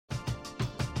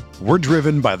We're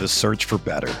driven by the search for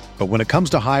better. But when it comes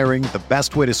to hiring, the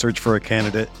best way to search for a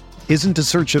candidate isn't to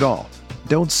search at all.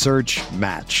 Don't search,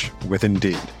 match with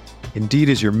Indeed. Indeed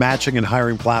is your matching and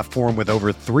hiring platform with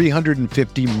over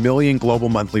 350 million global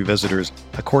monthly visitors,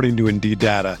 according to Indeed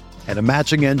data, and a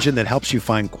matching engine that helps you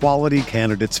find quality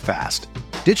candidates fast.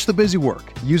 Ditch the busy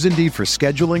work. Use Indeed for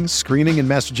scheduling, screening, and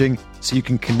messaging so you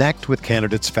can connect with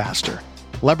candidates faster.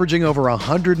 Leveraging over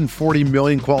 140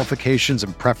 million qualifications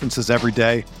and preferences every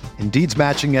day, Indeed's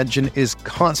matching engine is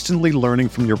constantly learning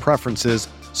from your preferences,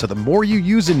 so the more you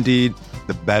use Indeed,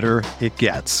 the better it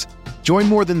gets. Join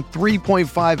more than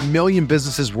 3.5 million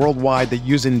businesses worldwide that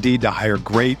use Indeed to hire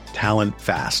great talent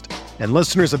fast. And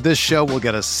listeners of this show will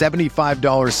get a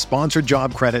 $75 sponsored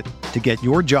job credit to get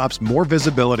your jobs more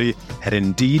visibility at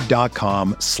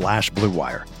Indeed.com/Blue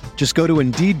Wire. Just go to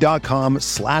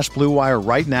Indeed.com/Blue Wire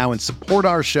right now and support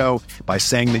our show by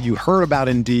saying that you heard about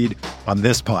Indeed on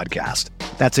this podcast.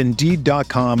 That's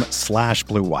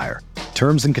Indeed.com/Blue Wire.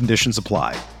 Terms and conditions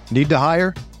apply. Need to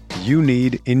hire? You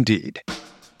need Indeed.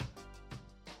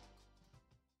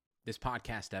 This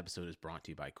podcast episode is brought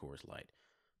to you by Coors Light.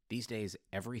 These days,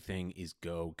 everything is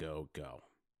go, go, go.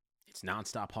 It's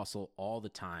nonstop hustle all the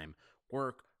time.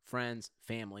 Work, friends,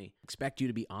 family, expect you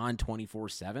to be on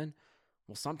 24/7.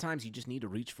 Well, sometimes you just need to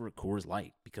reach for a Coors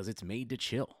Light because it's made to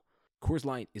chill. Coors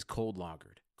Light is cold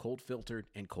lagered, cold filtered,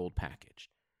 and cold packaged.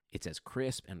 It's as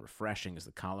crisp and refreshing as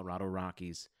the Colorado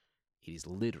Rockies. It is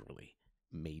literally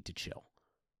made to chill.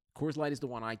 Coors Light is the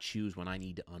one I choose when I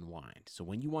need to unwind. So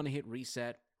when you want to hit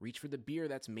reset, reach for the beer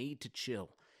that's made to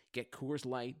chill. Get Coors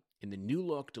Light in the new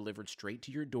look delivered straight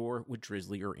to your door with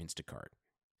Drizzly or Instacart.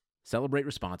 Celebrate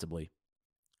responsibly.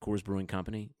 Coors Brewing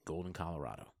Company, Golden,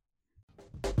 Colorado.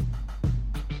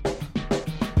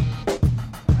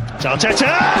 Arteta!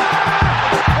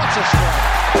 What a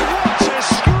strike! What a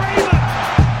screamer!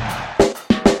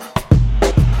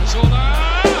 Zola!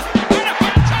 And a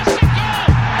fantastic goal!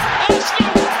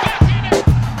 Arsenal back in it!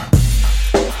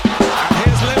 And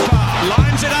here's Limpar,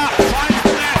 lines it up, finds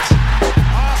the net.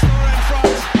 Arsenal are in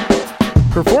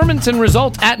front. Performance and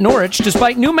result at Norwich,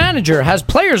 despite new manager, has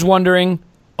players wondering,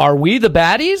 are we the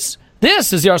baddies?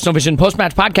 This is the Arsenal Vision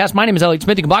post-match podcast. My name is Elliot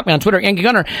Smith. You can block me on Twitter, Yankee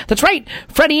Gunner. That's right,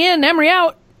 Freddie in, Emery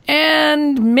out.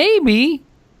 And maybe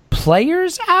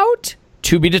players out?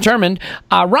 To be determined.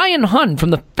 Ryan Hunn from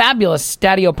the fabulous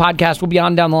Stadio podcast will be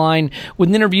on down the line with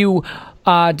an interview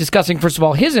discussing, first of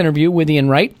all, his interview with Ian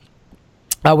Wright,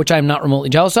 which I'm not remotely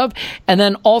jealous of, and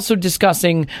then also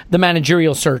discussing the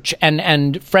managerial search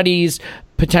and Freddie's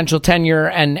potential tenure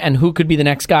and who could be the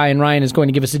next guy, and Ryan is going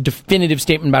to give us a definitive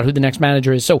statement about who the next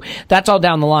manager is. So that's all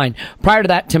down the line. Prior to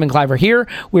that, Tim and Clive are here.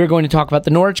 We're going to talk about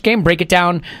the Norwich game, break it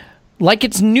down like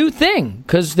it's new thing,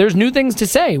 because there's new things to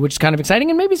say, which is kind of exciting,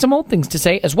 and maybe some old things to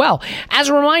say as well. As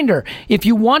a reminder, if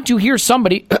you want to hear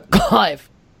somebody, Clive,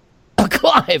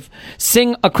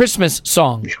 sing a Christmas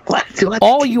song,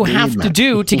 all you have to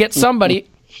do to get somebody,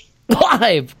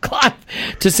 Clive,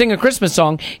 to sing a Christmas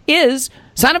song is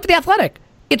sign up for The Athletic.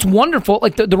 It's wonderful.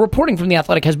 Like the reporting from The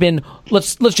Athletic has been,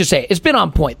 let's just say, it's been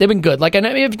on point. They've been good. Like,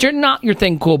 if you're not your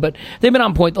thing, cool, but they've been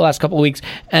on point the last couple of weeks.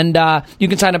 And you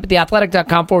can sign up at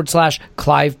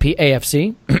theathletic.com/Clive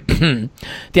PAFC,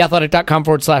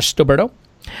 theathletic.com/Stoberto,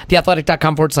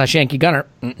 theathletic.com/Yankee Gunner,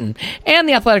 and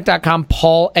theathletic.com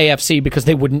Paul AFC, because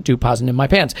they wouldn't do Pausing in My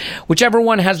Pants. Whichever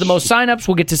one has the most signups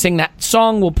will get to sing that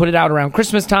song. We'll put it out around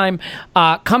Christmas time.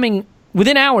 Coming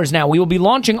within hours now, we will be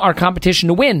launching our competition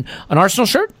to win an Arsenal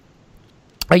shirt,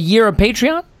 a year of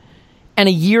Patreon, and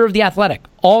a year of The Athletic.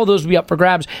 All of those will be up for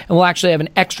grabs, and we'll actually have an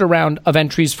extra round of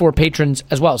entries for patrons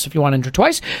as well. So if you want to enter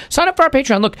twice, sign up for our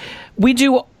Patreon. Look, we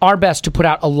do our best to put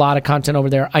out a lot of content over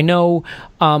there. I know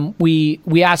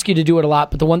we ask you to do it a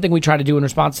lot, but the one thing we try to do in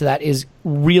response to that is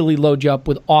really load you up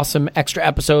with awesome extra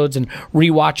episodes and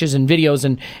rewatches and videos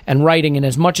and writing, and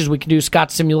as much as we can do,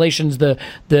 Scott's simulations, the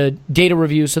data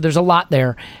review. So there's a lot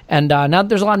there, and now that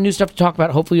there's a lot of new stuff to talk about,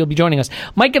 hopefully you'll be joining us.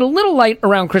 Might get a little light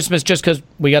around Christmas just because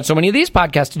we got so many of these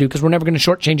podcasts to do, because we're never going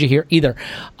to shortchange you here either.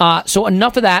 So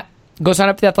enough of that. Go sign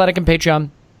up for The Athletic and Patreon.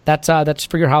 That's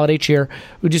for your holiday cheer.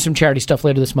 We'll do some charity stuff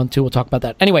later this month too. We'll talk about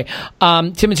that. Anyway,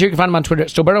 Tim is here. You can find him on Twitter at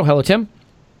Stoberto. Hello, Tim.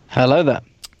 Hello there.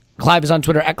 Clive is on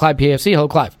Twitter at Clive PAFC. Hello,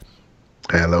 Clive.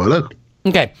 Hello.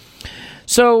 Okay.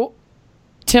 So,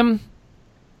 Tim,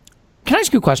 can I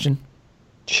ask you a question?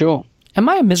 Sure. Am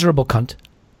I a miserable cunt?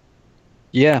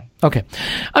 Yeah. Okay.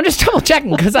 I'm just double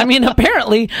checking because,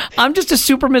 apparently I'm just a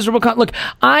super miserable cunt. Look,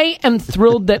 I am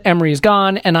thrilled that Emery is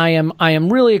gone, and I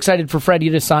am really excited for Freddie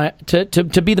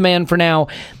to be the man for now.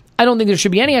 I don't think there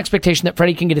should be any expectation that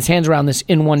Freddie can get his hands around this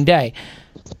in one day.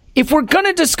 if we're going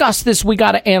to discuss this, we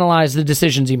got to analyze the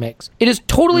decisions he makes. It is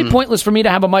totally pointless for me to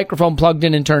have a microphone plugged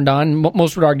in and turned on.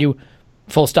 Most would argue,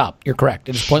 full stop, you're correct.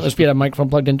 It is pointless for you to have a microphone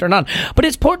plugged in and turned on. But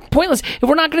it's pointless if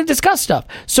we're not going to discuss stuff.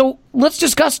 So let's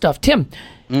discuss stuff. Tim,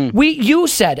 you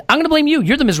said, I'm going to blame you.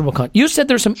 You're the miserable cunt. You said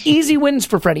there's some easy wins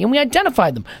for Freddie, and we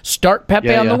identified them. Start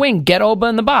Pepe on the wing, get Oba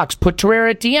in the box, put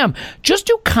Torreira at DM. Just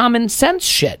do common sense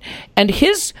shit. And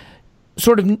his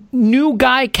sort of new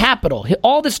guy capital,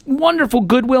 all this wonderful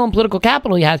goodwill and political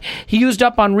capital he has, he used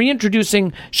up on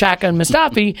reintroducing Xhaka and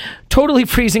Mustafi, totally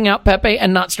freezing out Pepe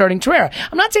and not starting Torreira.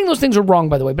 I'm not saying those things are wrong,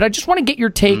 by the way, but I just want to get your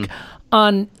take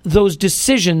on those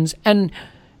decisions and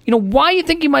why you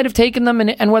think you might have taken them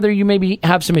and whether you maybe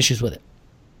have some issues with it.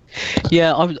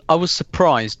 Yeah, I was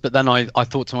surprised, but then I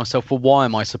thought to myself, well, why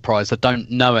am I surprised? I don't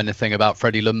know anything about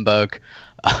Freddie Ljungberg.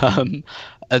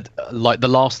 Like the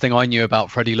last thing I knew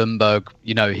about Freddie Ljungberg,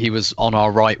 he was on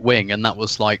our right wing, and that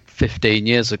was like 15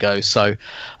 years ago. So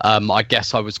I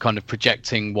guess I was kind of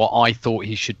projecting what I thought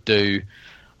he should do,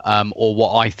 or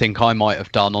what I think I might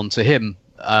have done onto him,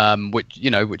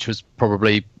 which was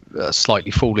probably a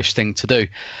slightly foolish thing to do.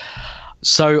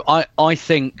 So I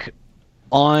think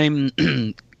I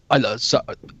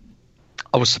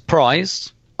was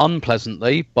surprised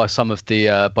unpleasantly by some of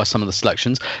the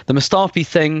selections. The Mustafi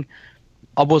thing,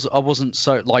 I wasn't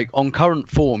so, like, on current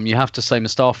form, you have to say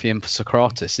Mustafi in for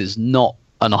Socrates is not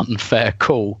an unfair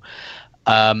call.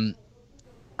 And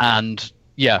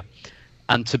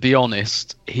to be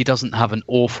honest, he doesn't have an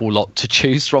awful lot to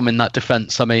choose from in that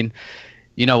defence. I mean,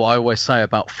 what I always say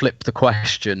about flip the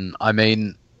question. I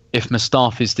mean, if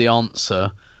Mustafi's the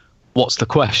answer, what's the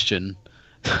question?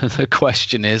 The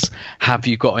question is, have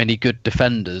you got any good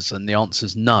defenders? And the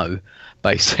answer's no,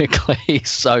 basically.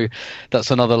 So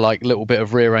that's another little bit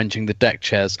of rearranging the deck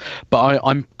chairs. But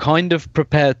I'm kind of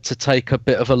prepared to take a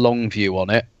bit of a long view on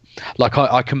it. Like,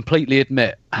 I completely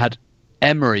admit, had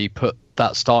Emery put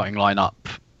that starting lineup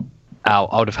out,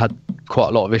 I would have had quite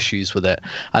a lot of issues with it.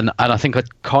 And I think I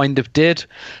kind of did.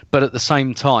 But at the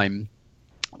same time,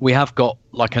 we have got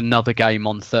another game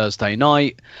on Thursday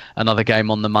night, another game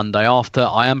on the Monday after.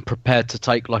 I am prepared to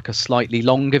take a slightly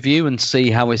longer view and see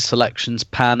how his selections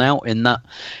pan out in that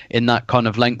kind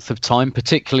of length of time,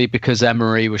 particularly because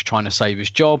Emery was trying to save his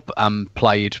job and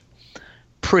played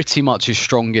pretty much his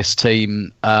strongest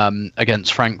team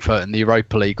against Frankfurt in the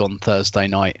Europa League on Thursday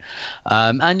night.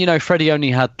 And Freddie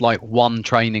only had one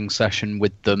training session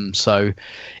with them, so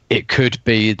it could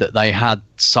be that they had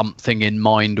something in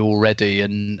mind already,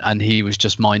 and he was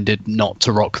just minded not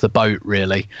to rock the boat,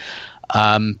 really.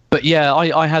 But yeah,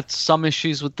 I had some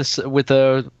issues with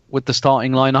the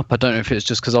starting lineup. I don't know if it's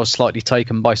just because I was slightly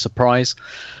taken by surprise.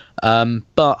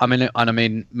 But I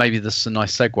mean, maybe this is a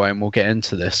nice segue, and we'll get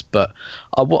into this. But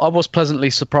I was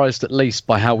pleasantly surprised, at least,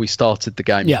 by how we started the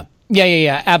game.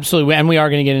 Yeah, absolutely, and we are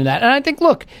going to get into that. And I think,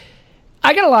 look,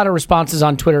 I got a lot of responses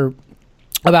on Twitter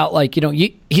about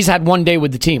he's had one day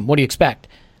with the team. What do you expect?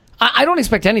 I don't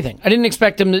expect anything. I didn't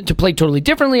expect him to play totally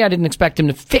differently. I didn't expect him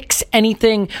to fix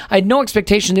anything. I had no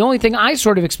expectation. The only thing I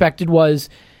sort of expected was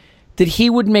that he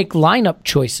would make lineup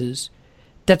choices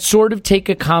that sort of take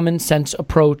a common sense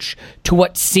approach to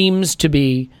what seems to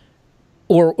be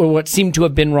or what seemed to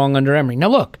have been wrong under Emery. Now,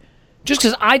 look, just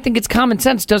because I think it's common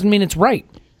sense doesn't mean it's right.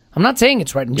 I'm not saying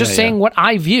it's right. I'm just saying what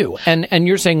I view. And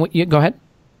you're saying what you go ahead.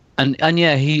 And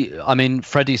yeah,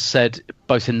 Freddie said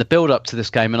both in the build-up to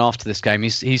this game and after this game,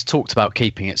 he's talked about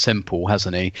keeping it simple,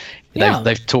 hasn't he? Yeah.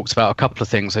 They've talked about a couple of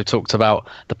things. They've talked about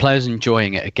the players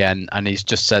enjoying it again, and he's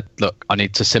just said, look, I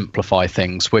need to simplify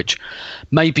things, which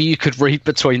maybe you could read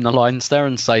between the lines there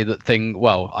and say that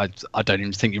I don't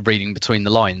even think you're reading between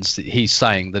the lines. He's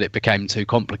saying that it became too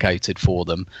complicated for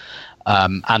them.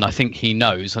 And I think he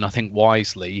knows, and I think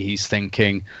wisely, he's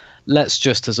thinking, let's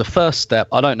just, as a first step,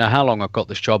 I don't know how long I've got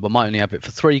this job. I might only have it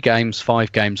for 3 games,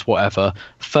 5 games, whatever.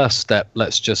 First step,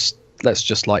 let's just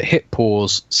hit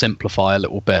pause, simplify a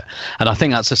little bit. And I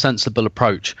think that's a sensible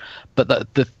approach. But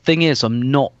the thing is,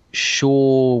 I'm not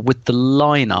sure with the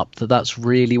lineup that's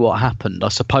really what happened. I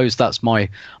suppose that's my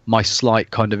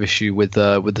slight kind of issue with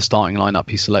the starting lineup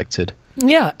he selected.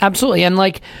 Yeah, absolutely. And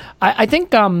I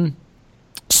think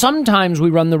sometimes we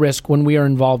run the risk when we are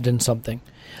involved in something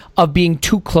of being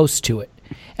too close to it.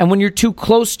 And when you're too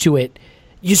close to it,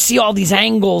 you see all these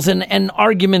angles and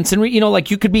arguments. And,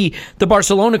 you could be the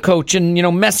Barcelona coach and,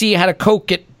 Messi had a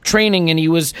Coke at training and he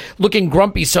was looking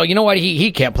grumpy. So, you know what?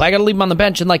 He can't play. I got to leave him on the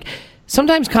bench. And,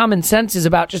 sometimes common sense is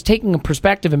about just taking a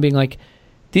perspective and being like,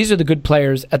 these are the good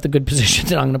players at the good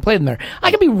positions and I'm going to play them there.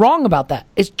 I could be wrong about that.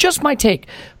 It's just my take.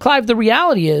 Clive, the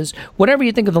reality is, whatever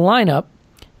you think of the lineup,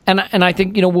 And I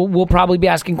think, we'll probably be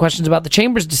asking questions about the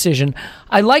Chambers decision.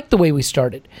 I like the way we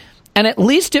started. And at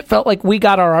least it felt like we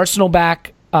got our arsenal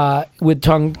back with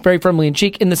tongue very firmly in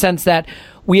cheek, in the sense that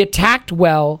we attacked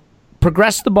well,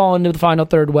 progressed the ball into the final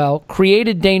third well,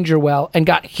 created danger well, and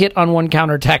got hit on one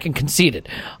counterattack and conceded.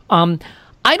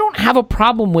 I don't have a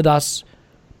problem with us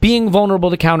being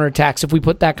vulnerable to counterattacks if we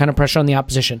put that kind of pressure on the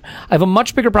opposition. I have a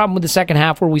much bigger problem with the second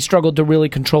half, where we struggled to really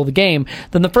control the game,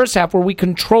 than the first half, where we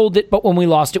controlled it, but when we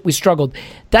lost it, we struggled.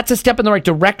 That's a step in the right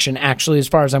direction, actually, as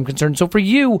far as I'm concerned. So for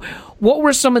you, what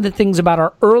were some of the things about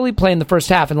our early play in the first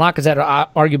half? And Lacazette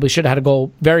arguably should have had a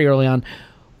goal very early on.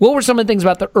 What were some of the things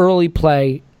about the early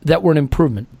play that were an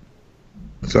improvement?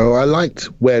 So I liked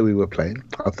where we were playing.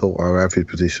 I thought our average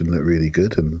position looked really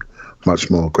good and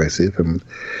much more aggressive. And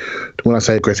when I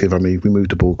say aggressive, I mean we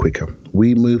moved the ball quicker.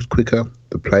 We moved quicker.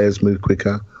 The players moved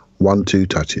quicker. 1-2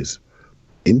 touches.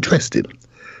 Interesting.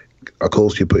 Of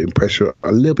course, you're putting pressure,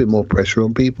 a little bit more pressure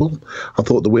on people. I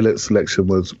thought the Willock selection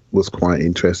was quite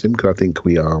interesting, because I think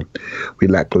we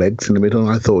lack legs in the middle.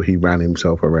 I thought he ran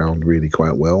himself around really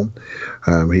quite well.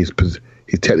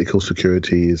 His technical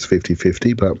security is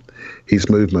 50-50, but his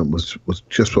movement was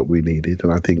just what we needed.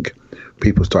 And I think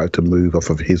people started to move off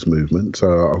of his movement.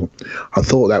 So I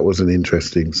thought that was an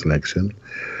interesting selection.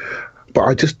 But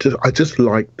I just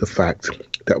like the fact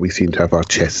that we seem to have our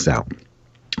chests out.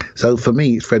 So for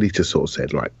me, Freddie just sort of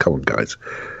said, like, come on, guys,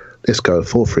 let's go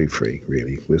 4-3-3,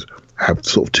 really. Have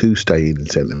sort of 2 stay in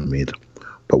centre mid,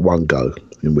 but 1 go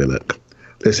in Willock.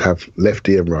 Let's have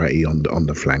lefty and righty on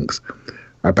the flanks.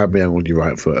 Aubameyang on your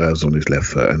right foot, Ers on his left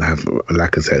foot, and have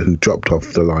Lacazette, who dropped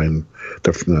off the line,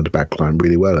 the back line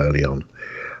really well early on.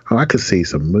 And I could see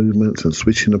some movements and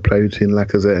switching the play between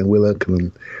Lacazette and Willock.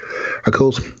 And of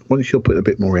course, once you're putting a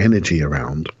bit more energy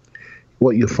around,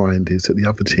 what you find is that the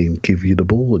other team give you the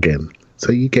ball again.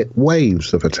 So you get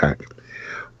waves of attack.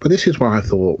 But this is why I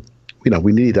thought,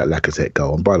 we need that Lacazette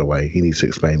goal. And by the way, he needs to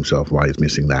explain himself why he's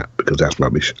missing that, because that's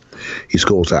rubbish. He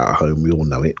scores that at home. We all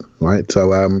know it, right? So,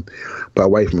 but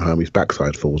away from home, his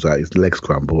backside falls out, his legs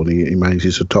crumble, and he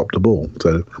manages to top the ball.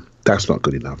 So that's not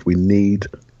good enough. We need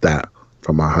that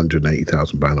from our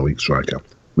 £180,000 a week striker.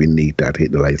 We need that to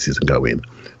hit the laces and go in.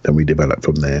 Then we develop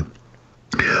from there.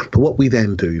 But what we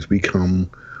then do is become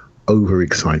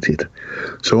overexcited.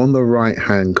 So on the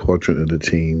right-hand quadrant of the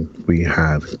team, we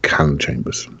have Callum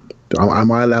Chambers.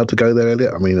 Am I allowed to go there,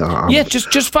 Elliot? I mean, yeah,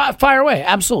 just fire away.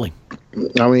 Absolutely.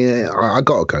 I mean, I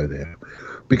got to go there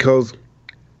because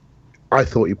I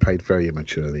thought you played very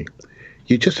immaturely.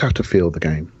 You just have to feel the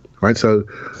game, right? So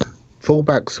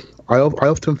fullbacks, I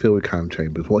often feel with Callum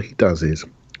Chambers, what he does is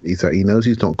that he knows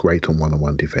he's not great on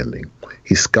one-on-one defending.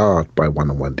 He's scarred by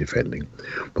one-on-one defending.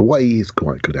 But what he is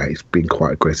quite good at is being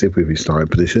quite aggressive with his starting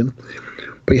position.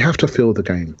 But you have to feel the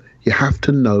game. You have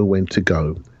to know when to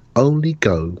go. Only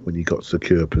go when you got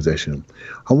secure possession.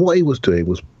 And what he was doing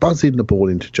was buzzing the ball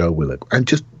into Joe Willock and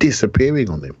just disappearing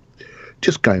on him.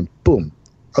 Just going, boom,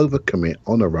 overcommit,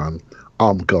 on a run,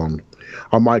 I'm gone.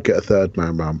 I might get a third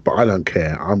man run, but I don't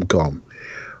care, I'm gone.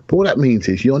 But what that means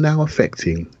is you're now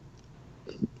affecting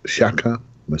Xhaka,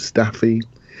 Mustafi,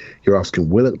 you're asking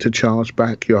Willock to charge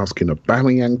back, you're asking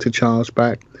Aubameyang to charge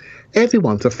back.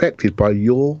 Everyone's affected by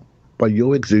your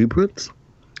exuberance.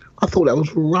 I thought that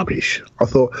was rubbish. I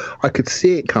thought I could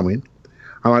see it coming,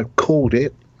 and I called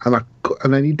it, and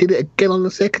then he did it again on the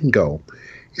second goal.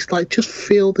 It's like, just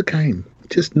feel the game.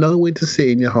 Just know when to sit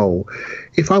in your hole.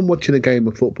 If I'm watching a game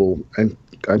of football and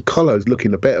Colo's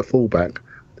looking a better fullback,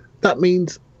 that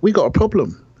means we got a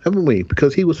problem, haven't we?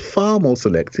 Because he was far more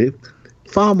selective,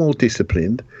 far more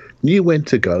disciplined, knew when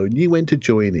to go, knew when to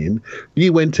join in,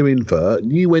 knew when to invert,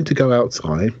 knew when to go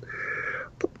outside.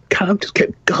 Callum just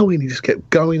kept going. He just kept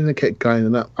going and kept going.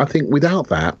 And I think without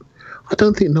that, I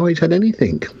don't think Norwich had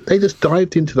anything. They just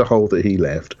dived into the hole that he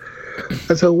left.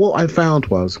 And so what I found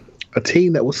was a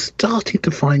team that was starting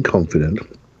to find confidence,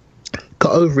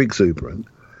 got over exuberant.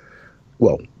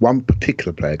 Well, one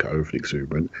particular player got over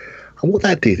exuberant. And what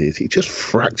that did is it just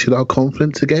fractured our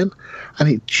confidence again. And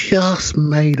it just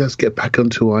made us get back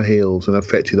onto our heels and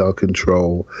affected our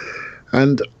control.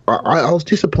 And I was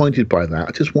disappointed by that.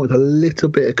 I just wanted a little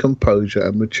bit of composure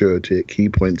and maturity at key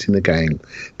points in the game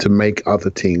to make other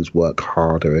teams work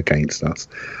harder against us,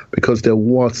 because there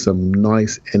was some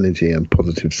nice energy and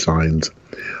positive signs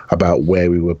about where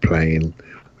we were playing.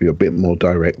 We were a bit more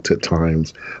direct at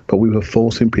times, but we were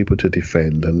forcing people to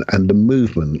defend, and the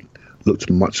movement looked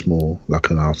much more like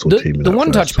an Arsenal team. The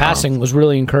one-touch passing was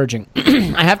really encouraging.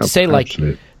 I have to say, like,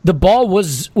 the ball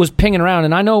was pinging around,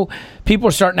 and I know people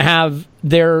are starting to have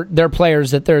their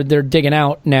players that they're digging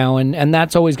out now, and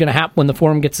that's always going to happen when the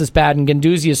form gets this bad, and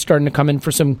Guendouzi is starting to come in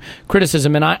for some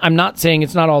criticism, and I'm not saying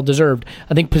it's not all deserved.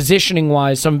 I think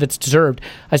positioning-wise, some of it's deserved.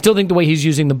 I still think the way he's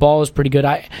using the ball is pretty good.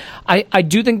 I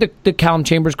do think the Callum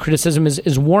Chambers criticism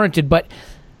is warranted, but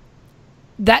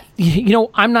that,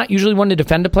 I'm not usually one to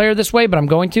defend a player this way, but I'm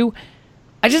going to.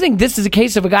 I just think this is a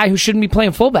case of a guy who shouldn't be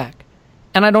playing fullback.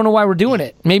 And I don't know why we're doing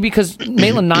it. Maybe because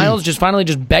Maitland-Niles just finally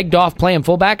begged off playing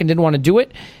fullback and didn't want to do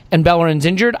it, and Bellerin's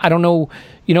injured. I don't know,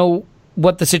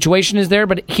 what the situation is there,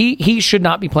 but he should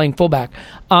not be playing fullback.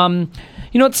 At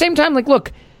the same time,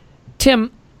 look,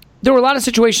 Tim, there were a lot of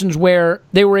situations where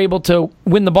they were able to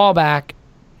win the ball back,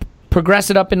 progress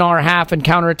it up in our half, and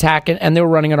counterattack, and they were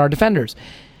running at our defenders.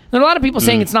 There are a lot of people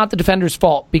saying it's not the defenders'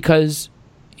 fault because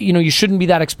you shouldn't be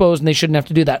that exposed and they shouldn't have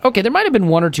to do that. Okay, there might have been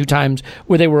one or two times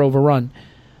where they were overrun.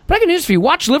 But I got news for you.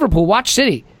 Watch Liverpool, watch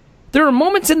City. There are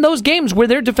moments in those games where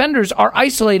their defenders are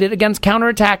isolated against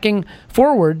counterattacking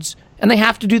forwards, and they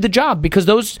have to do the job because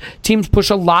those teams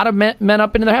push a lot of men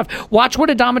up into their half. Watch what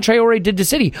Adama Traore did to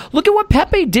City. Look at what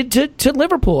Pepe did to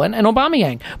Liverpool and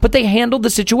Aubameyang. But they handled the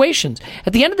situations.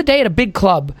 At the end of the day, at a big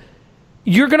club,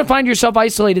 you're going to find yourself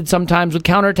isolated sometimes with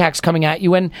counterattacks coming at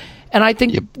you, and I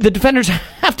think the defenders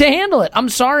have to handle it. I'm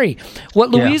sorry.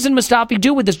 What Luiz and Mustafi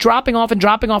do with this dropping off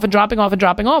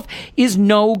is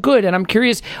no good, and I'm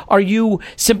curious, are you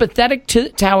sympathetic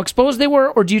to how exposed they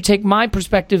were, or do you take my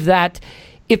perspective that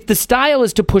if the style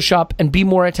is to push up and be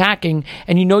more attacking,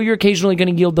 and you're occasionally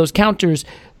going to yield those counters,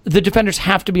 the defenders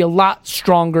have to be a lot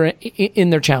stronger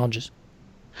in their challenges?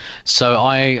 So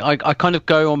I kind of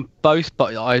go on both,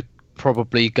 but I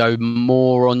probably go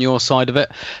more on your side of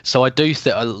it. So I do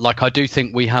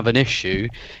think we have an issue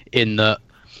in that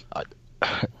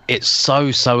it's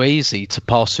so easy to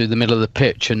pass through the middle of the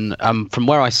pitch, and from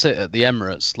where I sit at the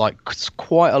Emirates,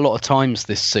 quite a lot of times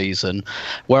this season,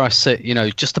 where I sit,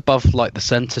 just above the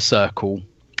centre circle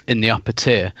in the upper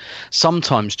tier,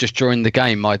 sometimes just during the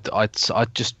game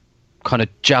I'd just kind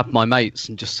of jab my mates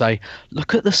and just say,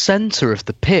 look at the centre of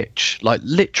the pitch,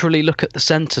 literally look at the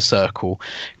centre circle,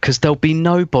 because there'll be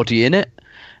nobody in it,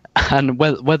 and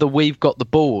whether we've got the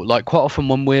ball, quite often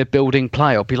when we're building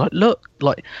play, I'll be look,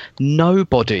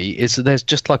 nobody is, there's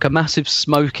just a massive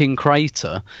smoking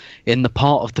crater in the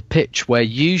part of the pitch where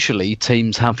usually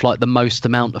teams have the most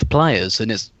amount of players,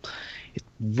 and it's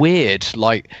weird,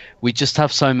 we just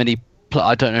have so many.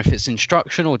 I don't know if it's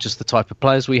instruction or just the type of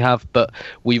players we have, but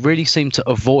we really seem to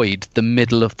avoid the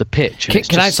middle of the pitch.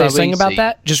 Can I say something about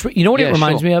that? Just what it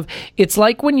reminds me of? It's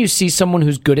like when you see someone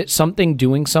who's good at something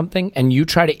doing something and you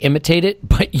try to imitate it,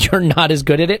 but you're not as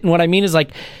good at it. And what I mean is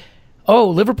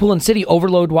Liverpool and City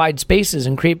overload wide spaces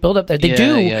and create build-up there. They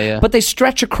do, but they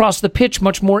stretch across the pitch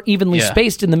much more evenly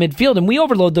spaced in the midfield, and we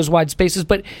overload those wide spaces,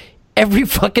 but every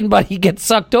fucking body gets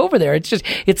sucked over there.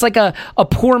 It's like a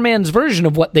poor man's version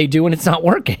of what they do, and it's not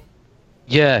working.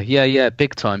 Yeah,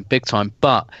 big time.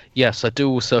 But yes, I do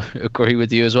also agree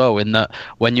with you as well in that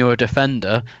when you're a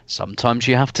defender, sometimes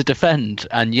you have to defend,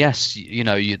 and yes,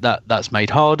 that's made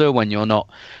harder when you're not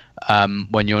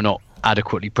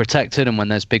adequately protected, and when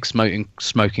there's big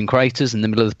smoking craters in the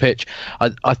middle of the pitch.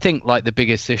 I think the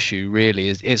biggest issue really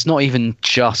is it's not even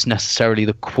just necessarily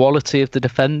the quality of the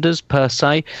defenders per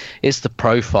se, it's the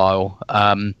profile,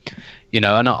 and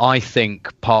I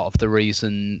think part of the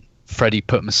reason Freddie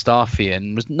put Mustafi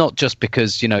in was not just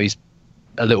because he's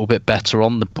a little bit better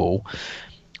on the ball.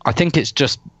 I think it's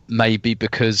just maybe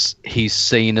because he's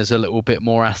seen as a little bit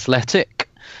more athletic.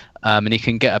 And he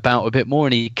can get about a bit more,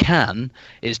 and he can.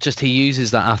 It's just he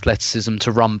uses that athleticism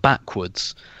to run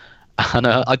backwards. And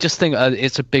I just think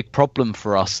it's a big problem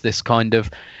for us, this kind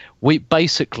of... We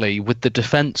basically, with the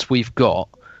defence we've got,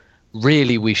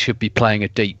 really we should be playing a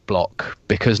deep block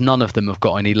because none of them have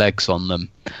got any legs on them.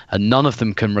 And none of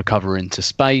them can recover into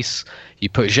space. You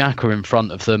put Xhaka in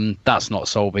front of them, that's not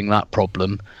solving that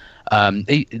problem.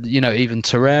 Even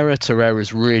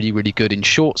Torreira's really, really good in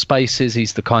short spaces.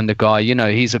 He's the kind of guy,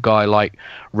 he's a guy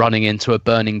running into a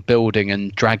burning building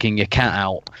and dragging your cat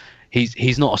out.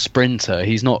 He's not a sprinter.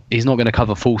 He's not going to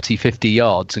cover 40, 50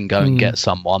 yards and go and get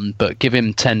someone, but give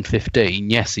him 10, 15.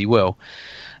 Yes, he will.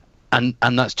 And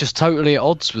that's just totally at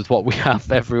odds with what we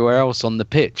have everywhere else on the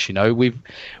pitch.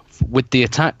 With the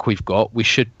attack we've got, we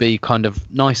should be kind of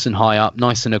nice and high up,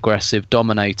 nice and aggressive,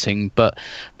 dominating, but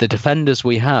the defenders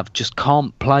we have just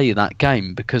can't play that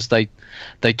game because they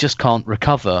just can't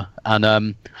recover. And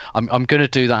I'm going to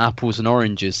do that apples and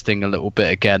oranges thing a little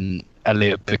bit again,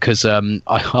 Elliot, because I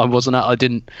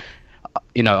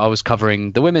I was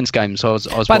covering the women's game, so I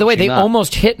was. By the way, they that.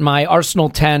 almost hit my Arsenal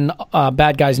 10,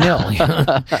 Bad Guys 0.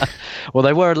 Well,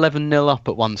 they were 11-0 up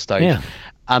at one stage. Yeah.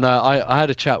 And I had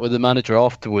a chat with the manager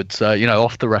afterwards,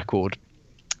 off the record,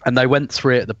 and they went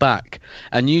through it at the back.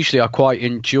 And usually I quite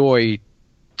enjoy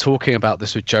talking about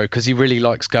this with Joe because he really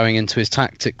likes going into his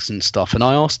tactics and stuff. And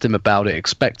I asked him about it,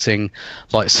 expecting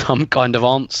like some kind of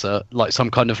answer, like some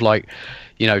kind of like,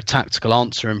 tactical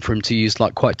answer, and for him to use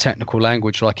like quite technical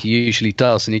language like he usually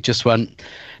does. And he just went,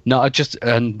 no,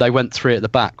 and they went through it at the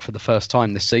back for the first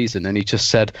time this season. And he just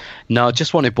said, no, I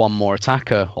just wanted one more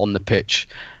attacker on the pitch.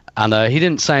 And he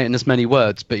didn't say it in as many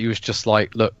words, but he was just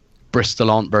like, look,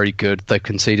 Bristol aren't very good. They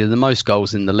conceded the most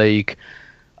goals in the league.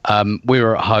 We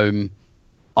were at home.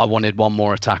 I wanted one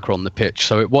more attacker on the pitch.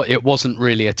 So it wasn't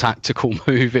really a tactical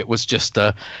move. It was just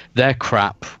they're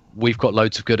crap. We've got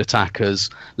loads of good attackers.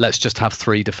 Let's just have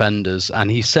 3 defenders. And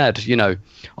he said,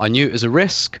 I knew it was a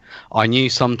risk. I knew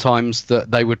sometimes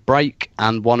that they would break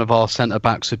and one of our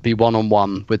centre-backs would be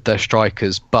one-on-one with their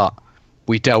strikers. But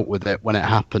we dealt with it when it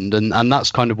happened. And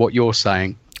that's kind of what you're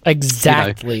saying.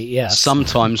 Exactly, yes.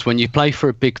 Sometimes when you play for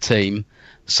a big team,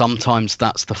 sometimes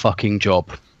that's the fucking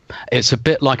job. It's a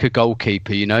bit like a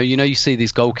goalkeeper, you see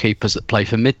these goalkeepers that play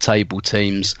for mid-table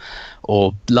teams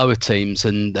or lower teams,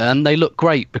 and they look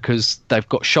great because they've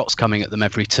got shots coming at them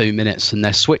every 2 minutes and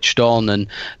they're switched on and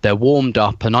they're warmed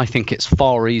up. And I think it's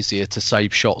far easier to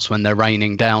save shots when they're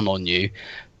raining down on you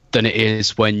than it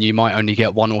is when you might only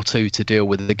get 1 or 2 to deal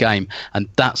with the game. And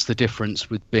that's the difference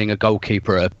with being a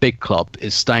goalkeeper at a big club,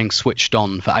 is staying switched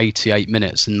on for 88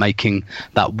 minutes and making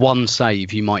that one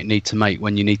save you might need to make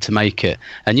when you need to make it.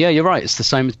 And yeah, you're right, it's the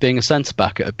same as being a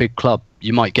centre-back at a big club.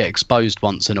 You might get exposed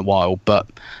once in a while, but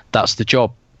that's the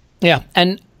job. Yeah,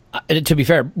 and to be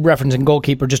fair, referencing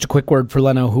goalkeeper, just a quick word for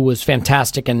Leno, who was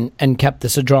fantastic and kept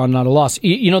this a draw and not a loss.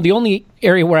 The only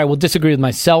area where I will disagree with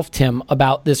myself, Tim,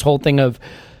 about this whole thing of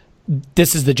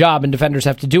this is the job and defenders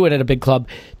have to do it at a big club.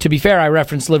 To be fair, I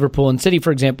referenced Liverpool and City,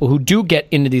 for example, who do get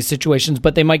into these situations,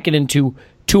 but they might get into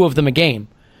 2 of them a game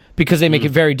because they make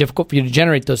it very difficult for you to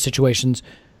generate those situations.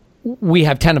 We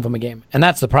have 10 of them a game, and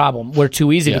that's the problem. We're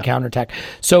too easy to counterattack.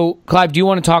 So, Clive, do you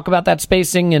want to talk about that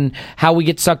spacing and how we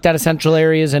get sucked out of central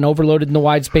areas and overloaded in the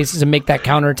wide spaces and make that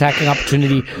counterattacking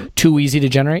opportunity too easy to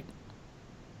generate?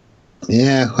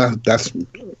 Yeah, that's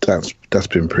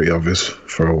been pretty obvious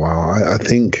for a while. I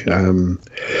think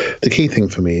the key thing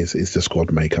for me is the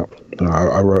squad makeup.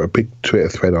 I wrote a big Twitter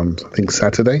thread on, I think,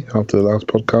 Saturday after the last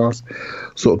podcast,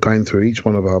 sort of going through each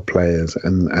one of our players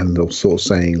and sort of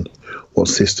saying what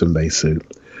system they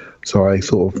suit. So I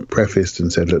sort of prefaced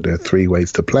and said, look, there are 3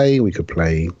 ways to play. We could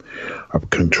play a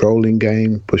controlling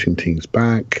game, pushing teams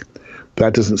back.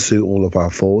 That doesn't suit all of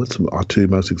our forwards. Our 2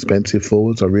 most expensive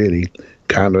forwards are really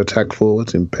counter-attack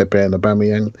forwards in Pepe and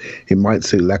Aubameyang. It might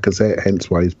suit Lacazette, hence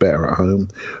why he's better at home,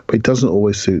 but it doesn't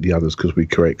always suit the others because we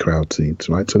create crowd scenes,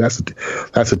 right? So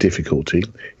that's a difficulty.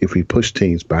 If we push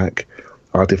teams back,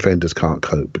 our defenders can't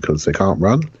cope because they can't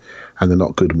run and they're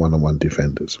not good one-on-one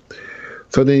defenders.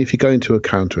 So then if you go into a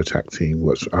counter-attack team,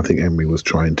 which I think Emery was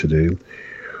trying to do,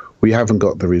 we haven't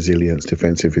got the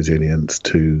defensive resilience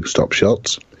to stop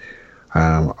shots.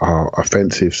 Our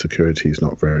offensive security is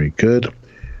not very good,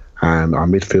 and our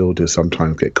midfielders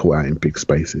sometimes get caught out in big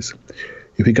spaces.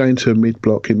 If you go into a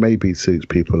mid-block, it maybe suits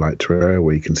people like Torreira,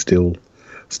 where you can steal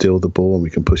the ball and we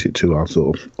can push it to our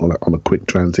sort of on a quick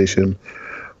transition.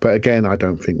 But again, I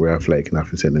don't think we're athletic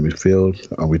enough in centre midfield,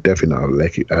 and we're definitely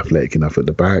not athletic enough at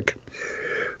the back.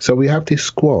 So we have this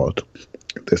squad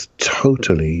that's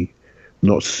totally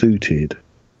not suited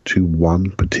to one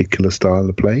particular style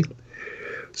of play.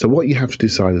 So what you have to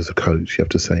decide as a coach, you have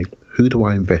to say, who do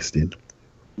I invest in?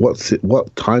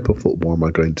 What type of football am I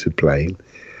going to play?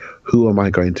 Who am I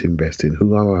going to invest in?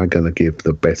 Who am I going to give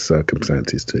the best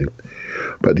circumstances to?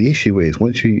 But the issue is,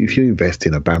 if you invest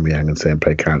in Aubameyang and say and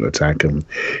play counter-attack and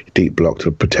deep block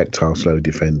to protect our slow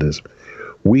defenders,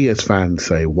 we as fans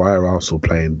say, why are Arsenal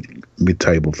playing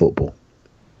mid-table football?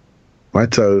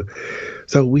 Right? So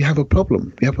we have a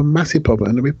problem. We have a massive problem.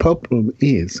 And the problem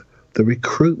is the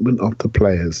recruitment of the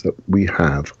players that we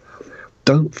have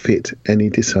don't fit any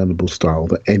discernible style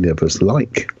that any of us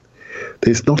like.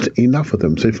 There's not enough of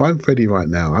them. So if I'm Freddie right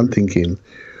now, I'm thinking,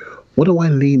 what do I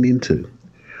lean into?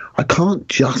 I can't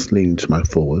just lean into my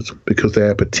forwards because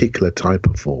they're a particular type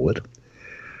of forward.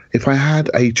 If I had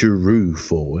a Giroud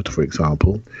forward, for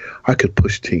example, I could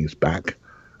push teams back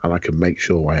and I could make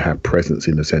sure I have presence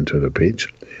in the centre of the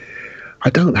pitch.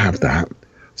 I don't have that.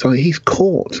 So he's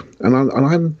caught, and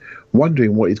I'm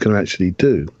wondering what he's going to actually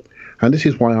do. And this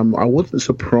is why I wasn't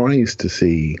surprised to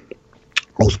see,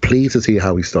 I was pleased to see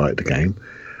how he started the game,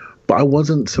 But I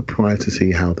wasn't surprised to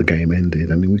see how the game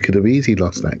ended. I mean, we could have easily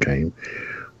lost that game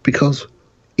because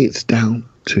it's down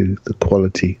to the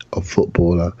quality of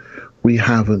footballer. We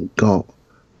haven't got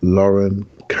Lauren,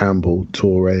 Campbell,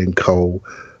 Toure and Cole,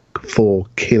 4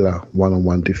 killer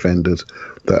one-on-one defenders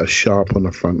that are sharp on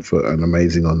the front foot and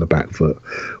amazing on the back foot.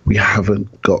 We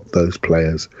haven't got those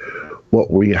players.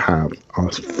 What we have are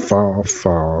far,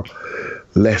 far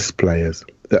less players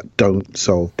that don't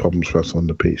solve problems for us on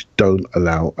the pitch, don't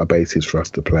allow a basis for us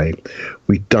to play.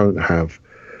 We don't have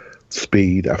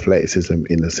speed, athleticism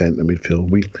in the centre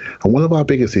midfield. And one of our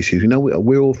biggest issues,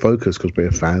 we're all focused because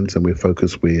we're fans and we're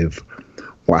focused with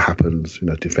what happens,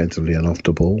 defensively and off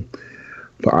the ball.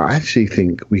 But I actually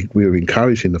think we were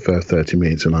encouraged in the first 30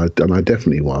 minutes, and I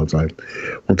definitely was.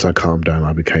 Once I calmed down,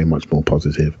 I became much more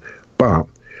positive. But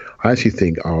I actually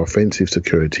think our offensive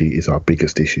security is our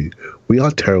biggest issue. We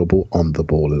are terrible on the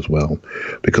ball as well,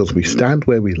 because we stand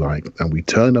where we like and we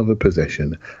turn over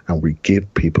possession and we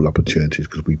give people opportunities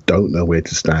because we don't know where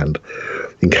to stand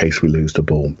in case we lose the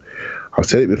ball. I've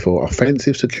said it before,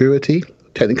 offensive security,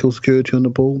 technical security on the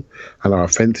ball, and our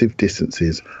offensive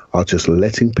distances are just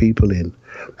letting people in,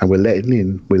 and we're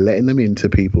letting them into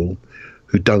people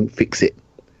who don't fix it.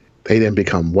 They then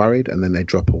become worried and then they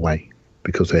drop away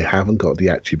because they haven't got the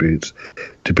attributes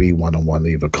to be one-on-one,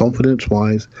 either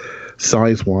confidence-wise,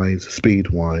 size-wise,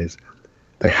 speed-wise.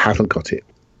 They haven't got it.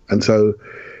 And so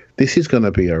this is going to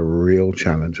be a real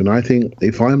challenge. And I think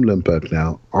if I'm Lundberg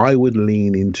now, I would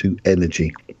lean into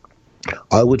energy.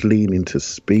 I would lean into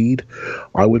speed.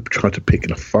 I would try to pick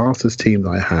the fastest team that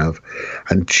I have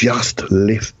and just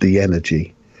lift the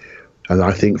energy. And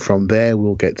I think from there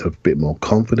we'll get to a bit more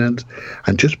confidence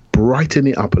and just brighten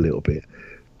it up a little bit.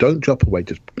 Don't drop away,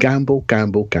 just gamble,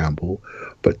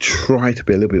 but try to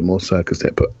be a little bit more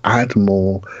circumspect, but add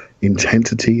more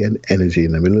intensity and energy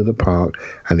in the middle of the park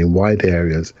and in wide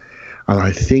areas. And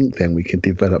I think then we can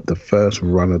develop the first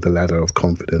run of the ladder of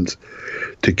confidence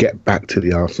to get back to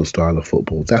the Arsenal style of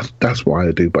football. That's what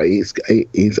I do, but it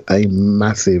is a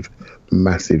massive,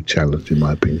 massive challenge in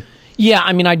my opinion. Yeah,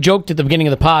 I mean, I joked at the beginning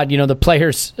of the pod, the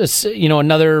players,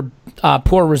 another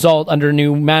poor result under a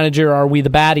new manager, are we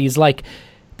the baddies? Like,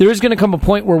 there is going to come a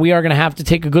point where we are going to have to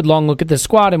take a good long look at this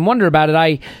squad and wonder about it.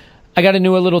 I got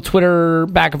into a little Twitter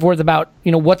back and forth about,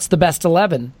 what's the best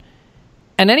 11?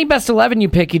 And any best 11 you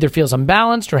pick either feels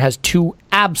unbalanced or has 2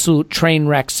 absolute train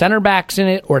wreck center backs in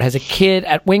it, or it has a kid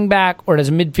at wing back, or it has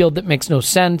a midfield that makes no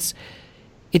sense.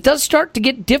 It does start to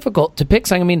get difficult to pick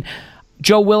something. I mean,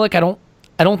 Joe Willock, I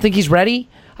don't think he's ready.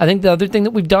 I think the other thing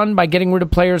that we've done by getting rid of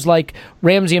players like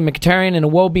Ramsey and Mkhitaryan and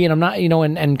Iwobi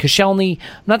and and Koscielny,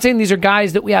 I'm not saying these are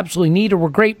guys that we absolutely need or were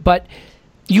great, but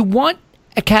you want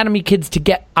academy kids to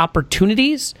get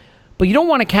opportunities, but you don't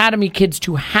want academy kids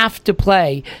to have to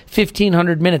play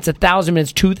 1,500 minutes, 1,000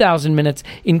 minutes, 2,000 minutes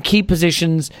in key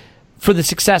positions for the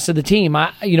success of the team.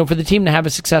 For the team to have a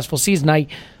successful season, I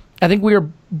think we are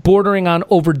bordering on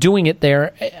overdoing it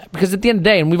there, because at the end of the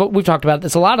day, and we've talked about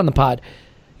this a lot on the pod,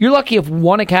 you're lucky if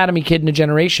one academy kid in a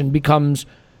generation becomes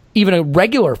even a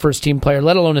regular first-team player,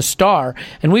 let alone a star.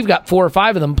 And we've got 4 or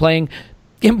 5 of them playing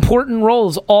important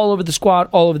roles all over the squad,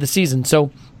 all over the season.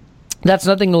 So that's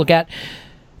nothing to look at.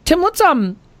 Tim,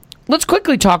 let's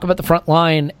quickly talk about the front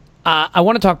line. I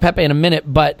want to talk Pepe in a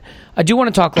minute, but I do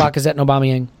want to talk Lacazette and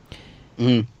Aubameyang.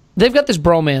 Mm-hmm. They've got this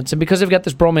bromance, and because they've got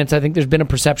this bromance, I think there's been a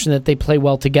perception that they play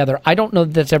well together. I don't know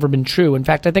that that's ever been true. In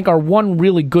fact, I think our one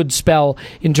really good spell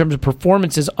in terms of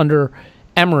performances under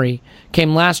Emery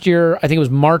came last year. I think it was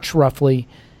March, roughly,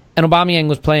 and Aubameyang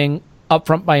was playing up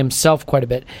front by himself quite a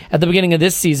bit. At the beginning of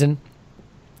this season,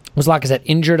 was Lacazette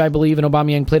injured, I believe, and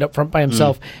Aubameyang played up front by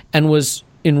himself and was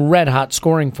in red-hot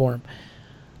scoring form.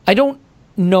 I don't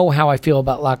know how I feel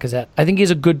about Lacazette. I think he's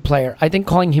a good player. I think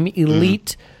calling him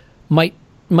elite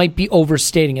might be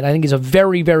overstating it. I think he's a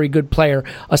very, very good player,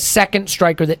 a second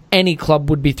striker that any club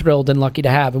would be thrilled and lucky to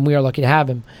have, and we are lucky to have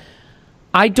him.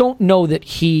 I don't know that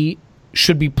he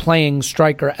should be playing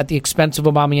striker at the expense of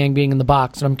Aubameyang being in the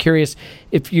box, and I'm curious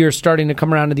if you're starting to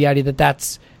come around to the idea that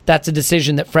that's a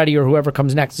decision that Freddie or whoever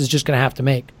comes next is just going to have to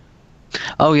make.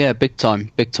 Oh yeah, big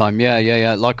time.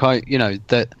 Yeah. Like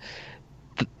that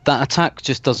attack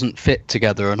just doesn't fit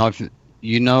together, and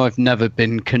I've never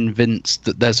been convinced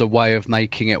that there's a way of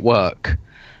making it work.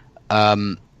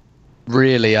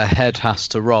 Really, a head has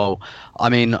to roll. I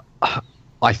mean,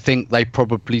 I think they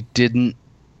probably didn't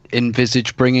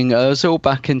envisage bringing Ozil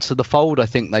back into the fold. I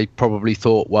think they probably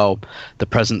thought, well, the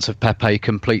presence of Pepe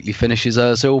completely finishes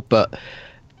Ozil, but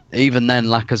even then,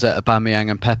 Lacazette,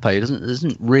 Aubameyang and Pepe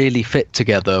doesn't really fit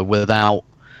together without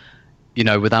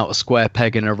without a square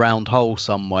peg in a round hole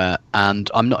somewhere. And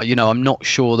I'm not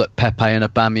sure that Pepe and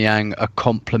Aubameyang are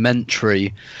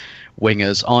complementary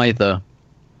wingers either.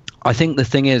 I think the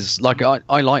thing is, like,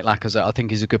 I like Lacazette. I think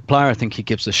he's a good player. I think he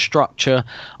gives us structure.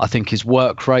 I think his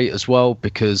work rate as well,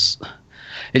 because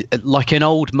like in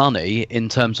old money, in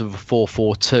terms of a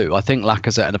 4-4-2, I think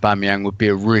Lacazette and Aubameyang would be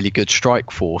a really good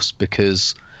strike force,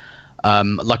 because I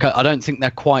don't think they're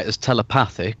quite as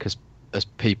telepathic as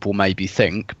people maybe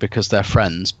think, because they're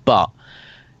friends, but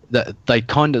they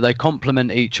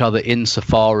complement each other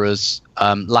insofar as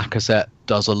Lacazette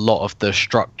does a lot of the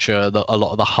structure, a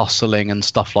lot of the hustling and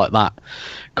stuff like that,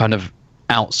 kind of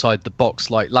outside the box.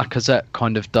 Like Lacazette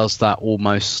kind of does that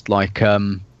almost like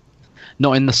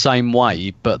not in the same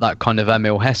way, but that kind of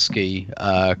Emil Heskey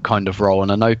kind of role.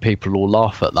 And I know people all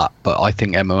laugh at that, but I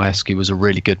think Emil Heskey was a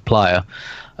really good player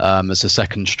as a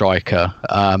second striker,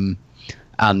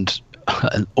 and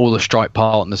all the strike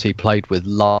partners he played with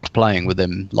loved playing with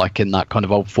him, like in that kind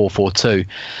of old 4-4-2.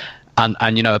 And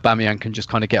Aubameyang can just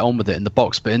kind of get on with it in the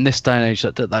box. But in this day and age,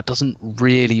 that doesn't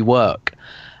really work.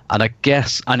 And I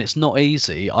guess, and it's not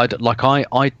easy. I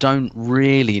don't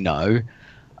really know.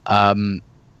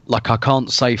 I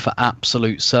can't say for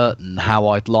absolute certain how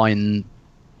I'd line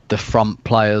the front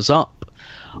players up.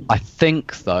 I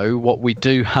think, though, what we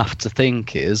do have to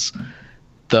think is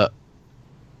that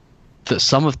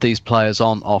some of these players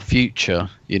aren't our future.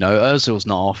 Ozil's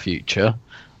not our future.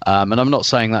 And I'm not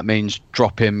saying that means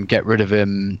drop him, get rid of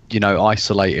him,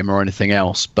 isolate him or anything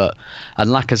else. And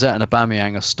Lacazette and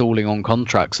Aubameyang are stalling on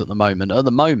contracts at the moment. At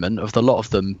the moment, of the lot of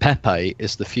them, Pepe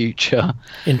is the future.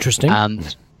 Interesting.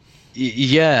 And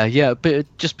yeah, but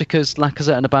just because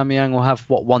Lacazette and Aubameyang will have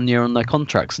 1 year on their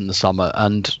contracts in the summer,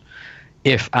 and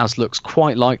if, as looks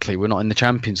quite likely, we're not in the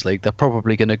Champions League, they're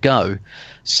probably going to go.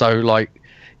 So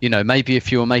maybe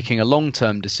if you were making a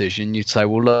long-term decision, you'd say,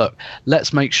 well, look,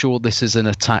 let's make sure this is an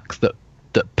attack that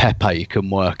Pepe can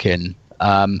work in.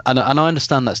 And I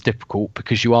understand that's difficult,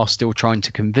 because you are still trying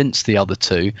to convince the other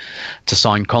two to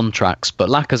sign contracts. But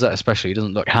Lacazette especially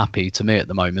doesn't look happy to me at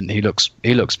the moment. He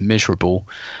looks miserable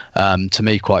to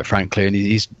me, quite frankly, and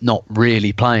he's not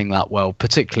really playing that well,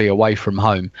 particularly away from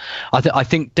home. I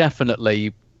think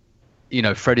definitely,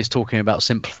 Fred is talking about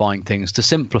simplifying things. To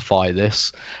simplify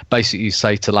this, basically you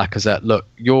say to Lacazette, look,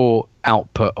 your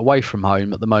output away from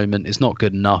home at the moment is not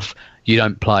good enough. You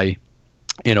don't play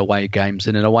in away games.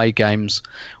 And in away games,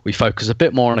 we focus a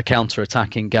bit more on a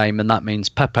counter-attacking game, and that means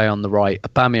Pepe on the right,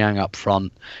 Aubameyang up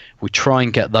front. We try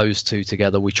and get those two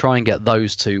together. We try and get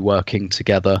those two working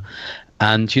together.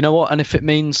 And you know what? And if it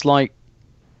means, like,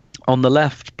 on the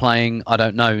left playing, I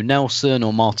don't know, Nelson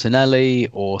or Martinelli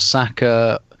or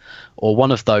Saka or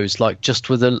one of those, like, just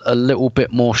with a little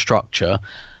bit more structure,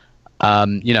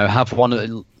 have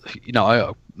one,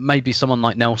 maybe someone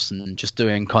like Nelson just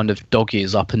doing kind of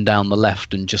doggies up and down the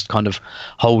left and just kind of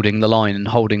holding the line and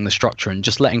holding the structure, and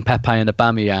just letting Pepe and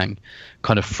Aubameyang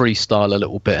kind of freestyle a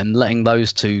little bit and letting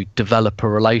those two develop a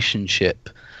relationship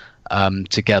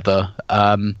together.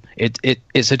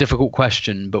 It's a difficult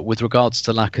question, but with regards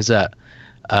to Lacazette,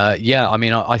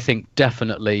 I think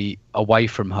definitely away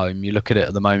from home, you look at it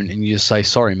at the moment and you just say,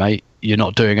 sorry, mate, you're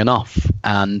not doing enough.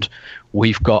 And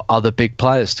we've got other big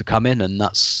players to come in, and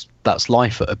that's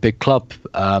life at a big club,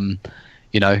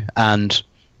 and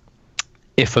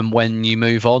if and when you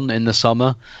move on in the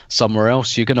summer somewhere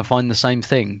else, you're going to find the same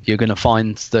thing. You're going to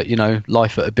find that,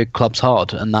 life at a big club's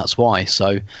hard, and that's why.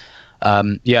 So,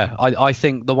 I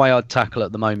think the way I'd tackle it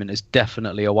at the moment is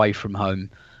definitely away from home.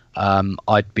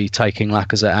 I'd be taking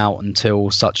Lacazette out until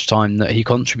such time that he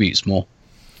contributes more.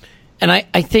 And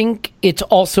I think it's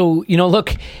also,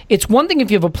 look, it's one thing if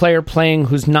you have a player playing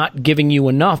who's not giving you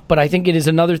enough, but I think it is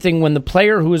another thing when the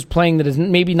player who is playing that is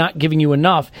maybe not giving you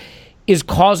enough is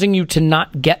causing you to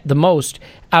not get the most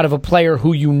out of a player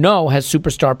who has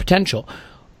superstar potential.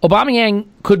 Aubameyang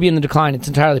could be in the decline. It's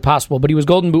entirely possible, but he was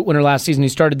Golden Boot winner last season. He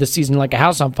started this season like a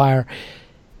house on fire.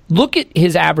 Look at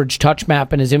his average touch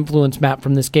map and his influence map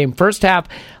from this game. First half,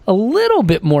 a little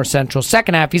bit more central.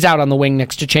 Second half, he's out on the wing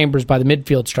next to Chambers by the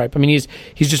midfield stripe. I mean,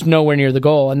 he's just nowhere near the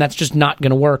goal, and that's just not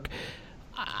going to work.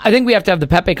 I think we have to have the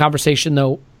Pepe conversation,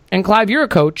 though. And Clive, you're a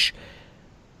coach.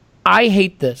 I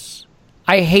hate this.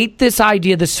 I hate this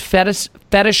idea, this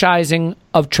fetishizing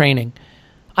of training.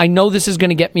 I know this is going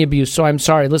to get me abuse, so I'm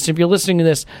sorry. Listen, if you're listening to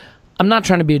this, I'm not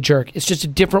trying to be a jerk. It's just a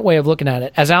different way of looking at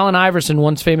it. As Allen Iverson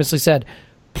once famously said,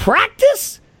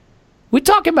 practice? We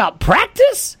talking about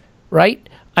practice? Right?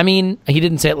 I mean, he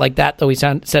didn't say it like that, though. He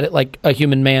said it like a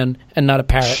human man and not a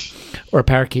parrot or a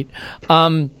parakeet.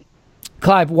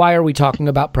 Clive, why are we talking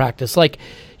about practice? Like,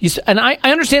 I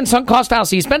understand sunk cost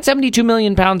fallacy. You spent £72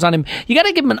 million on him. You got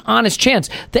to give him an honest chance.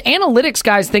 The analytics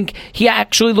guys think he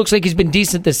actually looks like he's been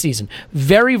decent this season.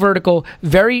 Very vertical,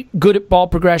 very good at ball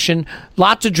progression,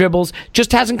 lots of dribbles.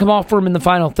 Just hasn't come off for him in the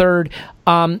final third.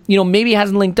 Maybe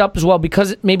hasn't linked up as well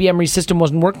because maybe Emery's system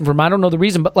wasn't working for him. I don't know the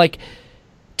reason, but like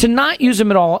to not use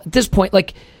him at all at this point,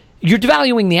 like. You're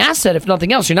devaluing the asset, if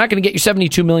nothing else. You're not going to get your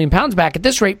 £72 million back at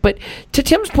this rate. But to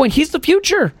Tim's point, he's the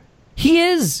future. He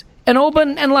is. And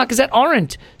Oban and Lacazette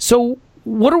aren't. So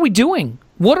what are we doing?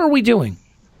 What are we doing?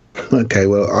 Okay,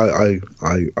 well, I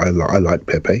like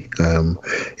Pepe.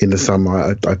 In the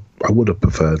summer, I would have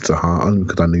preferred Zaha only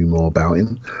because I knew more about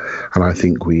him. And I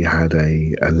think we had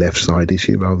a left side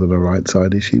issue rather than a right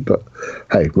side issue. But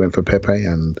hey, went for Pepe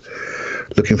and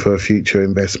looking for a future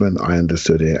investment. I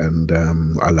understood it, and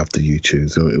I loved the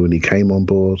YouTubes. When he came on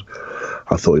board,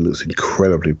 I thought he looks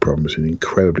incredibly promising,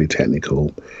 incredibly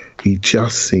technical. He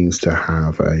just seems to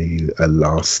have a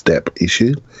last step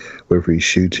issue, whether he's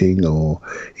shooting or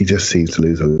he just seems to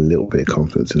lose a little bit of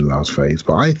confidence in the last phase.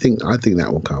 But I think that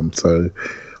will come. So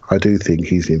I do think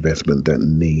he's the investment that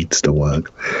needs to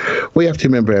work. We have to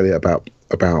remember, Elliot,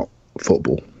 about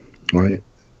football, right?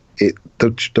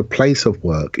 The place of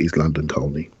work is London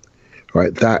Colney,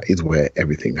 right? That is where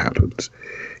everything happens.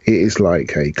 It is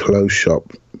like a closed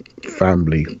shop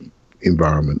family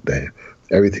environment there.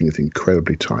 Everything is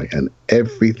incredibly tight and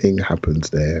everything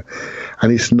happens there.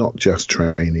 And it's not just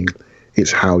training.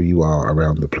 It's how you are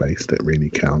around the place that really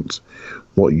counts.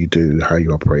 What you do, how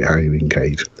you operate, how you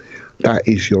engage. That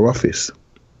is your office.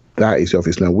 That is your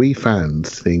office. Now, we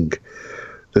fans think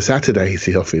the Saturday is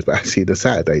the office, but actually the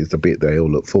Saturday is the bit they all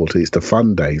look forward to. It's the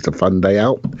fun day. It's the fun day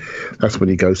out. That's when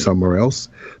you go somewhere else.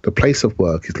 The place of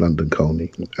work is London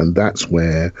Colney, and that's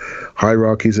where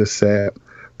hierarchies are set.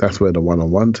 That's where the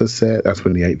one-on-ones are set. That's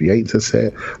when the 8v8s are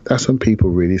set. That's when people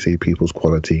really see people's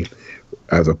quality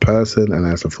as a person and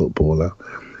as a footballer.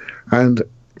 And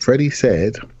Freddie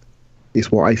said,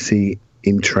 it's what I see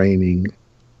in training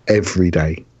every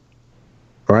day.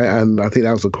 Right? And I think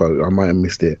that was a quote. I might have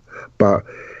missed it. But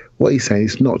what he's saying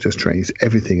is not just training, it's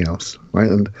everything else.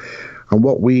 Right? And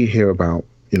what we hear about,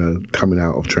 coming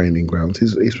out of training grounds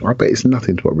is I bet it's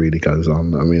nothing to what really goes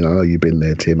on. I mean, I know you've been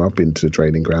there, Tim. I've been to the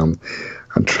training ground.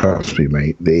 And trust me,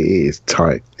 mate, it is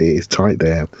tight. It is tight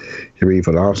there. You're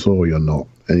either Arsenal or you're not.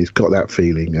 And he's got that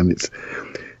feeling. And it's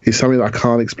something that I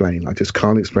can't explain. I just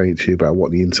can't explain it to you about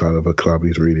what the inside of a club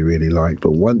is really, really like.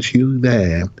 But once you're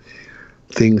there,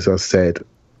 things are said,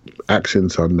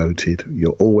 actions are noted,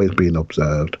 you're always being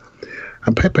observed.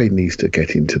 And Pepe needs to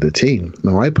get into the team.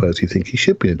 Now, I personally think he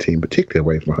should be in a team, particularly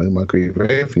away from home. I agree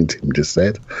with everything Tim just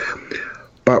said.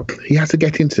 But he has to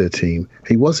get into the team.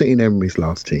 He wasn't in Emery's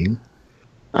last team.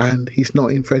 And he's not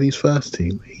in Freddie's first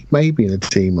team. He may be in a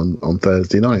team on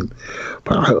Thursday night.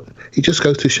 But it just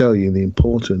goes to show you the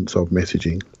importance of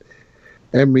messaging.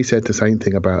 Emery said the same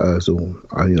thing about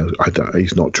Ozil.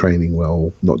 He's not training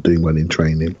well, not doing well in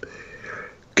training.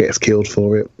 Gets killed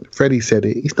for it. Freddie said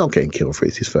it. He's not getting killed for it.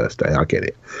 It's his first day. I get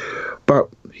it. But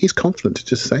he's confident to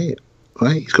just say it.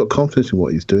 Right? He's got confidence in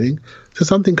what he's doing. So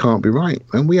something can't be right.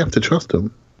 And we have to trust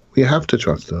him. We have to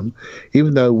trust him.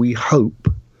 Even though we hope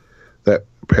that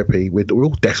Pepe, we're all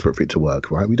desperate for it to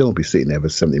work, right? We don't want to be sitting there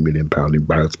with £70 million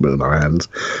embarrassment on our hands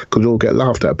because we'll get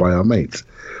laughed at by our mates.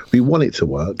 We want it to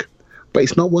work, but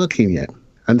it's not working yet.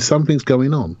 And something's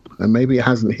going on. And maybe it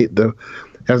hasn't hit the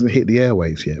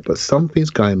airwaves yet, but something's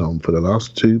going on for the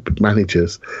last two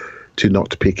managers to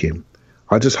not pick him.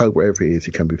 I just hope wherever it is,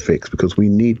 it can be fixed because we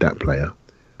need that player,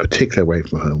 particularly away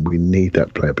from home. We need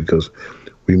that player because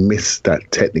we miss that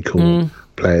technical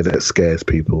player that scares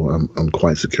people. I'm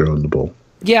quite secure on the ball.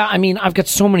 Yeah, I mean, I've got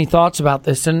so many thoughts about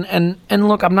this, and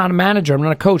look, I'm not a manager, I'm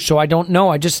not a coach, so I don't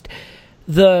know.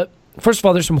 First of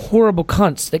all, there's some horrible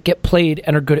cunts that get played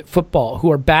and are good at football,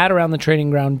 who are bad around the training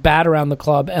ground, bad around the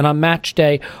club, and on match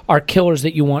day are killers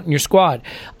that you want in your squad.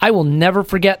 I will never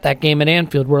forget that game at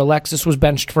Anfield where Alexis was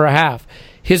benched for a half.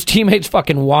 His teammates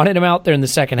fucking wanted him out there in the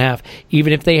second half,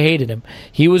 even if they hated him.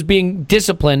 He was being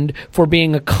disciplined for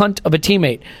being a cunt of a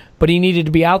teammate, but he needed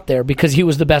to be out there because he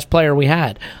was the best player we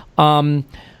had. I'm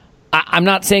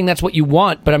not saying that's what you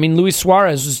want, but I mean, Luis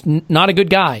Suarez is not a good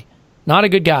guy. Not a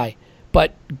good guy,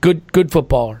 but good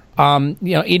footballer.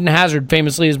 Eden Hazard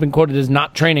famously has been quoted as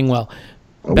not training well.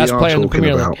 Best player in the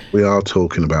Premier League. We are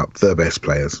talking about the best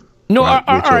players. No, all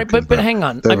right, but hang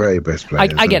on. The very best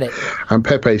players. I get it. And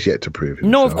Pepe's yet to prove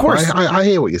himself. No, of course. I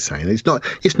hear what you're saying. It's not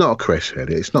a crash,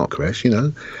 Eddie. It's not a crash,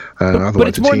 But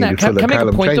it's more than that. Can I make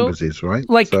a point, though? Is, right?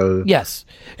 Yes.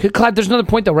 Clive, there's another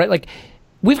point, though, right? Like,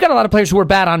 we've got a lot of players who are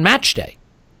bad on match day.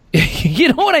 You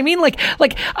know what I mean? Like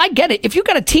I get it. If you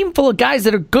got a team full of guys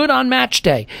that are good on match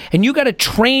day and you got to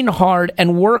train hard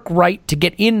and work right to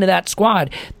get into that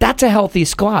squad, that's a healthy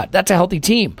squad. That's a healthy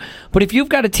team. But if you've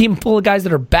got a team full of guys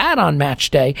that are bad on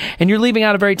match day and you're leaving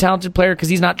out a very talented player because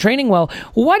he's not training well,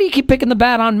 why do you keep picking the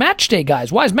bad on match day guys?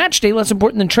 Why is match day less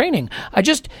important than training?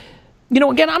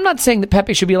 Again, I'm not saying that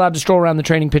Pepe should be allowed to stroll around the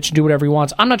training pitch and do whatever he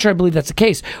wants. I'm not sure I believe that's the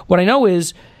case. What I know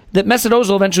is that Mesut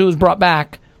Ozil eventually was brought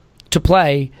back to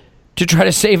play to try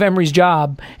to save Emery's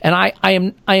job, and I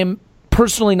am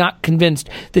personally not convinced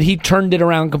that he turned it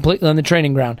around completely on the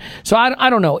training ground. So I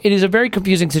don't know. It is a very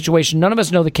confusing situation. None of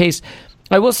us know the case.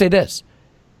 I will say this.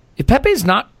 If Pepe's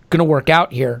not going to work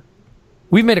out here,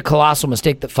 we've made a colossal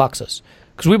mistake that fucks us.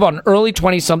 Because we bought an early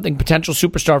 20-something potential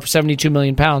superstar for £72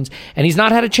 million, and he's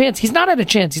not had a chance. He's not had a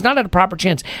chance. He's not had a proper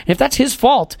chance. And if that's his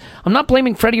fault, I'm not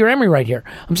blaming Freddie or Emery right here.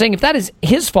 I'm saying if that is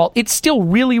his fault, it's still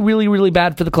really, really, really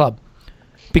bad for the club.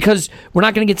 Because we're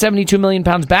not going to get £72 million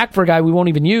back for a guy we won't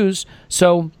even use.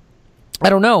 So, I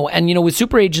don't know. And, with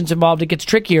super agents involved, it gets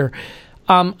trickier.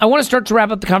 I want to start to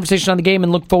wrap up the conversation on the game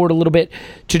and look forward a little bit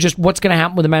to just what's going to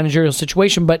happen with the managerial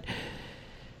situation. But,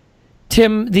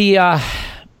 Tim, the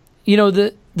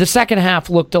second half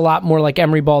looked a lot more like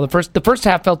Emery ball. The first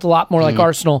half felt a lot more like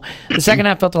Arsenal. The second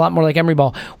half felt a lot more like Emery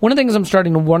ball. One of the things I'm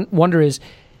starting to wonder is,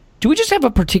 do we just have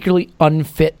a particularly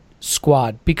unfit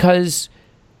squad? Because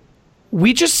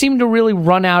we just seem to really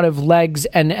run out of legs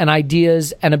and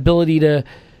ideas and ability to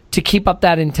keep up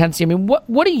that intensity. I mean,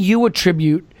 what do you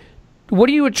attribute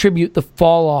the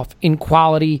fall off in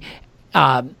quality,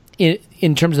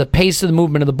 in terms of the pace of the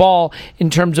movement of the ball, in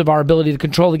terms of our ability to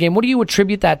control the game? What do you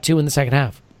attribute that to in the second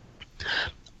half?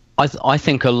 I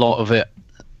think a lot of it,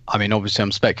 I mean, obviously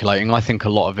I'm speculating, I think a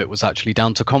lot of it was actually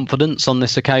down to confidence on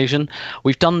this occasion.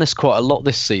 We've done this quite a lot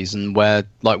this season where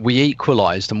we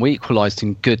equalised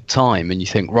in good time, and you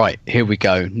think, right, here we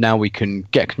go. Now we can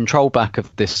get control back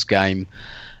of this game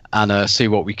and see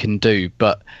what we can do.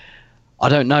 But I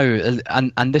don't know,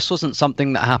 and this wasn't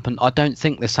something that happened. I don't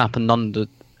think this happened under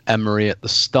Emery at the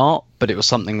start, but it was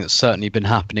something that's certainly been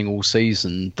happening all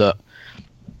season, that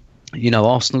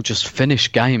Arsenal just finish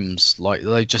games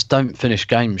they just don't finish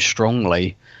games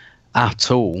strongly at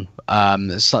all.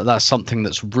 That's something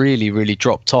that's really, really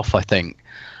dropped off, I think.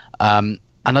 And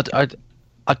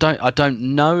I don't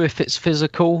know if it's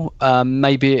physical.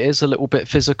 Maybe it is a little bit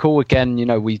physical. Again,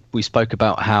 we spoke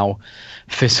about how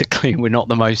physically we're not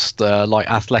the most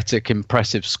athletic,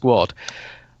 impressive squad.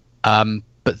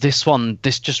 But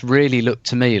this just really looked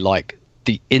to me like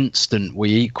the instant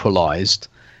we equalised,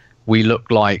 we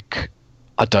looked like,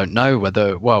 I don't know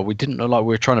whether, we didn't look like we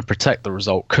were trying to protect the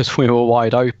result because we were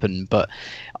wide open, but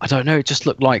I don't know, it just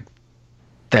looked like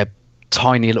their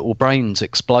tiny little brains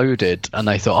exploded and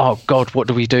they thought, oh God, what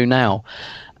do we do now?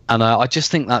 And I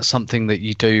just think that's something that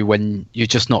you do when you're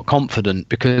just not confident,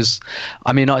 because,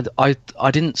 I mean, I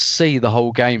didn't see the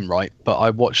whole game, right, but I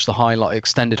watched the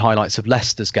extended highlights of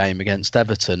Leicester's game against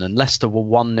Everton, and Leicester were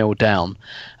 1-0 down,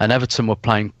 and Everton were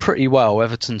playing pretty well.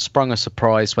 Everton sprung a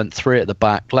surprise, went 3 at the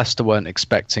back. Leicester weren't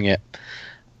expecting it,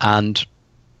 and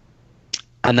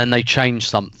then they changed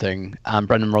something, and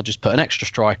Brendan Rodgers put an extra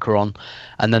striker on,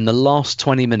 and then the last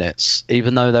 20 minutes,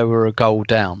 even though they were a goal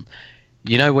down,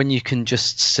 when you can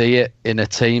just see it in a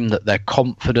team that they're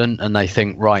confident and they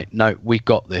think, right, no, we've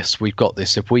got this.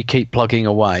 If we keep plugging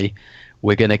away,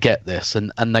 we're going to get this.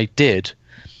 And they did.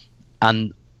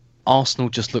 And Arsenal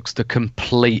just looks the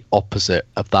complete opposite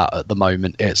of that at the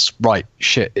moment. It's, right,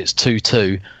 shit, it's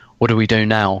 2-2. What do we do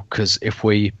now? Because if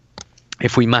we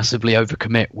massively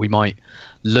overcommit, we might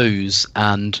lose.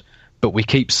 But we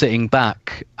keep sitting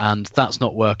back, and that's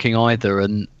not working either.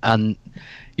 And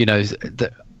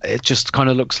it just kind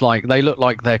of looks like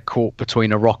they're caught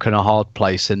between a rock and a hard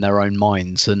place in their own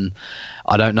minds. And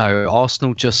I don't know,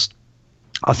 Arsenal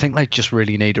I think they just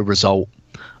really need a result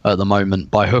at the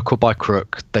moment, by hook or by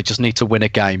crook. They just need to win a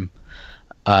game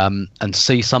and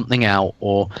see something out,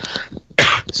 or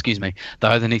excuse me, they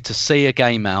either need to see a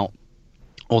game out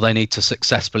or they need to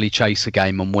successfully chase a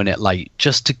game and win it late,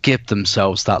 just to give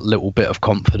themselves that little bit of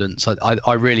confidence.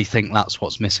 I really think that's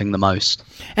what's missing the most.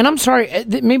 And I'm sorry,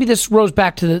 maybe this rose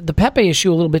back to the Pepe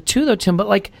issue a little bit too, though, Tim,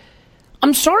 but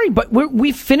I'm sorry, but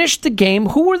we finished the game.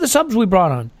 Who were the subs we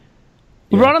brought on?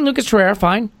 We brought on Lucas Torreira,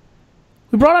 fine.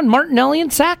 We brought on Martinelli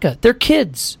and Saka. They're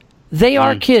kids. They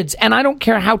are kids, and I don't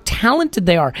care how talented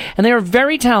they are, and they are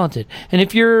very talented. And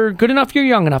if you're good enough, you're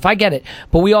young enough. I get it.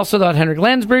 But we also thought Henrik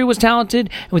Lansbury was talented,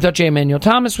 and we thought J. Emmanuel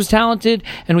Thomas was talented,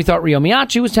 and we thought Rio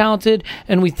Miyachi was talented,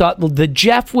 and we thought the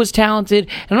Jeff was talented.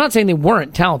 And I'm not saying they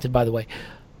weren't talented, by the way,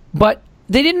 but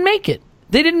they didn't make it.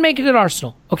 They didn't make it at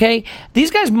Arsenal, okay?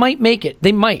 These guys might make it.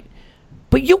 They might.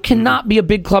 But you cannot be a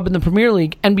big club in the Premier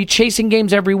League and be chasing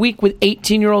games every week with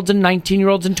 18-year-olds and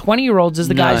 19-year-olds and 20-year-olds as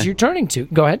the guys you're turning to.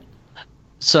 Go ahead.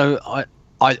 So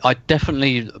I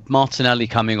definitely, Martinelli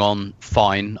coming on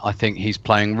fine. I think he's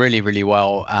playing really, really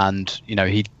well, and you know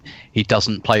he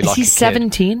doesn't play like a kid. Is he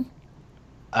 17?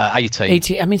 18.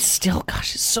 18. I mean, still,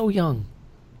 gosh, he's so young.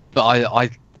 But I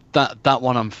that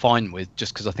one I'm fine with,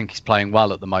 just because I think he's playing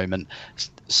well at the moment.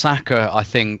 Saka, I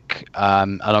think,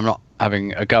 and I'm not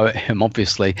having a go at him,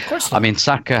 obviously. Of course not. I mean,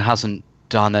 Saka hasn't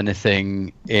done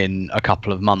anything in a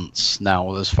couple of months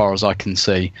now, as far as I can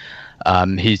see.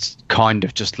 He's kind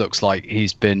of just looks like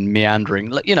he's been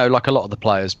meandering, you know, like a lot of the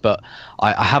players. But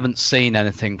I haven't seen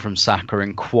anything from Saka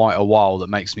in quite a while that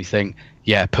makes me think,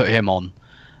 yeah, put him on.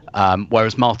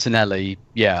 Whereas Martinelli,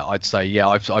 yeah, I'd say, yeah,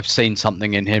 I've seen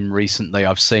something in him recently.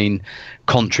 I've seen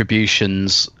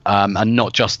contributions, and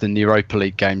not just in the Europa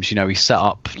League games. You know, he set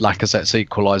up Lacazette's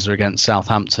equaliser against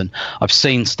Southampton. I've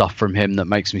seen stuff from him that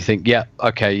makes me think, yeah,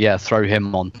 okay, yeah, throw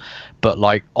him on. But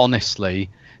like, honestly,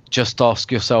 just ask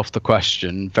yourself the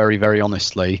question, very, very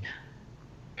honestly,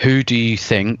 who do you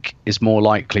think is more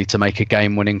likely to make a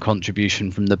game-winning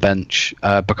contribution from the bench,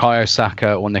 Bukayo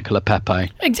Saka or Nicola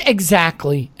Pepe?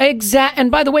 Exactly.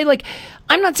 And by the way, like,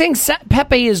 I'm not saying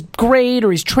Pepe is great or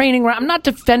he's training right. I'm not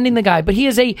defending the guy, but he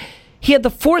had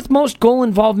the fourth most goal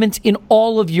involvements in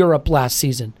all of Europe last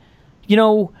season. You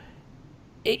know,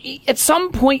 at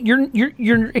some point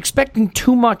you're expecting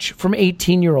too much from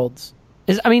 18-year-olds.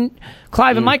 I mean,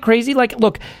 Clive, am I crazy? Like,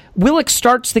 look, Willock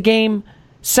starts the game.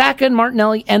 Saka and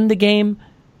Martinelli end the game.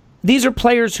 These are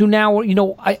players who now, you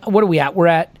know, what are we at? We're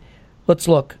at, let's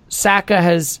look. Saka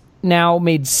has now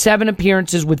made 7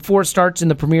 appearances with 4 starts in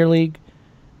the Premier League.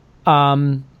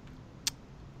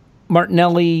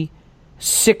 Martinelli,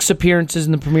 6 appearances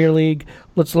in the Premier League.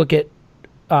 Let's look at,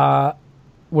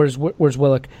 where's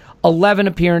Willock? 11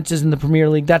 appearances in the Premier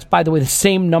League. That's, by the way, the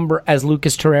same number as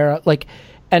Lucas Torreira. Like,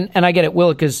 and I get it.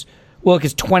 Willock is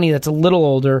 20. That's a little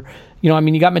older. You know, I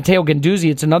mean, you got Matteo Guendouzi.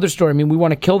 It's another story. I mean, we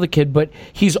want to kill the kid, but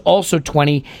he's also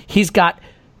 20. He's got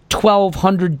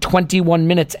 1,221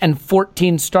 minutes and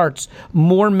 14 starts,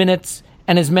 more minutes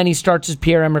and as many starts as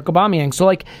Pierre-Emerick Aubameyang. So,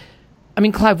 like, I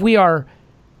mean, Clive, we are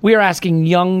asking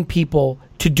young people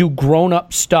to do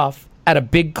grown-up stuff at a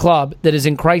big club that is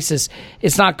in crisis.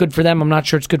 It's not good for them. I'm not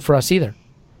sure it's good for us either.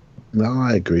 No,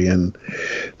 I agree. And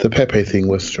the Pepe thing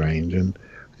was strange, and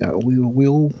we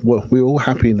were all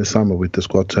happy in the summer with the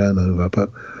squad turnover, but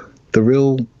the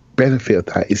real benefit of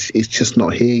that is it's just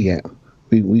not here yet.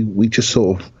 We just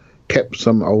sort of kept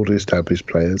some older established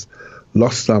players,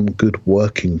 lost some good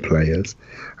working players,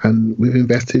 and we've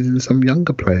invested in some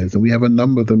younger players, and we have a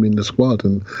number of them in the squad,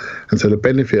 and so the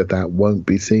benefit of that won't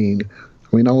be seen.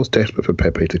 I mean, I was desperate for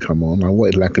Pepe to come on. I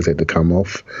wanted Lacazette to come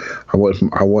off. I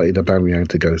wanted Aubameyang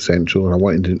to go central, and I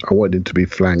wanted him to be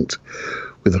flanked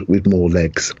with more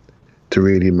legs to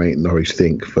really make Norwich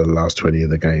think for the last 20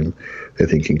 of the game. They're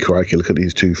thinking, crikey, look at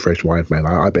these 2 fresh wide men.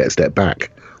 I better step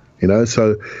back. You know,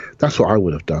 so that's what I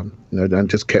would have done, you know, and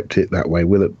just kept it that way.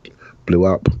 Willett blew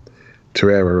up,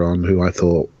 Torreira on, who I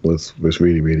thought was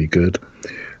really, really good.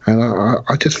 And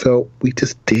I just felt we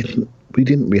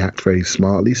didn't react very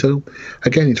smartly. So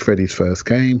again, it's Freddie's first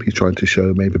game. He's trying to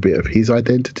show maybe a bit of his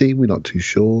identity. We're not too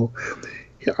sure.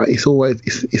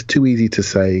 It's too easy to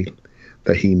say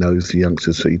that he knows the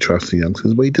youngsters, so he trusts the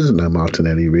youngsters, but he doesn't know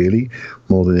Martinelli really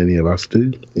more than any of us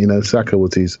do. You know, Saka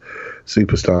was his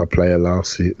superstar player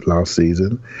last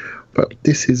season, but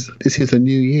this is a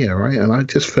new year, right? And I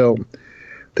just felt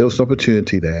there was an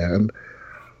opportunity there. And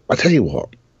I tell you what,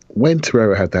 when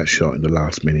Torreira had that shot in the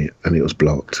last minute and it was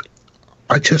blocked,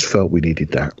 I just felt we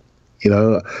needed that. You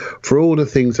know, for all the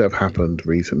things that have happened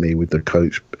recently with the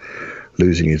coach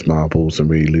losing his marbles and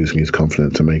really losing his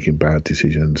confidence and making bad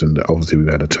decisions, and obviously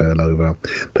we've had a turnover.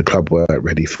 The club weren't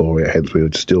ready for it, hence we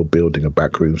were still building a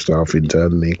backroom staff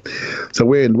internally. So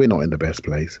we're not in the best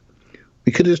place.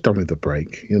 We could have just done with the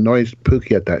break. You know,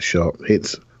 Pookie had that shot,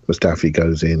 hits, Mustafi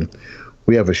goes in.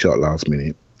 We have a shot last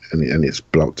minute, and it's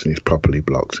blocked, and it's properly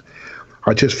blocked.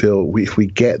 I just feel if we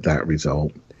get that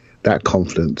result, that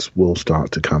confidence will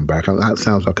start to come back. And that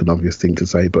sounds like an obvious thing to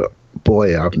say, but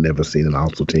boy, I've never seen an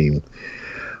Arsenal team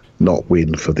not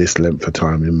win for this length of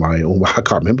time I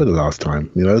can't remember the last time,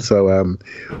 you know. So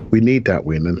we need that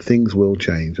win, and things will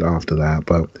change after that.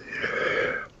 But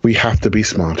we have to be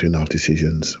smarter in our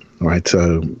decisions, right?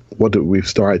 So we've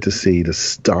started to see the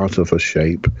start of a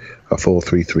shape, a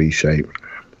 4-3-3 shape.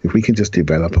 If we can just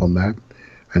develop on that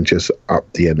and just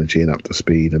up the energy and up the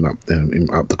speed and up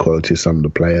the quality of some of the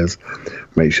players,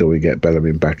 make sure we get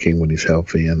Bellerin back in when he's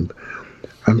healthy, and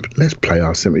and let's play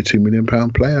our £72 million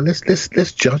player.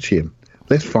 Let's judge him.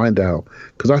 Let's find out,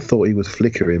 because I thought he was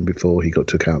flickering before he got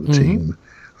took out of the team,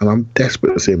 and I'm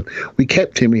desperate to see him. We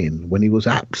kept him in when he was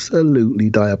absolutely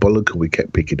diabolical. We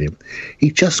kept picking him.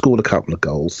 He just scored a couple of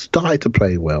goals, started to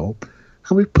play well,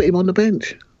 and we put him on the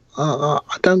bench. I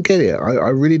don't get it. I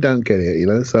really don't get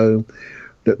it. So,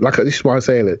 like, this is why I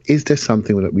say, is there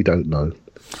something that we don't know?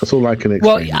 That's all I can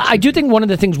explain. Well, I do think one of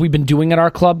the things we've been doing at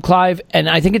our club, Clive, and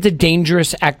I think it's a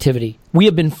dangerous activity, we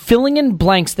have been filling in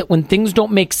blanks that when things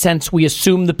don't make sense, we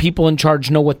assume the people in charge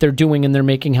know what they're doing and they're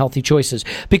making healthy choices,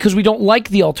 because we don't like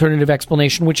the alternative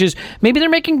explanation, which is maybe they're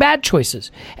making bad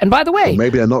choices. And by the way... Or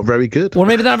maybe they're not very good. Or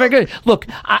maybe they're not very good. Look,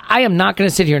 I am not going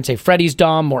to sit here and say Freddie's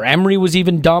dumb or Emery was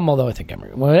even dumb, although I think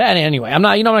Emery... Well, anyway, I'm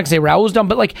not going to say Raul's dumb,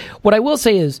 but like what I will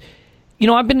say is,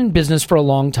 I've been in business for a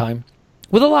long time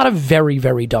with a lot of very,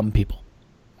 very dumb people.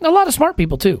 A lot of smart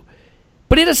people, too.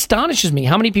 But it astonishes me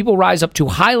how many people rise up to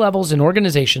high levels in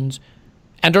organizations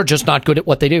and are just not good at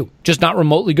what they do. Just not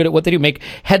remotely good at what they do. Make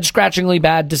head-scratchingly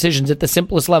bad decisions at the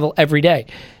simplest level every day.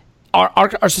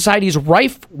 Our society is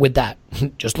rife with that.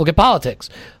 Just look at politics.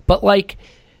 But, like,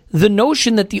 the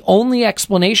notion that the only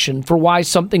explanation for why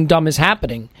something dumb is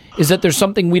happening is that there's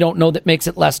something we don't know that makes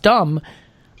it less dumb...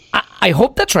 I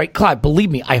hope that's right, Clive. Believe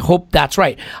me, I hope that's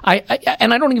right.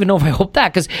 And I don't even know if I hope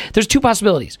that, because there's two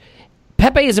possibilities.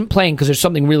 Pepe isn't playing because there's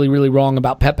something really, really wrong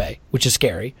about Pepe, which is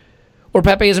scary. Or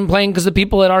Pepe isn't playing because the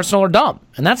people at Arsenal are dumb,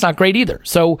 and that's not great either.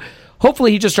 So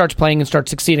hopefully he just starts playing and starts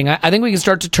succeeding. I think we can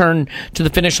start to turn to the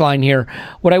finish line here.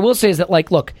 What I will say is that, like,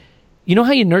 look, you know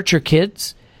how you nurture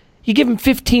kids? You give them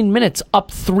 15 minutes up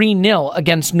 3-0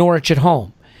 against Norwich at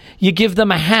home. You give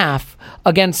them a half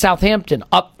against Southampton,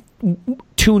 up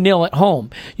 2-0 at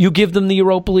home. You give them the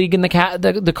Europa League and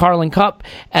the Carling Cup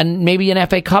and maybe an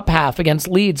FA Cup half against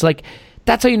Leeds. Like,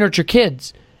 that's how you nurture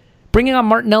kids. Bringing on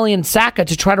Martinelli and Saka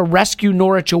to try to rescue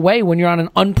Norwich away when you're on an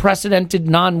unprecedented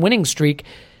non-winning streak,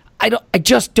 I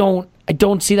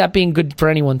don't see that being good for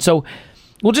anyone. So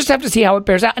we'll just have to see how it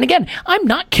bears out. And again, I'm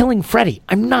not killing Freddie.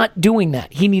 I'm not doing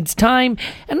that. He needs time.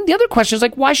 And the other question is,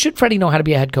 like, why should Freddie know how to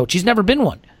be a head coach? He's never been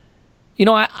one.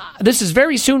 This is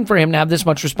very soon for him to have this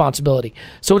much responsibility.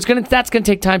 So that's going to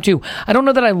take time too. I don't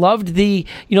know that I loved did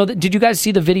you guys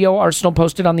see the video Arsenal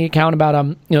posted on the account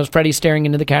about Freddie staring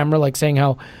into the camera, like saying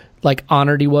how like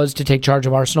honored he was to take charge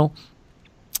of Arsenal?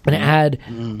 And it had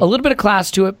a little bit of class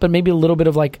to it, but maybe a little bit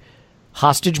of like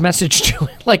hostage message to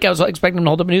it. Like I was expecting him to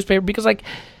hold up a newspaper because, like,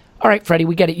 all right, Freddie,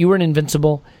 we get it. You were an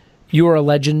invincible. You were a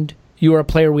legend. You were a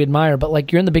player we admire, but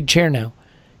like you're in the big chair now.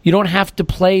 You don't have to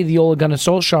play the Ole Gunnar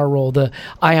Solskjaer role,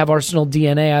 I have Arsenal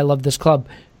DNA, I love this club.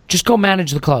 Just go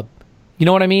manage the club. You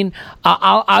know what I mean?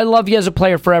 I love you as a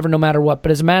player forever, no matter what, but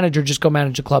as a manager, just go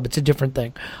manage the club. It's a different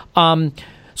thing. So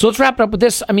let's wrap it up with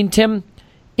this. I mean, Tim,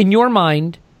 in your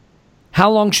mind,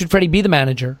 how long should Freddie be the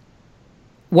manager?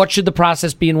 What should the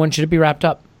process be, and when should it be wrapped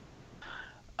up?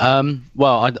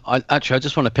 Well, I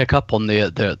just want to pick up on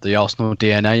the Arsenal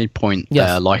DNA point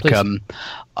there, like,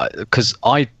 because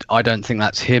I don't think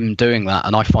that's him doing that,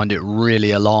 and I find it really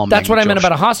alarming. That's what I meant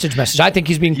about a hostage message. I think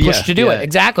he's being pushed to do it,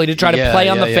 exactly, to try to play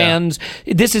on the fans.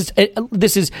 This is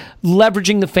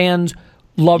leveraging the fans'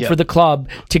 love for the club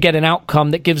to get an outcome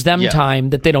that gives them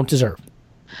time that they don't deserve.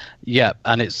 Yeah,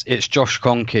 and it's Josh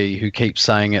Kroenke who keeps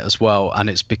saying it as well, and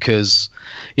it's because,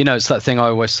 it's that thing I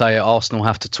always say, Arsenal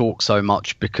have to talk so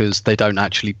much because they don't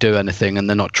actually do anything, and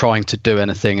they're not trying to do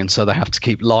anything, and so they have to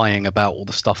keep lying about all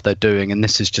the stuff they're doing, and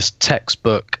this is just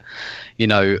textbook,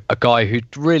 a guy who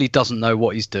really doesn't know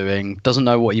what he's doing, doesn't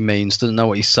know what he means, doesn't know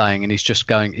what he's saying, and he's just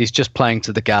playing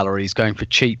to the gallery, he's going for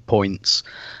cheap points,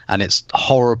 and it's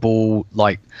horrible,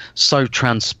 like, so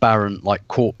transparent, like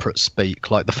corporate speak,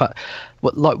 like the fact...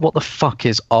 What the fuck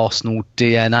is Arsenal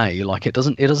DNA? Like it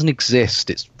doesn't exist.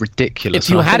 It's ridiculous.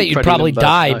 If you had it, you'd probably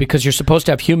die because you're supposed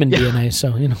to have human DNA.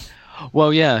 So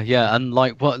Well, yeah, and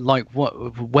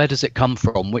where does it come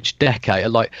from? Which decade?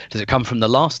 Like, does it come from the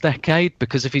last decade?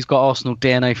 Because if he's got Arsenal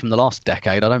DNA from the last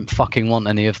decade, I don't fucking want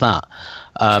any of that.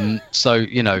 So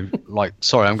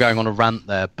sorry, I'm going on a rant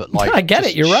there, but like, I get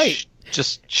it. You're right.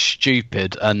 Just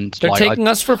stupid, and they're taking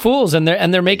us for fools, and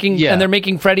they're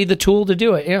making Freddie the tool to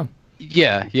do it.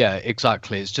 Yeah,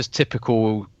 exactly. It's just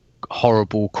typical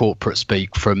horrible corporate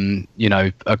speak from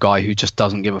a guy who just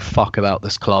doesn't give a fuck about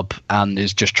this club and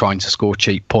is just trying to score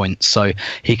cheap points so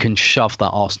he can shove that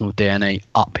Arsenal DNA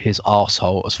up his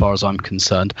arsehole, as far as I'm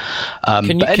concerned.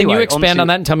 Can you expand on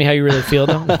that and tell me how you really feel,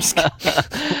 though?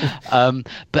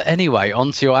 But anyway,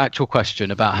 on to your actual question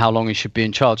about how long he should be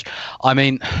in charge. I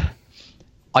mean,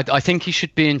 I think he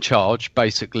should be in charge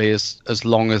basically as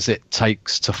long as it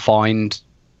takes to find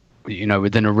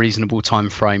within a reasonable time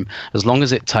frame, as long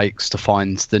as it takes to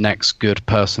find the next good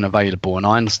person available. And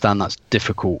I understand that's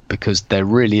difficult because there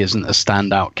really isn't a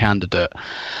standout candidate.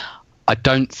 I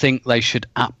don't think they should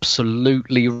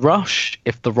absolutely rush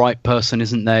if the right person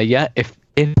isn't there yet. If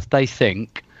they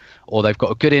think, or they've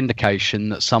got a good indication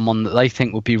that someone that they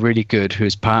think will be really good who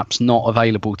is perhaps not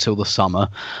available till the summer,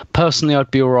 personally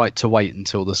I'd be all right to wait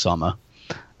until the summer.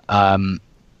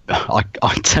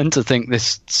 I tend to think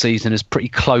this season is pretty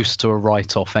close to a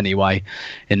write-off anyway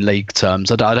in league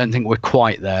terms. I don't think we're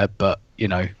quite there, but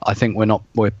I think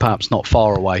we're perhaps not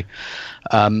far away.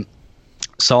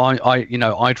 So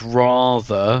I'd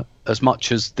rather, as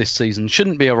much as this season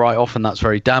shouldn't be a write-off and that's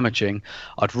very damaging,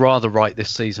 I'd rather write this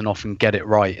season off and get it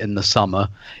right in the summer,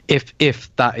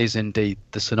 if that is indeed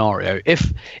the scenario.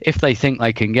 If they think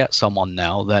they can get someone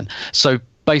now, then so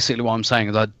basically what I'm saying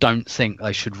is I don't think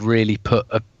they should really put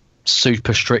a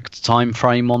super strict time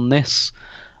frame on this,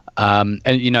 and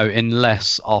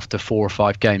unless after 4 or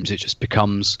 5 games it just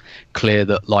becomes clear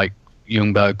that like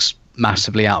Ljungberg's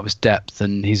massively out of his depth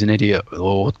and he's an idiot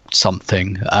or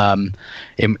something,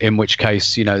 in which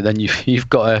case then you've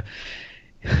got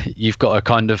to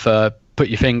kind of put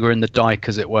your finger in the dike,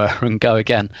 as it were, and go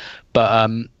again. But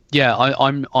I'm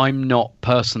not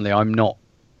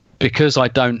because I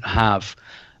don't have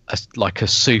a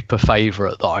super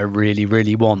favourite that I really,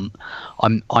 really want.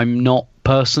 I'm not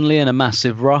personally in a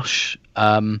massive rush.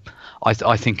 I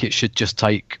think it should just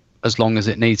take as long as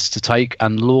it needs to take,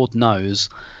 and Lord knows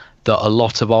that a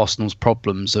lot of Arsenal's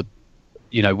problems are,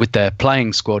 with their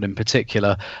playing squad in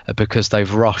particular, are because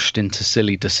they've rushed into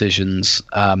silly decisions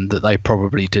that they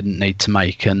probably didn't need to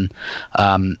make, and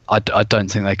I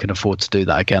don't think they can afford to do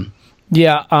that again.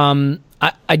 Yeah,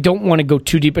 I don't want to go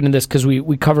too deep into this because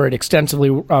we cover it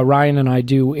extensively, Ryan and I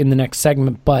do, in the next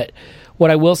segment, but what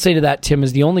I will say to that, Tim,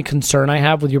 is the only concern I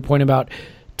have with your point about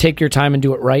take your time and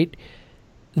do it right,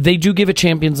 they do give a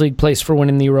Champions League place for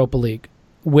winning the Europa League,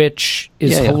 which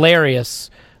is hilarious,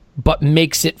 but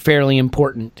makes it fairly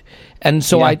important. And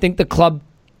so I think the club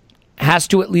has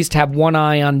to at least have one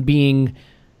eye on being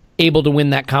able to win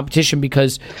that competition,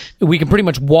 because we can pretty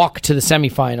much walk to the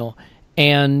semifinal.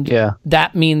 And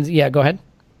that means, go ahead.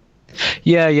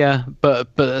 Yeah, but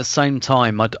at the same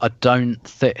time, I don't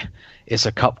think it's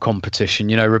a cup competition.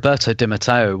 Roberto Di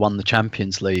Matteo won the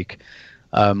Champions League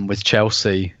with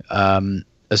Chelsea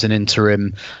as an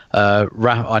interim.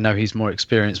 I know he's more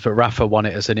experienced, but Rafa won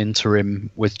it as an interim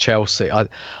with Chelsea.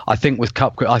 I think with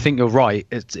cup, I think you're right.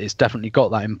 It's definitely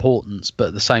got that importance, but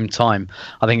at the same time,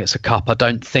 I think it's a cup. I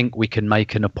don't think we can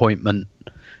make an appointment,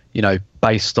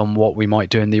 based on what we might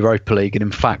do in the Europa League. And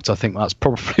in fact, I think that's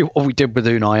probably what we did with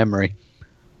Unai Emery.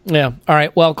 Yeah. All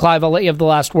right. Well, Clive, I'll let you have the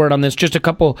last word on this. Just a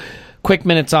couple quick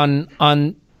minutes on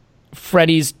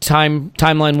Freddie's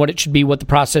timeline, what it should be, what the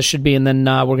process should be, and then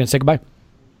we're going to say goodbye.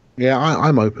 Yeah,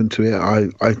 I'm open to it.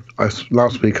 I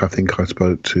last week I think I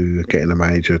spoke to getting a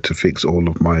manager to fix all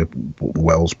of my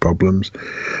Wells problems,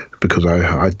 because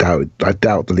I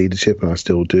doubt the leadership, and I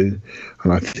still do,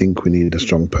 and I think we need a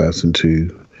strong person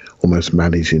to almost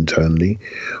manage internally.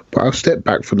 But I'll step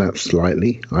back from that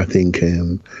slightly. I think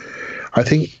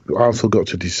Arsenal got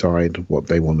to decide what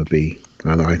they want to be,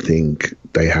 and I think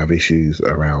they have issues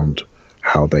around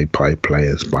how they buy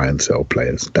and sell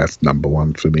players. That's number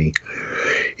one for me.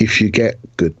 If you get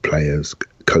good players,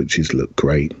 coaches look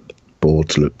great,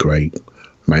 boards look great,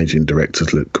 managing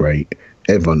directors look great,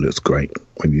 everyone looks great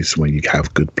when you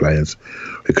have good players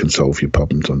who can solve your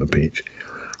problems on the pitch.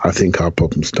 I think our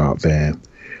problems start there.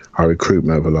 Our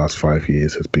recruitment over the last 5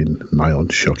 years has been nigh on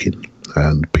shocking,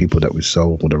 and people that we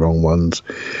sold were the wrong ones.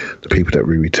 The people that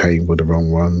we retained were the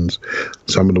wrong ones.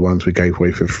 Some of the ones we gave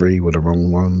away for free were the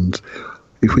wrong ones.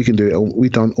 If we can do it,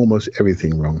 we've done almost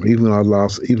everything wrong. Even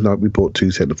though we bought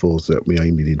 2 centre-forwards that we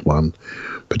only needed 1,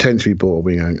 potentially bought a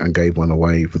wing and gave one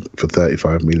away for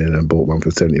 35 million and bought one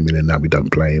for 70 million. Now we don't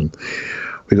play him.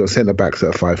 We got centre-backs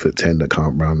that are 5'10" that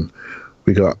can't run.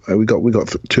 We got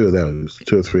 2 of those,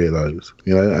 2 or 3 of those,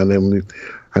 and then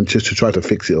and just to try to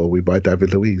fix it all, we buy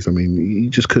David Luiz. I mean, you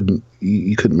just couldn't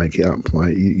make it up,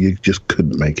 right? You just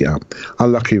couldn't make it up.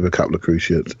 Unlucky with a couple of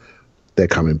cruciates, they're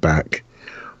coming back.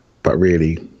 But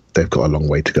really, they've got a long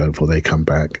way to go before they come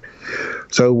back.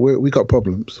 So we got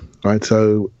problems, right?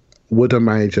 So would a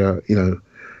manager,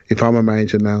 if I'm a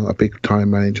manager now, a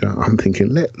big-time manager, I'm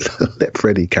thinking, let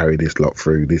Freddie carry this lot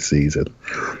through this season.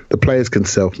 The players can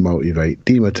self-motivate,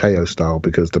 Di Matteo style,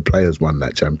 because the players won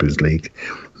that Champions League.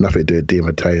 Nothing to do with Di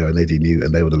Matteo and Eddie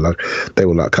Newton. They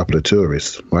were like a couple of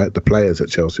tourists, right? The players at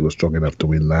Chelsea were strong enough to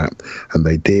win that, and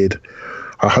they did.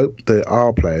 I hope that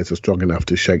our players are strong enough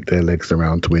to shake their legs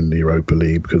around to win the Europa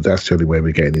League, because that's the only way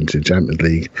we're getting into the Champions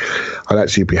League. I'd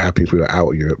actually be happy if we were out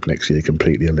of Europe next year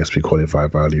completely, unless we qualify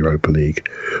via the Europa League,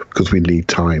 because we need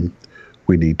time.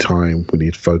 We need time. We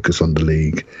need focus on the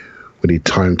league. We need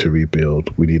time to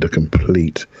rebuild. We need a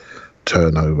complete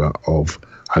turnover of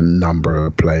a number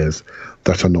of players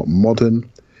that are not modern,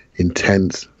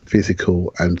 intense,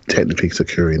 physical, and technically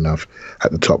secure enough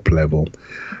at the top level.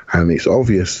 And it's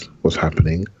obvious what's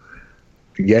happening.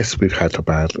 Yes, we've had a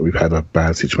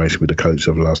bad situation with the coach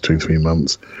over the last 2-3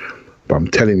 months, but I'm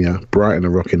telling you, Brighton are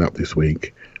rocking up this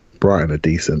week. Brighton are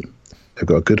decent. They've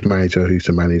got a good manager who used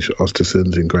to manage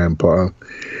Ostersunds and Graham Potter.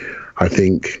 I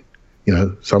think,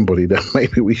 somebody that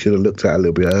maybe we should have looked at a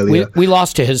little bit earlier. We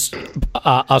lost to his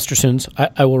Ostersunds.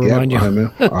 I will remind you.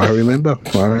 I remember.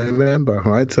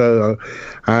 Right. So,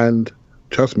 and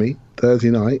trust me, Thursday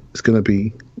night it's going to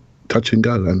be touch and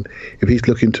go. And if he's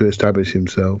looking to establish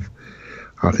himself,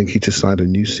 I think he just signed a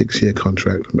new 6-year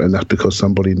contract, and that's because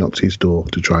somebody knocked his door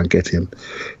to try and get him.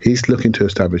 He's looking to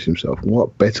establish himself.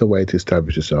 What better way to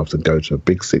establish yourself than go to a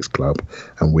Big Six club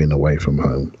and win away from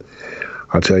home?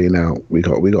 I tell you now, we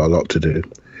got a lot to do,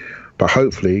 but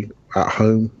hopefully at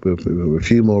home with a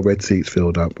few more red seats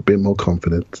filled up, a bit more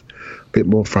confidence, a bit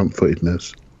more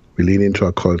front-footedness. We lean into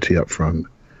our quality up front.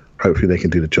 Hopefully they can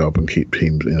do the job and keep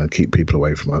teams, keep people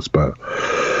away from us. But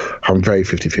I'm very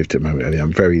 50-50 at the moment, Ellie.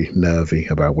 I'm very nervy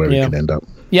about where we can end up.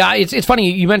 Yeah, it's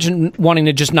funny. You mentioned wanting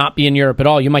to just not be in Europe at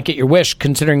all. You might get your wish,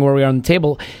 considering where we are on the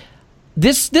table.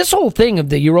 This whole thing of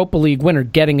the Europa League winner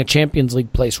getting a Champions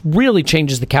League place really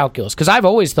changes the calculus, because I've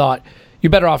always thought you're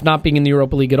better off not being in the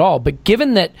Europa League at all. But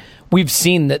given that we've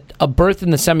seen that a berth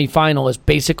in the semifinal is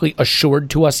basically assured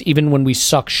to us even when we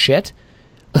suck shit,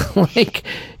 like,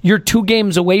 you're 2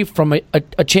 games away from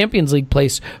a Champions League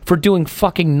place for doing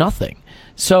fucking nothing.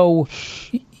 So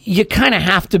you kind of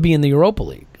have to be in the Europa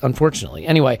League, unfortunately.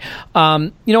 Anyway,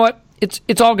 you know what?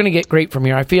 It's all going to get great from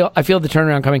here. I feel the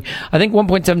turnaround coming. I think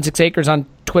 1.76 Acres on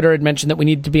Twitter had mentioned that we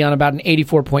need to be on about an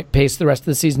 84-point pace the rest of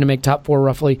the season to make top 4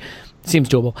 roughly. Seems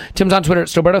doable. Tim's on Twitter at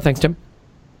Stilberto. Thanks, Tim.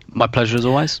 My pleasure as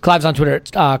always. Clive's on Twitter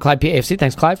at Clive PAFC.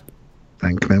 Thanks, Clive.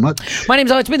 Thank you very much. My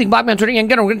name's Alex Smith, Blackman Twitter. Again,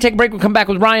 we're going to take a break. We'll come back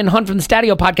with Ryan Hunt from the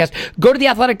Stadio podcast. Go to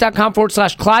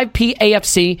theathletic.com/Clive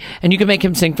PAFC, and you can make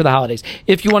him sing for the holidays.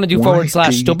 If you want to do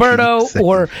 /Stilberto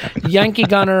or Yankee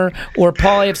Gunner or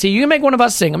Paul AFC, you can make one of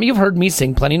us sing. I mean, you've heard me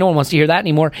sing plenty. No one wants to hear that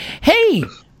anymore. Hey,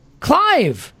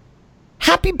 Clive,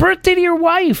 happy birthday to your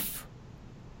wife.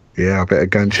 Yeah, I better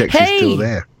go and check she's still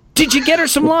there. Did you get her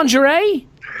some lingerie?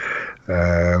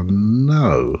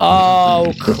 No.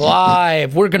 Oh,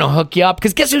 Clive, we're going to hook you up,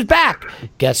 because guess who's back?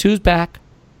 Guess who's back?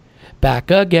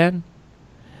 Back again.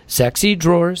 Sexy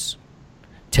drawers.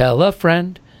 Tell a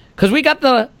friend. Because we got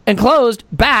the Enclosed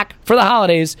back for the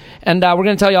holidays, and we're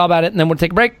going to tell you all about it, and then we'll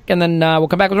take a break, and then we'll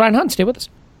come back with Ryan Hunt. Stay with us.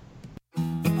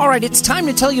 All right, it's time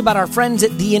to tell you about our friends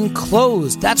at The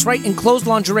Enclosed. That's right, Enclosed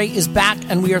Lingerie is back,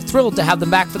 and we are thrilled to have them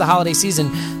back for the holiday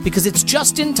season, because it's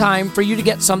just in time for you to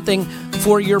get something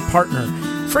for your partner.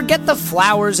 Forget the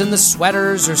flowers and the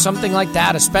sweaters or something like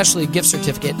that, especially a gift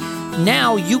certificate.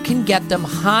 Now you can get them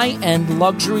high-end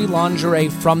luxury lingerie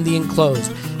from The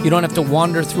Enclosed. You don't have to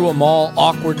wander through a mall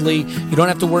awkwardly. You don't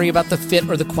have to worry about the fit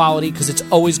or the quality, because it's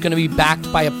always going to be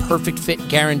backed by a perfect fit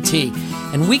guarantee.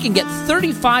 And we can get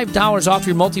 $35 off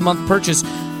your multi-month purchase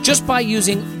just by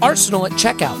using Arsenal at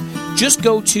checkout. Just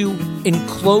go to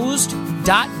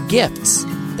enclosed.gifts.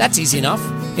 That's easy enough.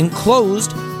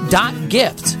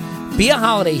 Enclosed.gifts. Be a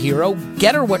holiday hero.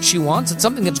 Get her what she wants. It's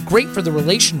something that's great for the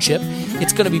relationship.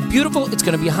 It's going to be beautiful. It's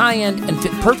going to be high-end and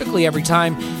fit perfectly every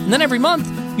time. And then every month,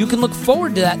 you can look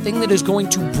forward to that thing that is going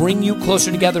to bring you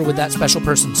closer together with that special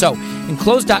person. So,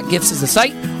 Enclosed.gifts is the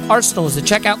site. Arsenal is the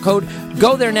checkout code.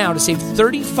 Go there now to save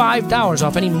 $35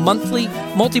 off any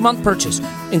multi-month purchase.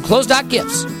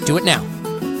 Enclosed.gifts. Do it now.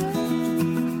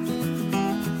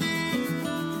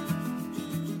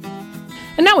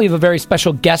 And now we have a very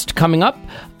special guest coming up.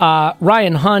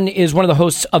 Ryan Hunn is one of the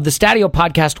hosts of the Stadio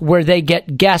podcast, where they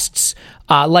get guests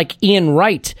like Ian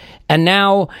Wright. And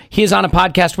now he is on a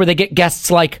podcast where they get guests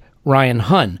like Ryan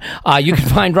Hunn. You can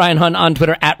find Ryan Hunn on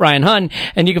Twitter at Ryan Hunn,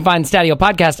 and you can find Stadio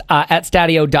podcast at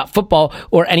stadio.football,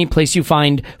 or any place you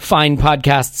find fine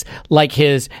podcasts like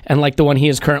his and like the one he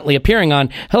is currently appearing on.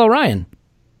 Hello, Ryan.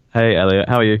 Hey, Elliot.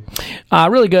 How are you?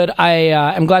 Really good. I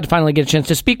am glad to finally get a chance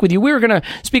to speak with you. We were going to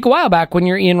speak a while back when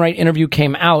your Ian Wright interview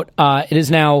came out. It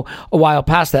is now a while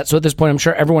past that, so at this point I'm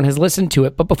sure everyone has listened to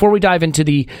it. But before we dive into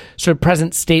the sort of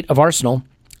present state of Arsenal,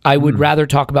 I would rather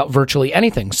talk about virtually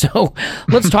anything. So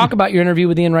let's talk about your interview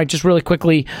with Ian Wright just really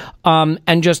quickly,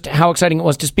 and just how exciting it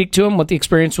was to speak to him, what the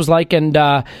experience was like, and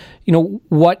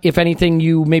what, if anything,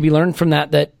 you maybe learned from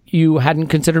that you hadn't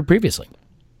considered previously.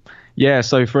 Yeah,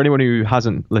 so for anyone who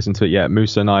hasn't listened to it yet,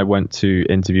 Musa and I went to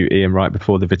interview Ian Wright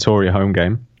before the Victoria home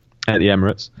game at the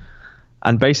Emirates.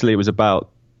 And basically it was about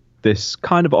this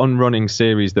kind of on-running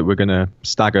series that we're going to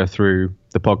stagger through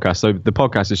the podcast. So the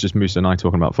podcast is just Musa and I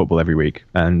talking about football every week,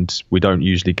 and we don't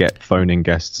usually get phone-in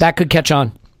guests. That could catch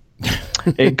on.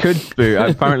 It could be.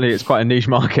 Apparently it's quite a niche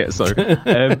market. So,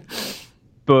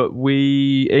 but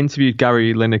we interviewed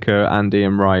Gary Lineker and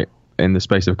Ian Wright in the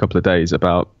space of a couple of days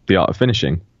about the art of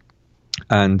finishing,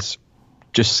 and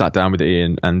just sat down with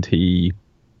Ian, and he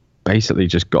basically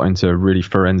just got into really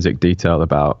forensic detail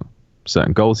about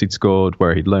certain goals he'd scored,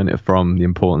 where he'd learned it from, the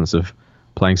importance of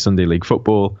playing Sunday League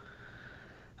football.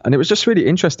 And it was just really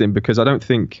interesting because I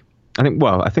think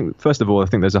first of all, I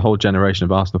think there's a whole generation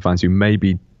of Arsenal fans who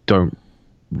maybe don't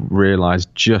realise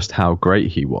just how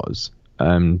great he was.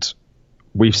 And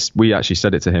we actually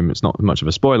said it to him, it's not much of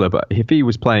a spoiler, but if he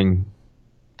was playing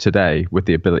today with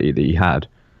the ability that he had,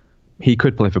 he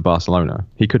could play for Barcelona.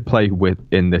 He could play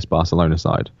in this Barcelona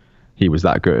side. He was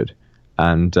that good.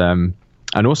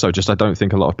 And also, just I don't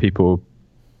think a lot of people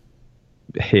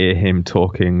hear him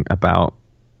talking about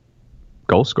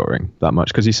goal scoring that much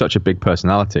because he's such a big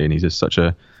personality, and he's just such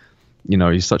a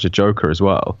joker as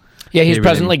well. Yeah, he's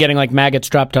presently getting like maggots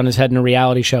dropped on his head in a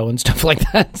reality show and stuff like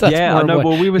that. So yeah, I know.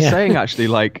 Well, we were saying actually,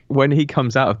 like when he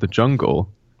comes out of the jungle,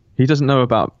 he doesn't know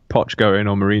about Poch going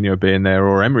or Mourinho being there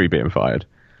or Emery being fired.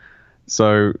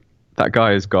 So that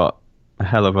guy has got a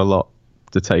hell of a lot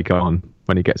to take on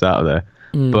when he gets out of there.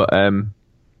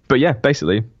 But yeah,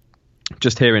 basically,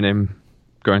 just hearing him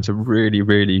go into really,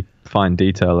 really fine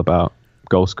detail about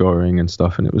goal scoring and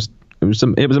stuff, and it was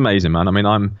amazing, man. I mean,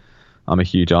 I'm a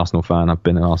huge Arsenal fan. I've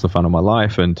been an Arsenal fan all my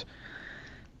life, and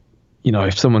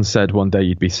if someone said one day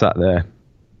you'd be sat there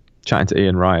chatting to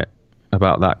Ian Wright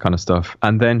about that kind of stuff,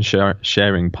 and then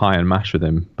sharing pie and mash with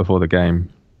him before the game,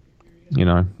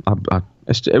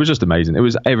 it was just amazing. It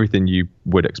was everything you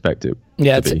would expect it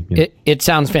to be. It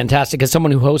sounds fantastic. As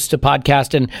someone who hosts a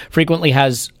podcast and frequently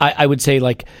has, I would say,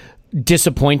 like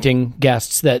disappointing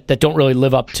guests that don't really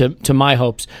live up to my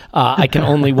hopes, I can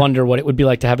only wonder what it would be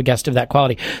like to have a guest of that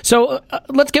quality. So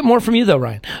let's get more from you, though,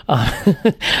 Ryan.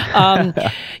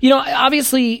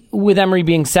 Obviously, with Emery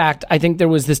being sacked, I think there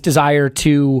was this desire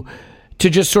to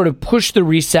just sort of push the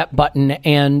reset button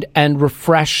and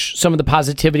refresh some of the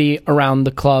positivity around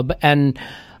the club. And,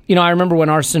 I remember when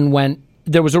Arsene went,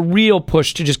 there was a real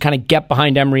push to just kind of get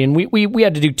behind Emery. And we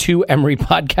had to do 2 Emery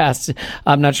podcasts.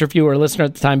 I'm not sure if you were a listener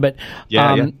at the time, but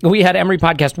we had Emery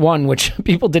Podcast 1, which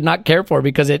people did not care for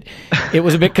because it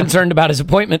was a bit concerned about his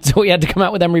appointment. So we had to come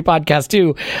out with Emery Podcast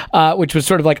 2, which was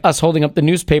sort of like us holding up the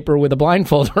newspaper with a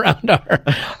blindfold around our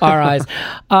eyes.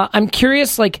 I'm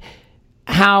curious, like,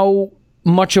 how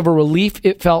much of a relief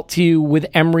it felt to you with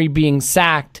Emery being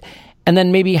sacked, and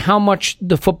then maybe how much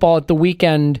the football at the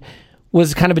weekend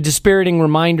was kind of a dispiriting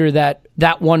reminder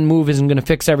that one move isn't going to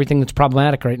fix everything that's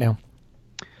problematic right now.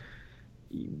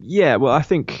 Yeah, well, I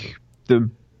think the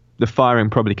firing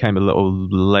probably came a little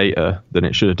later than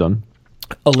it should have done.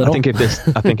 A little. I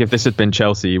think if this had been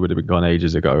Chelsea, it would have gone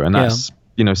ages ago. And that's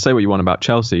say what you want about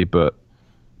Chelsea, but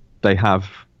they have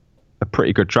a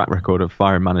pretty good track record of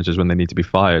firing managers when they need to be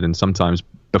fired, and sometimes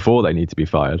before they need to be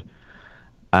fired.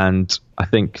 And I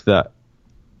think that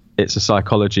it's a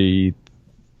psychology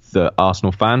that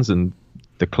Arsenal fans and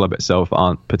the club itself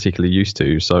aren't particularly used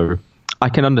to. So I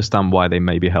can understand why they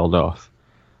maybe held off.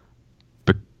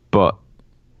 But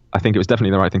I think it was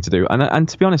definitely the right thing to do. And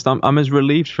to be honest, I'm as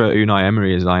relieved for Unai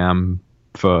Emery as I am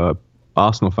for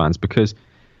Arsenal fans, because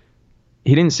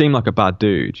he didn't seem like a bad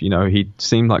dude. He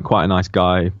seemed like quite a nice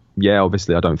guy. Yeah,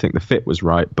 obviously I don't think the fit was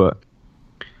right, but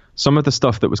some of the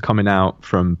stuff that was coming out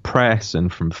from press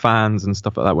and from fans and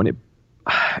stuff like that,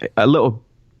 a little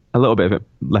bit of it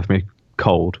left me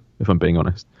cold, if I'm being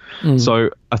honest.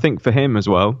 So I think for him as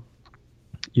well,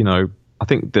 I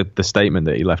think that the statement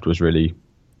that he left was really,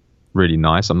 really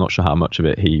nice. I'm not sure how much of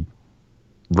it he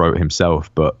wrote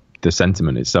himself, but the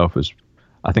sentiment itself was,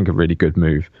 I think, a really good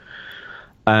move.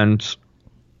 And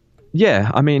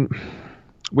yeah, I mean,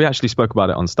 we actually spoke about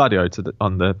it on Stadio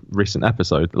on the recent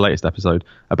episode, the latest episode,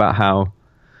 about how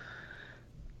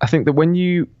I think that when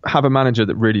you have a manager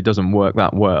that really doesn't work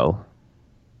that well,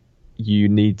 you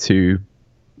need to,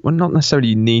 well, not necessarily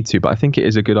you need to, but I think it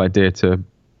is a good idea to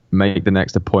make the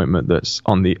next appointment that's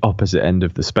on the opposite end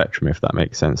of the spectrum, if that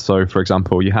makes sense. So, for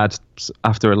example, you had,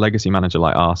 after a legacy manager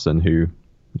like Arsene, who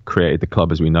created the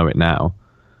club as we know it now,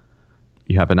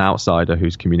 you have an outsider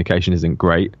whose communication isn't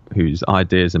great, whose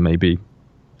ideas are maybe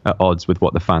at odds with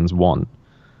what the fans want.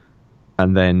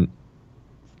 And then,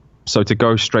 so to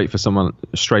go straight for someone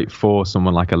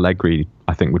like Allegri,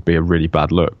 I think would be a really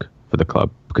bad look for the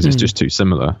club, because it's just too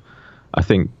similar. I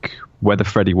think whether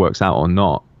Freddie works out or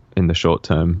not in the short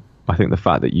term, I think the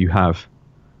fact that you have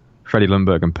Freddie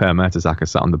Ljungberg and Per Mertesacker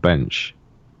sat on the bench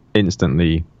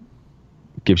instantly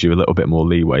gives you a little bit more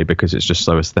leeway, because it's just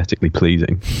so aesthetically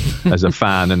pleasing as a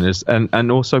fan,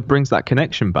 and also brings that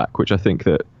connection back, which I think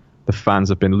that the fans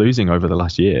have been losing over the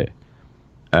last year.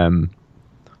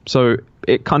 So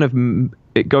it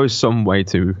goes some way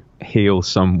to heal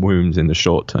some wounds in the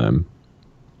short term.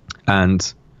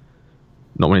 And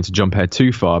not wanting to jump ahead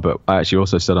too far, but I actually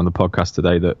also said on the podcast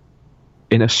today that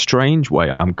in a strange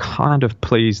way, I'm kind of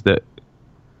pleased that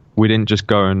we didn't just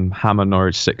go and hammer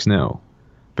Norwich 6-0,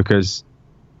 because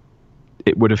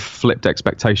it would have flipped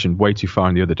expectation way too far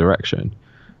in the other direction.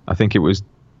 I think it was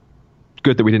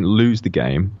good that we didn't lose the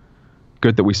game,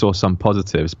 good that we saw some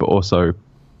positives, but also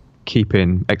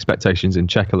keeping expectations in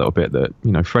check a little bit, that,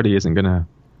 you know, Freddie isn't going to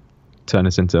turn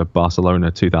us into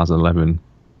Barcelona 2011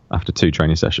 after 2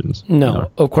 training sessions. No, you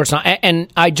know? Of course not.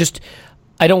 And I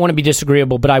don't want to be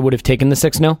disagreeable, but I would have taken the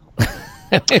 6-0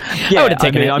 Yeah, I would have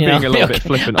taken it. I'm being a little bit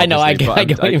flippant. I know. I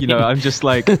get what you mean. I'm just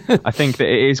like, I think that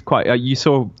it is quite. You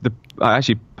saw I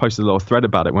actually posted a little thread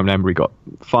about it when Emery got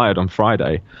fired on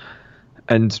Friday,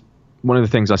 and one of the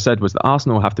things I said was that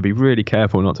Arsenal have to be really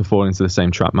careful not to fall into the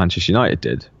same trap Manchester United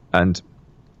did, and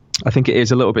I think it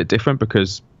is a little bit different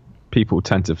because people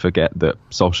tend to forget that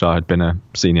Solskjaer had been a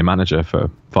senior manager for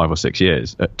 5 or 6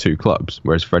 years at 2 clubs,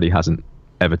 whereas Freddie hasn't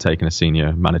ever taken a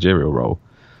senior managerial role.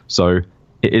 So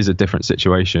it is a different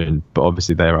situation, but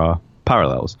obviously there are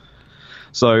parallels.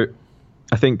 So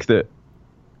I think that,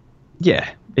 yeah,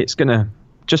 it's going to,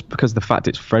 just because the fact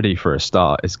it's Freddie for a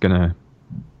start, it's going to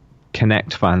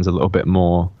connect fans a little bit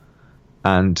more.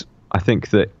 And I think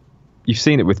that you've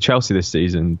seen it with Chelsea this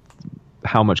season,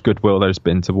 how much goodwill there's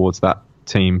been towards that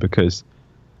team, because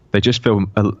they just feel,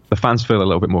 the fans feel a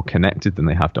little bit more connected than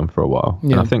they have done for a while.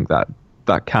 Yeah. And I think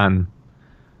that can,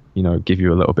 you know, give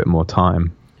you a little bit more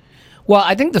time. Well,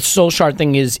 I think the Solskjaer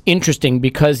thing is interesting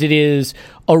because it is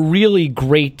a really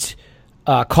great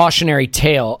cautionary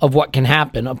tale of what can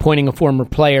happen, appointing a former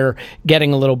player,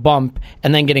 getting a little bump,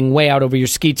 and then getting way out over your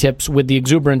ski tips with the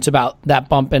exuberance about that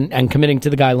bump and committing to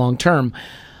the guy long term.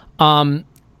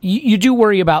 You do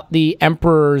worry about the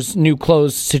Emperor's new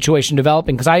clothes situation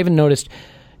developing, because I even noticed,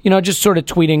 you know, just sort of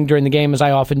tweeting during the game, as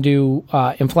I often do,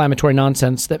 inflammatory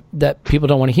nonsense that people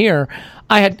don't want to hear.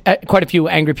 I had quite a few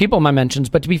angry people in my mentions,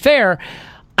 but to be fair,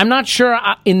 I'm not sure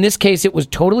in this case it was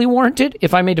totally warranted,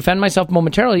 if I may defend myself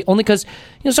momentarily, only because,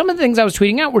 you know, some of the things I was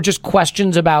tweeting out were just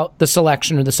questions about the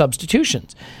selection or the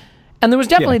substitutions. And there was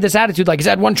definitely this attitude, like, he's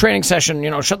had 1 training session, you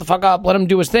know, shut the fuck up, let him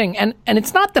do his thing. And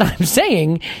it's not that I'm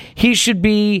saying he should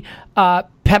be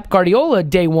Pep Guardiola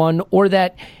day one, or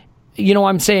that, you know,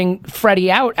 I'm saying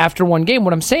Freddie out after 1 game.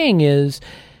 What I'm saying is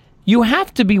you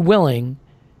have to be willing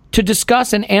to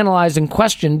discuss and analyze and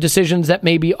question decisions that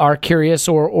maybe are curious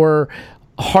or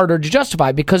harder to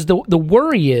justify, because the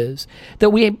worry is that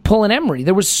we pull an Emery.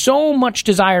 There was so much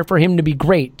desire for him to be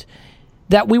great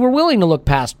that we were willing to look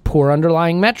past poor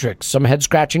underlying metrics, some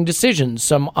head-scratching decisions,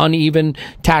 some uneven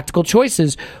tactical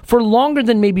choices for longer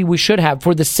than maybe we should have,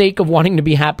 for the sake of wanting to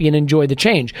be happy and enjoy the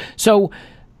change. So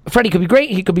Freddie could be great,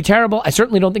 he could be terrible. I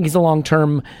certainly don't think he's a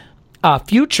long-term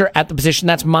future at the position.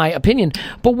 That's my opinion.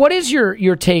 But what is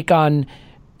your take on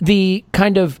the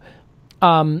kind of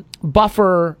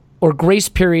buffer or grace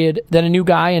period that a new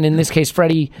guy, and in this case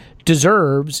Freddie,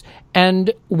 deserves,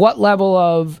 and what level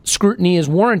of scrutiny is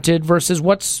warranted versus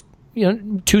what's, you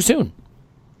know, too soon?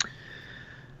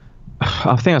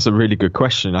 I think that's a really good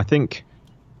question. I think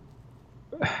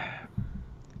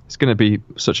it's going to be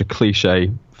such a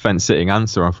cliche fence-sitting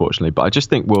answer, unfortunately, but I just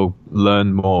think we'll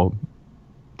learn more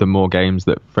the more games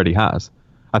that Freddie has.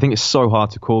 I think it's so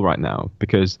hard to call right now,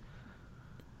 because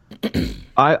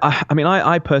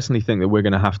I personally think that we're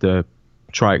going to have to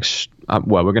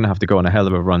we're going to have to go on a hell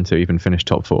of a run to even finish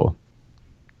top 4.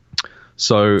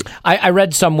 So I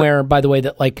read somewhere, by the way,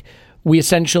 that like we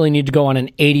essentially need to go on an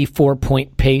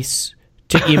 84-point pace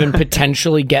to even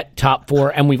potentially get top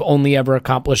 4, and we've only ever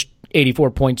accomplished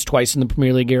 84 points twice in the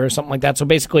Premier League era or something like that. So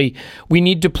basically, we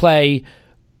need to play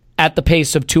at the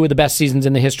pace of 2 of the best seasons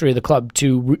in the history of the club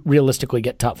to realistically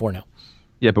get top 4 now.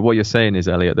 Yeah, but what you're saying is,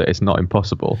 Elliot, that it's not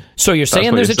impossible. So you're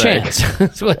saying there's a chance.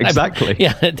 Exactly.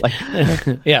 Yeah.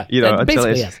 Yeah. You know,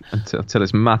 until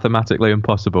it's mathematically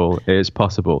impossible, it is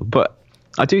possible. But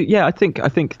I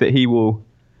think that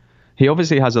he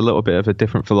obviously has a little bit of a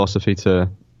different philosophy to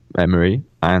Emery,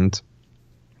 and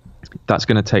that's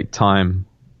going to take time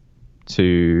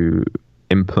to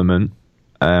implement.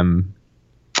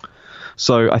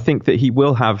 So I think that he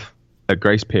will have a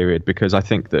grace period, because I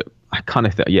think that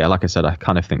like I said, I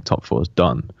kind of think top four is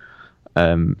done.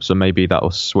 So maybe that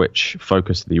will switch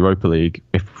focus to the Europa League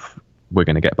if we're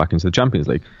going to get back into the Champions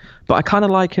League. But I kind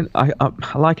of liken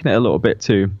it a little bit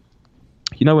to,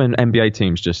 when NBA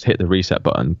teams just hit the reset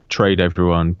button, trade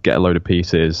everyone, get a load of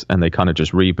pieces, and they kind of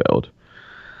just rebuild.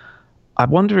 I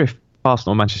wonder if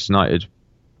Arsenal, Manchester United,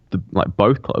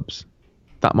 both clubs,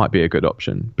 that might be a good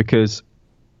option, because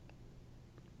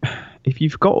if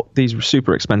you've got these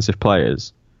super expensive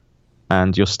players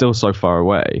and you're still so far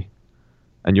away,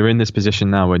 and you're in this position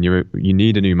now when you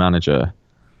need a new manager,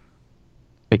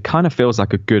 it kind of feels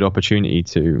like a good opportunity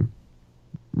to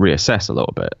reassess a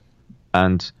little bit.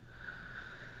 And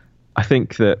I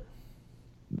think that,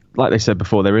 like they said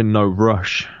before, they're in no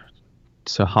rush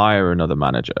to hire another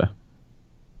manager.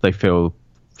 They feel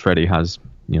Freddie has,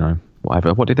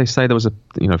 whatever. What did they say? There was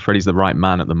Freddie's the right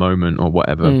man at the moment, or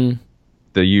whatever.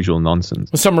 The usual nonsense.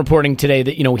 Some reporting today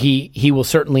that, he will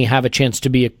certainly have a chance to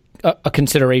be a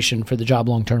consideration for the job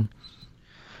long term.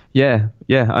 Yeah,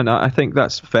 and I think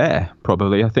that's fair,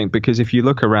 probably. I think because if you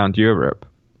look around Europe,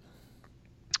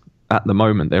 at the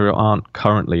moment, there aren't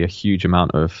currently a huge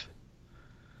amount of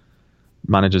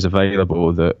managers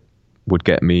available that would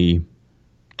get me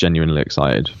genuinely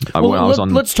excited.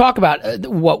 Let's talk about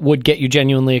what would get you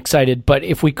genuinely excited, but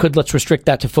if we could, let's restrict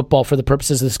that to football for the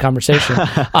purposes of this conversation.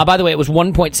 By the way, it was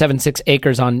 1.76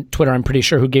 acres on Twitter, I'm pretty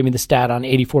sure, who gave me the stat on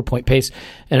 84-point pace,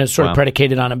 and it's sort of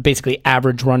predicated on a basically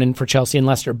average run-in for Chelsea and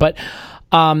Leicester. But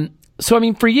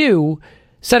for you,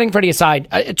 setting Freddie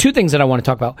aside, two things that I want to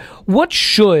talk about. What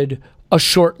should a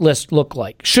short list look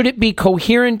like? Should it be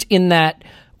coherent in that,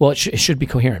 it should be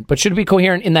coherent, but should it be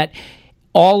coherent in that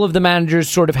all of the managers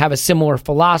sort of have a similar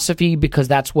philosophy because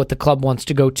that's what the club wants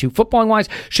to go to footballing wise?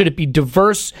 Should it be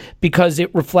diverse because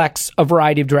it reflects a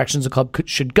variety of directions the club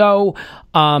should go?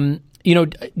 Do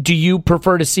you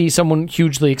prefer to see someone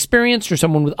hugely experienced or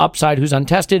someone with upside who's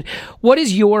untested? What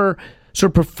is your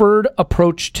sort of preferred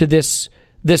approach to this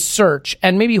search,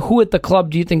 and maybe who at the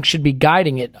club do you think should be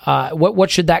guiding it? What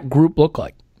should that group look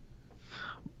like?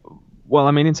 Well,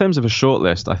 in terms of a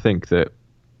shortlist, I think that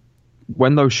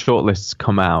when those shortlists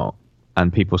come out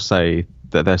and people say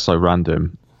that they're so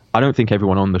random, I don't think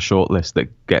everyone on the shortlist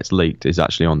that gets leaked is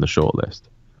actually on the shortlist.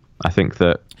 I think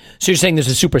that... So you're saying there's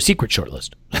a super secret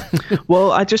shortlist?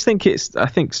 Well, I just think I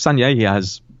think Sanyehi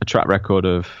has a track record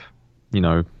of,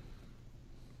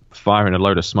 firing a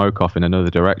load of smoke off in another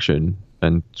direction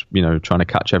and, trying to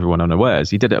catch everyone unawares.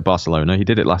 He did it at Barcelona. He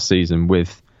did it last season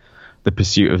with the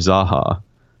pursuit of Zaha,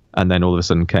 and then all of a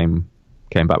sudden came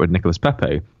back with Nicolas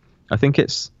Pepe. I think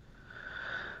if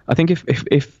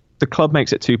the club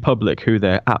makes it too public who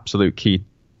their absolute key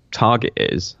target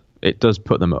is, it does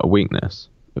put them at a weakness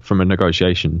from a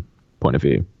negotiation point of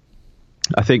view.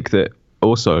 I think that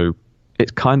also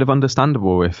it's kind of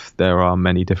understandable if there are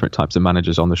many different types of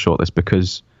managers on the shortlist,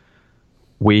 because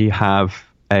we have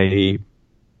a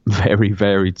very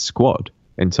varied squad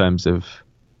in terms of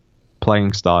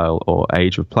playing style or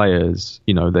age of players.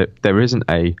 There isn't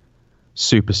a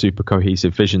super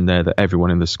cohesive vision there that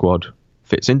everyone in the squad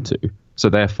fits into. So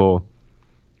therefore,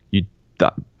 you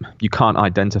can't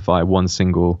identify one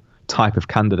single type of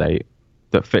candidate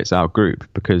that fits our group,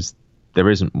 because there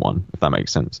isn't one, if that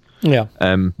makes sense. Yeah.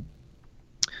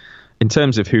 In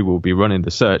terms of who will be running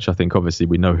the search, I think obviously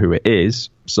we know who it is.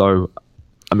 So,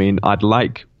 I'd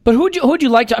like... But who would you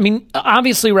like to...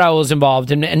 obviously Raul is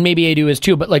involved, and maybe Edu is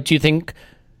too, but do you think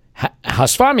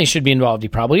Hasfami should be involved? He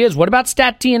probably is. What about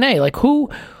Stat DNA?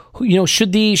 Who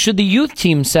should the youth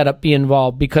team setup be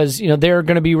involved? Because, they're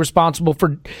going to be responsible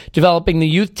for developing the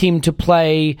youth team to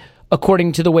play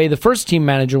according to the way the first team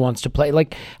manager wants to play.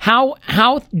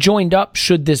 How joined up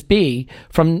should this be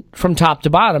from top to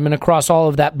bottom and across all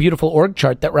of that beautiful org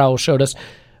chart that Raul showed us?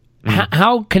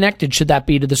 How connected should that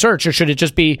be to the search? Or should it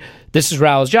just be, this is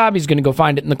Raul's job, he's going to go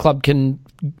find it, and the club can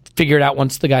figure it out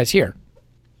once the guy's here?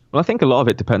 Well, I think a lot of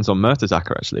it depends on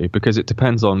Mertesacker, actually, because it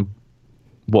depends on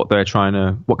what kind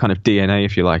of DNA,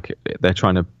 if you like, they're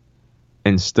trying to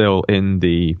instill in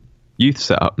the youth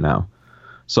setup now.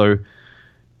 So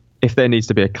if there needs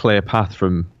to be a clear path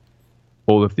from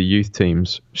all of the youth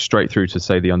teams straight through to,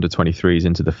 say, the under-23s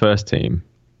into the first team,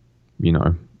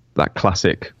 that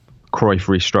classic Cruyff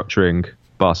restructuring,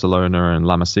 Barcelona and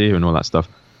La Masia and all that stuff,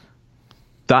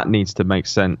 that needs to make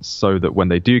sense so that when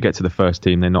they do get to the first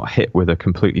team, they're not hit with a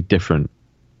completely different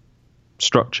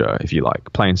structure, if you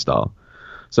like, playing style.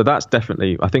 So that's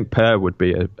definitely, I think Per would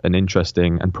be an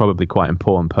interesting and probably quite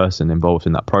important person involved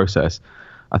in that process.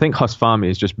 I think Hosfami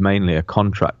is just mainly a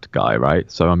contract guy,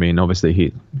 right? So, I mean,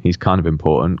 obviously he's kind of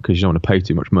important because you don't want to pay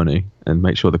too much money and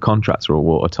make sure the contracts are all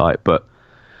watertight. But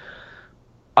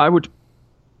I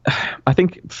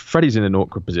think Freddie's in an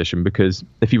awkward position because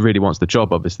if he really wants the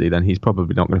job, obviously, then he's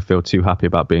probably not going to feel too happy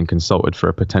about being consulted for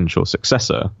a potential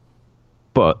successor.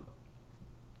 But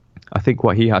I think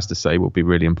what he has to say will be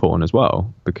really important as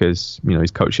well because, you know,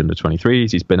 he's coached under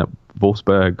 23s. He's been at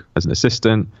Wolfsburg as an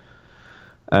assistant.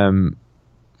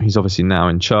 He's obviously now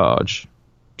in charge.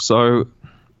 So,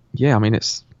 yeah, I mean,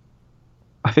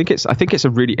 I think it's a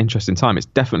really interesting time. It's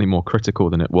definitely more critical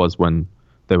than it was when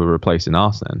they were replacing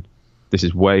Arsene. This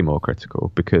is way more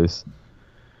critical because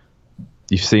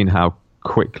you've seen how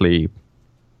quickly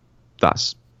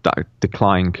that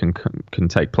decline can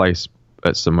take place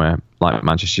at somewhere like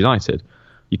Manchester United.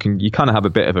 You kind of have a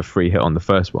bit of a free hit on the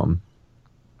first one,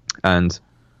 and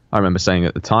I remember saying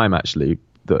at the time actually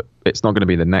that it's not going to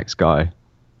be the next guy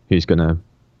who's going to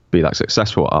be that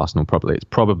successful at Arsenal. It's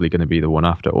probably going to be the one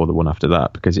after or the one after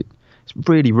that because it's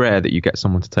really rare that you get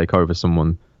someone to take over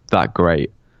someone that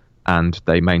great and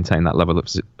they maintain that level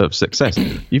of success.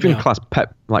 You've even classed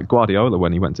Pep like Guardiola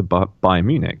when he went to Bayern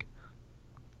Munich.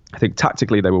 I think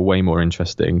tactically they were way more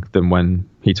interesting than when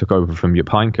he took over from Jupp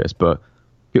Heynckes, but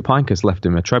Jupp Heynckes left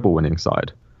him a treble-winning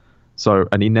side.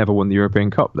 And he never won the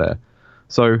European Cup there.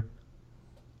 So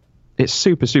it's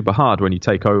super, super hard when you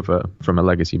take over from a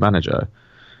legacy manager.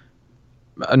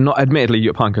 And not admittedly,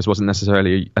 Jupp Heynckes wasn't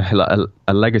necessarily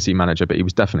a legacy manager, but he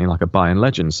was definitely like a Bayern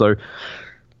legend. So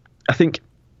I think,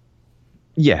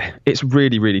 yeah, it's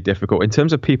really, really difficult. In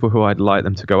terms of people who I'd like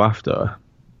them to go after,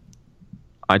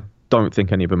 I don't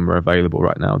think any of them are available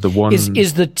right now. The one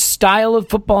is the style of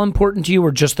football important to you,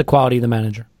 or just the quality of the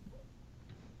manager?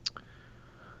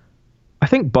 I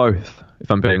think both, if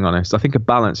I'm being honest. I think a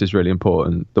balance is really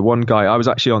important. The one guy, I was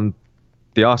actually on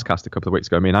the Arscast a couple of weeks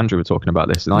ago. Me and Andrew were talking about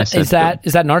this, and I said,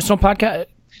 "Is that an Arsenal podcast?"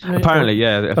 Apparently,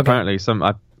 yeah. Okay. Apparently,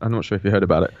 I'm not sure if you heard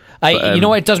about it. But, you know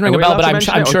what? It doesn't ring a bell, but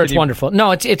I'm sure it's wonderful.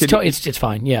 No, it's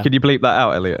fine. Yeah. Could you bleep that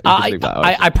out, Elliot?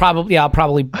 I'll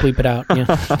probably bleep it out.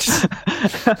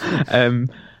 Yeah.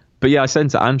 But yeah, I said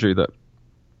to Andrew that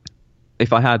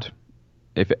if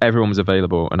everyone was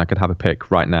available and I could have a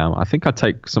pick right now, I think I'd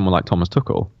take someone like Thomas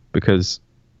Tuchel because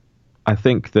I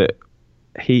think that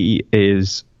he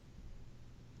just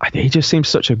seems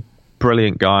such a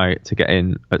brilliant guy to get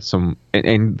in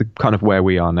in the kind of where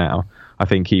we are now. I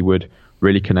think he would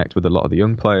really connect with a lot of the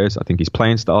young players. I think his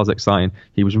playing style is exciting.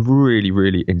 He was really,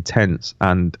 really intense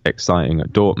and exciting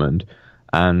at Dortmund.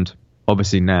 And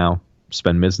obviously now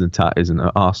Sven Mislintat isn't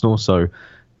at Arsenal, so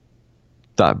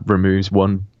that removes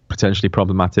one potentially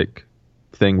problematic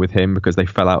thing with him because they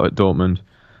fell out at Dortmund.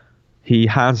 He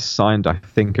has signed, I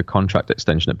think, a contract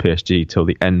extension at PSG till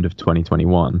the end of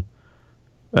 2021,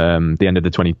 the end of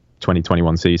the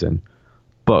 2021 season.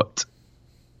 But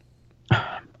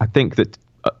I think that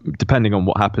depending on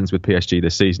what happens with PSG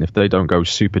this season, if they don't go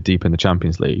super deep in the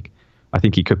Champions League, I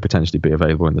think he could potentially be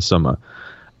available in the summer.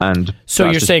 And so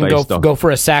you're saying go for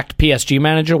a sacked PSG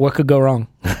manager? What could go wrong?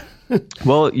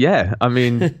 Well, yeah, I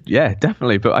mean, yeah,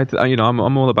 definitely. But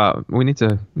I'm all about we need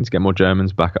to get more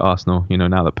Germans back at Arsenal. You know,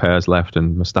 now that Per's left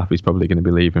and Mustafi's probably going to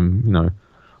be leaving. You know,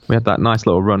 we had that nice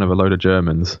little run of a load of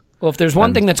Germans. Well, if there's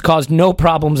one thing that's caused no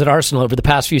problems at Arsenal over the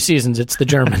past few seasons, it's the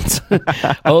Germans.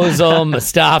 Ozil,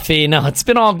 Mustafi. No, it's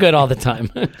been all good all the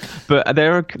time. But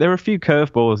there are a few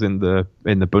curveballs in the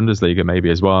Bundesliga maybe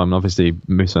as well. And obviously,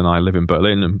 Musa and I live in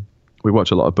Berlin and we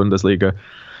watch a lot of Bundesliga.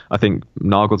 I think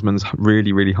Nagelsmann's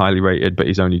really, really highly rated, but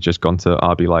he's only just gone to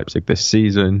RB Leipzig this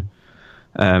season.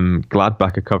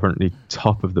 Gladbach are currently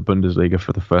top of the Bundesliga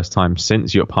for the first time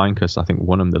since Jupp Heynckes, I think,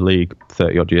 won them the league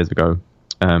 30-odd years ago.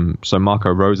 So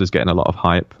Marco Rosa's getting a lot of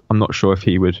hype. I'm not sure if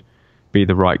he would be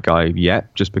the right guy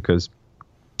yet, just because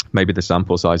maybe the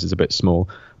sample size is a bit small.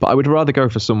 But I would rather go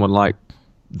for someone like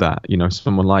that,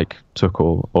 someone like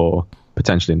Tuchel or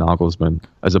potentially Nagelsmann,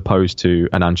 as opposed to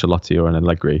an Ancelotti or an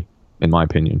Allegri, in my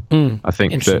opinion. I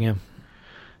think that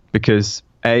because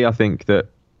I think that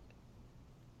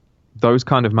those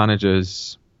kind of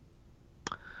managers,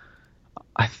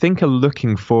 I think, are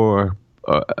looking for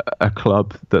a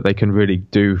club that they can really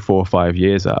do 4 or 5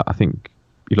 years at. I think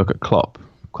you look at Klopp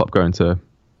going to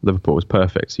Liverpool was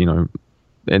perfect. In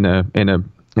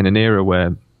an era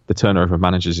where the turnover of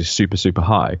managers is super, super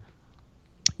high,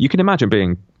 you can imagine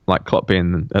being like Klopp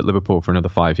being at Liverpool for another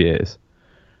 5 years.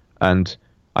 And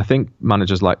I think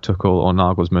managers like Tuchel or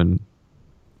Nagelsmann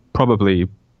probably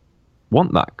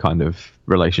want that kind of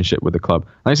relationship with the club.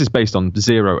 And this is based on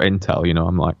zero intel.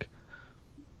 I'm like,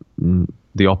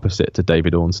 the opposite to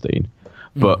David Ornstein.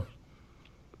 But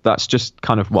that's just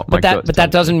kind of what my gut. But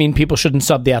that doesn't mean people shouldn't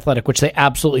sub The Athletic, which they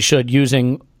absolutely should,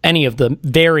 using any of the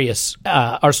various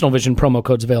Arsenal Vision promo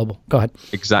codes available. Go ahead.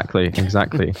 Exactly.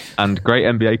 And great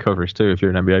NBA coverage too, if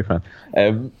you're an NBA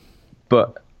fan.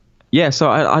 But yeah,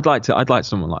 so I'd like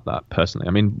someone like that personally.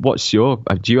 I mean, what's your?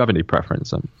 Do you have any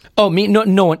preference? Oh, me?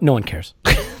 No one cares.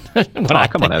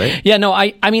 Come on, Elliot. Yeah, no,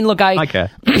 I mean, look, I care.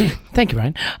 Thank you,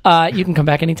 Ryan. You can come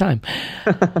back anytime.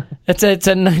 It's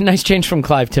a nice change from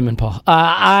Clive, Tim, and Paul.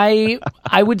 I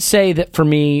would say that for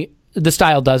me, the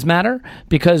style does matter,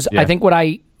 because I think what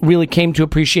I really came to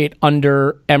appreciate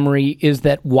under Emery is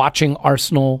that watching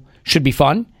Arsenal should be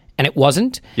fun, and it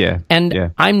wasn't.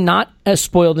 I'm not a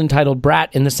spoiled, entitled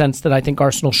brat in the sense that I think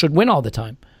Arsenal should win all the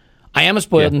time. I am a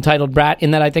spoiled, entitled brat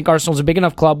in that I think Arsenal's a big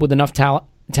enough club with enough talent,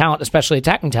 especially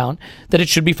attacking talent, that it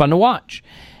should be fun to watch.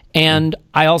 And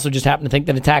I also just happen to think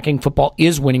that attacking football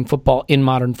is winning football in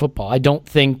modern football. I don't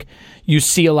think you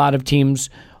see a lot of teams,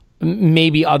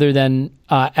 maybe other than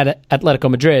at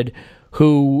Atletico Madrid,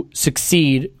 who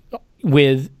succeed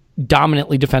with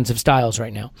dominantly defensive styles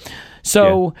right now.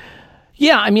 So,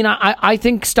 I mean, I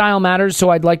think style matters, so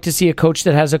I'd like to see a coach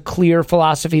that has a clear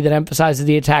philosophy that emphasizes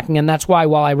the attacking, and that's why,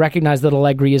 while I recognize that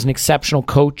Allegri is an exceptional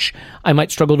coach, I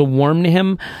might struggle to warm to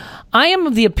him. I am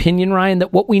of the opinion, Ryan,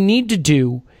 that what we need to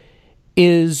do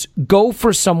is go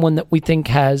for someone that we think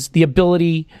has the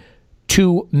ability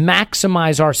to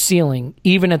maximize our ceiling,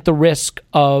 even at the risk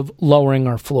of lowering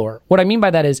our floor. What I mean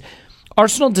by that is,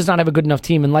 Arsenal does not have a good enough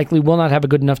team, and likely will not have a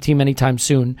good enough team anytime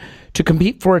soon, to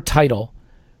compete for a title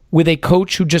with a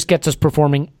coach who just gets us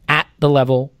performing at the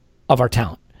level of our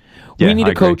talent. We need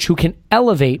a coach who can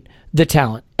elevate the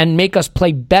talent and make us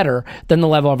play better than the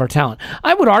level of our talent.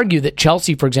 I would argue that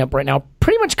Chelsea, for example, right now,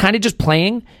 pretty much kind of just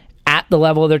playing at the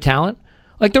level of their talent.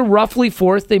 Like, they're roughly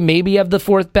fourth. They maybe have the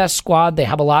fourth best squad. They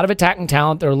have a lot of attacking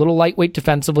talent. They're a little lightweight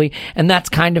defensively, and that's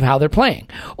kind of how they're playing.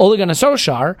 Ole Gunnar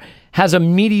Solskjaer has a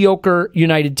mediocre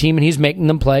United team, and he's making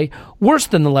them play worse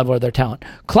than the level of their talent.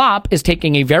 Klopp is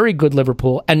taking a very good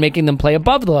Liverpool and making them play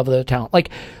above the level of their talent. Like,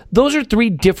 those are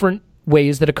three different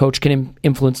ways that a coach can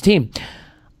influence a team.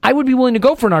 I would be willing to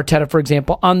go for an Arteta, for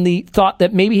example, on the thought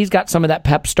that maybe he's got some of that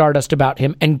Pep Stardust about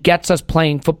him and gets us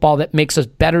playing football that makes us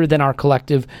better than our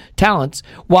collective talents,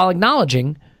 while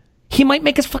acknowledging he might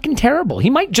make us fucking terrible. He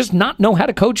might just not know how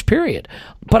to coach, period.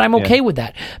 But I'm okay with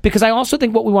that, because I also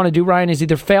think what we want to do, Ryan, is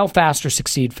either fail fast or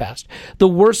succeed fast. The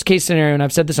worst case scenario, and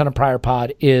I've said this on a prior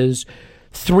pod, is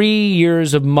 3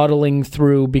 years of muddling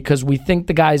through because we think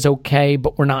the guy's okay,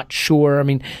 but we're not sure. I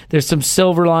mean, there's some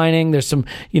silver lining. There's some,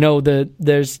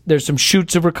 there's some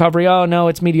shoots of recovery. Oh no,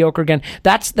 it's mediocre again.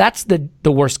 That's the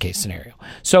worst case scenario.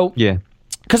 So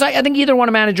because I think you either want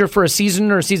a manager for a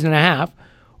season or a season and a half,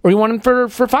 or you want him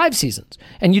for 5 seasons,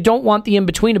 and you don't want the in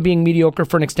between of being mediocre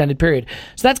for an extended period.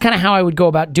 So that's kind of how I would go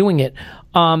about doing it.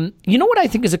 You know what I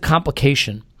think is a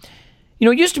complication?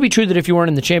 It used to be true that if you weren't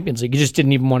in the Champions League, you just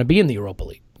didn't even want to be in the Europa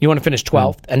League. You want to finish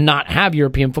 12th and not have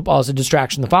European football as a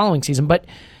distraction the following season. But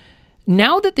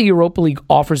now that the Europa League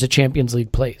offers a Champions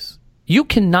League place, you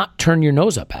cannot turn your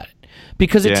nose up at it,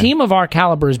 because a team of our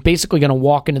caliber is basically going to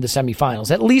walk into the semifinals,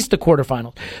 at least the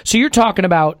quarterfinals. So you're talking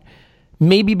about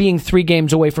maybe being 3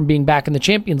 games away from being back in the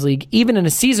Champions League, even in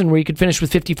a season where you could finish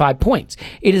with 55 points.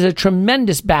 It is a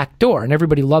tremendous backdoor, and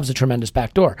everybody loves a tremendous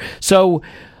backdoor. So,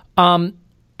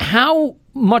 how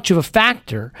much of a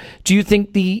factor do you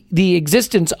think the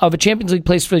existence of a Champions League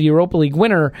place for the Europa League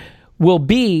winner will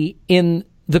be in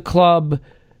the club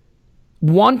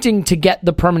wanting to get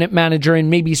the permanent manager in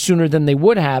maybe sooner than they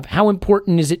would have? How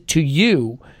important is it to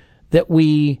you that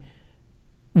we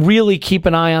really keep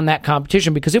an eye on that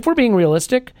competition? Because if we're being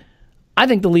realistic, I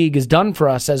think the league is done for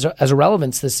us as a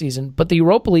relevance this season, but the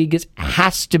Europa League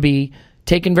has to be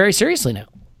taken very seriously now.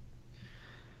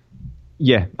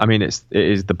 Yeah, I mean, it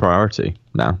is the priority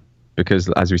now, because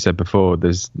as we said before,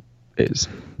 it's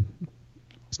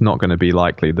not going to be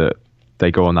likely that they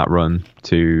go on that run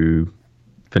to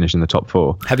finish in the top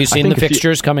 4. Have you seen the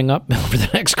fixtures coming up over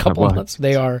the next couple of months?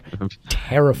 They are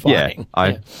terrifying.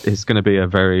 It's going to be a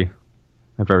very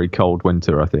cold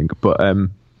winter, I think. But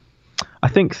I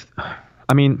think,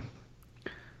 I mean,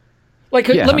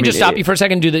 let me just stop you for a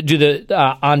second. Do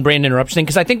the on-brand interruption thing,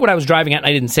 because I think what I was driving at, and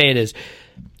I didn't say it, is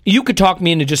you could talk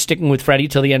me into just sticking with Freddie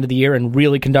till the end of the year and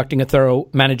really conducting a thorough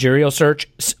managerial search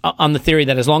on the theory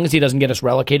that as long as he doesn't get us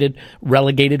relegated,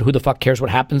 who the fuck cares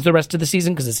what happens the rest of the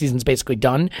season, because the season's basically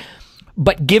done.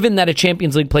 But given that a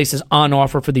Champions League place is on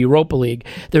offer for the Europa League,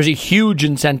 there's a huge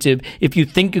incentive, if you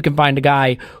think you can find a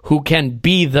guy who can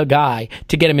be the guy,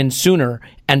 to get him in sooner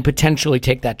and potentially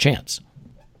take that chance.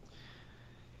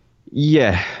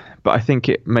 Yeah, But I think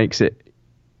it makes it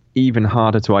even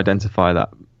harder to identify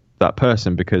that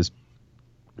person, because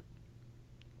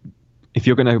if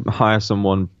you're going to hire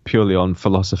someone purely on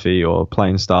philosophy or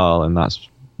playing style, and that's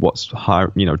what's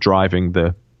driving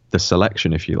the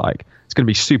selection, if you like, it's going to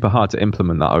be super hard to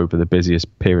implement that over the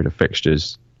busiest period of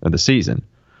fixtures of the season.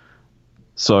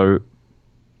 So,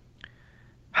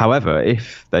 however,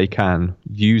 if they can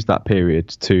use that period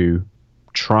to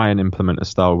try and implement a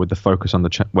style with the focus on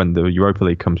when the Europa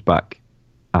League comes back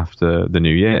after the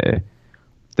new year,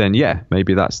 then yeah,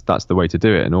 maybe that's the way to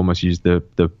do it, and almost use the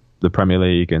Premier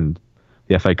League and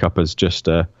the FA Cup as just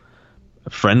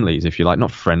friendlies, if you like,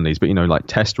 not friendlies, but like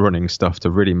test running stuff to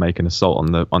really make an assault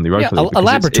on the Europa League. A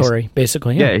laboratory,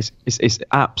 basically. Yeah, it's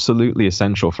absolutely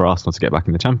essential for Arsenal to get back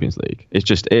in the Champions League. It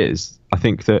just is. I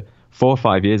think that 4 or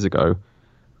 5 years ago,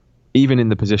 even in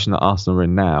the position that Arsenal are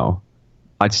in now,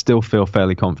 I'd still feel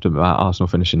fairly confident about Arsenal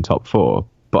finishing top 4.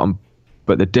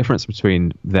 But the difference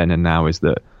between then and now is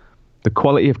that the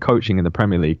quality of coaching in the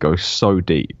Premier League goes so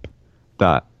deep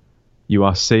that you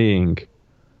are seeing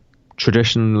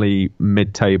traditionally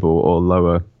mid-table or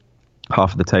lower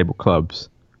half of the table clubs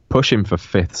pushing for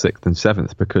 5th, 6th and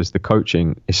 7th because the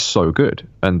coaching is so good,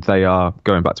 and they are,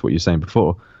 going back to what you were saying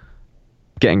before,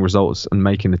 getting results and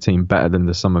making the team better than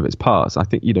the sum of its parts. I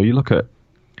think you look at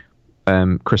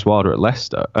Chris Wilder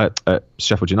at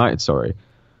Sheffield United,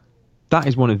 that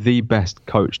is one of the best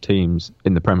coached teams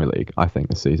in the Premier League, I think,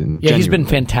 this season. Yeah, he's been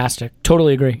fantastic.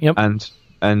 Totally agree. Yep.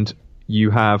 And you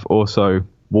have also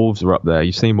Wolves are up there.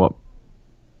 You've seen what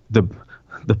the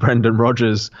Brendan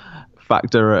Rodgers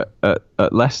factor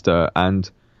at Leicester, and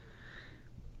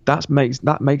that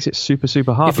makes it super,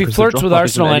 super hard. If he flirts with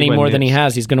Arsenal any more than he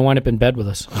has, he's going to wind up in bed with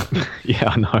us. Yeah,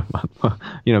 I know,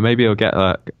 man. Maybe he'll get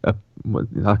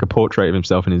like a portrait of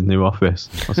himself in his new office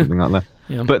or something like that.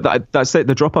 Yeah. But that's it.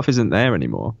 The drop-off isn't there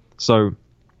anymore. So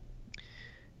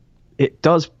it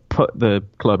does put the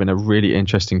club in a really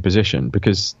interesting position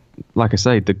because, like I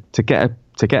say, to get a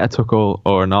Tuchel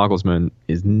or a Nagelsmann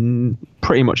is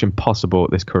pretty much impossible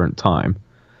at this current time.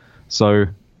 So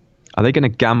are they going to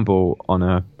gamble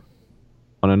on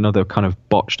another kind of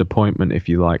botched appointment, if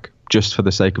you like, just for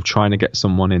the sake of trying to get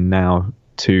someone in now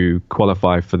to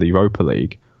qualify for the Europa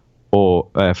League or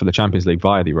for the Champions League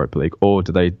via the Europa League, or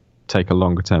do they take a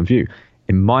longer term view?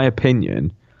 In my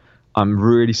opinion, I'm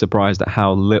really surprised at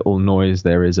how little noise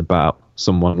there is about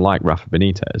someone like Rafa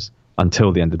Benitez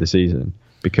until the end of the season,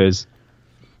 because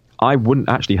I wouldn't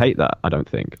actually hate that, I don't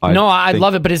think. I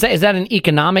love it, but is that an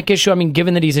economic issue? I mean,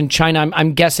 given that he's in China,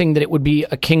 I'm guessing that it would be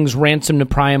a king's ransom to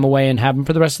pry him away and have him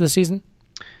for the rest of the season?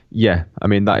 Yeah, I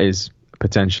mean, that is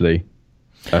potentially...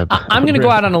 I'm going to go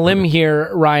out on a limb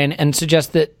here, Ryan, and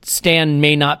suggest that Stan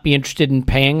may not be interested in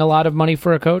paying a lot of money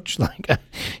for a coach.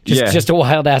 Just a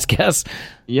wild-ass guess.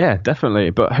 Yeah,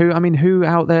 definitely. But who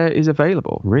out there is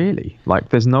available, really? Like,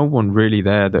 there's no one really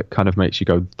there that kind of makes you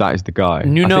go, that is the guy.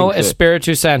 Nuno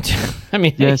Espiritu Santo.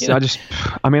 Yes,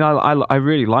 I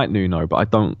really like Nuno, but I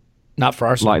don't not for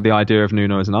Arsenal. Like the idea of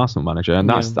Nuno as an Arsenal manager.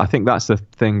 And I think that's the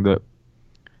thing that,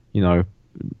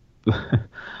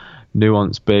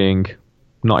 nuance being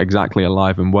not exactly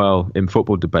alive and well in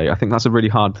football debate. I think that's a really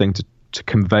hard thing to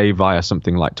convey via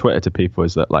something like Twitter to people,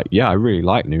 is that I really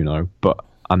like Nuno, but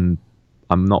I'm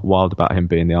not wild about him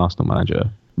being the Arsenal manager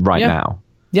right now.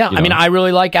 Yeah, I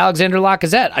really like Alexander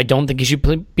Lacazette. I don't think he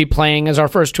should be playing as our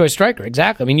first choice striker.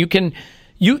 Exactly.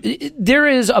 There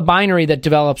is a binary that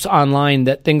develops online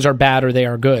that things are bad or they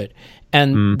are good,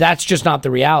 and that's just not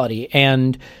the reality.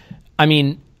 And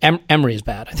Emery is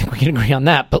bad. I think we can agree on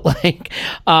that. But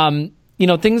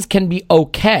things can be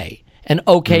okay, and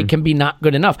okay can be not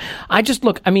good enough.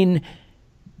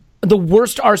 The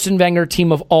worst Arsene Wenger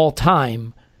team of all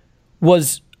time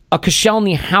was a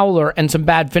Koscielny howler and some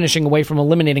bad finishing away from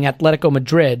eliminating Atletico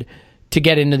Madrid to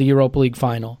get into the Europa League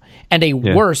final. And a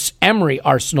worse Emery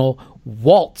Arsenal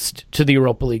waltzed to the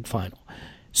Europa League final.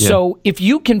 Yeah. So if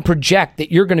you can project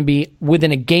that you're going to be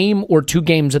within a game or 2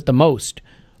 games at the most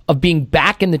of being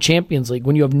back in the Champions League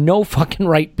when you have no fucking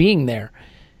right being there,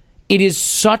 it is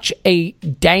such a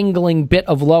dangling bit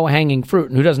of low-hanging fruit.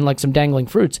 And who doesn't like some dangling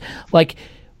fruits?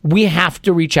 We have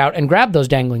to reach out and grab those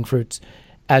dangling fruits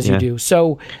as you do.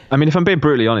 So, if I'm being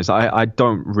brutally honest, I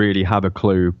don't really have a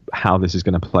clue how this is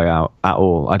going to play out at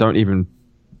all. I don't even...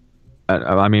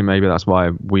 maybe that's why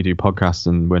we do podcasts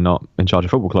and we're not in charge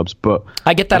of football clubs, but...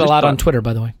 I get that a lot on Twitter,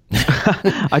 by the way.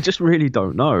 I just really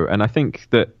don't know. And I think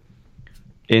that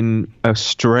in a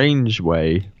strange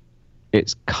way,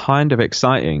 it's kind of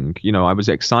exciting. I was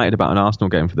excited about an Arsenal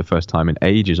game for the first time in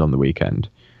ages on the weekend.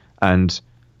 And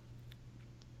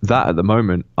that, at the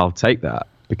moment, I'll take that,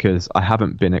 because I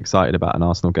haven't been excited about an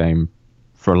Arsenal game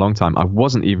for a long time. I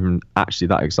wasn't even actually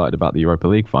that excited about the Europa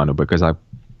League final because I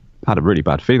had a really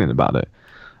bad feeling about it.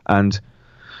 And,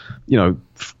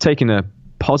 taking a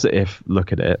positive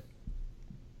look at it,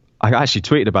 I actually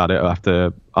tweeted about it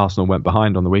after Arsenal went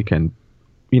behind on the weekend.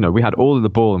 We had all of the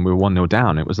ball and we were 1-0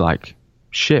 down. It was like,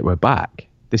 shit, we're back.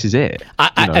 This is it.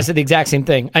 I said the exact same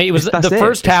thing. It was the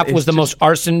first half was the most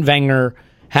Arsene Wenger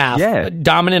half. Yeah.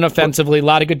 Dominant offensively, a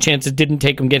lot of good chances, didn't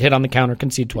take them, get hit on the counter,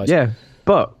 concede twice. Yeah,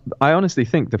 but I honestly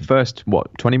think the first,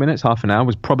 20 minutes, half an hour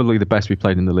was probably the best we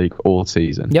played in the league all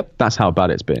season. Yep. That's how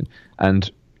bad it's been.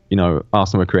 And,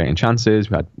 Arsenal were creating chances.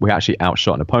 We actually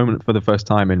outshot an opponent for the first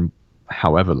time in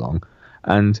however long.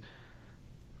 And,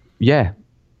 yeah,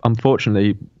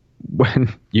 unfortunately,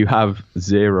 when you have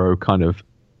zero kind of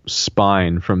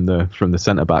spine from the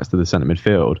centre backs to the centre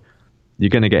midfield, you're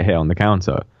going to get hit on the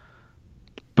counter.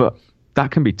 But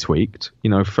that can be tweaked.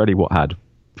 Freddie had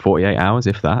 48 hours,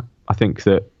 if that. I think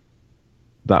that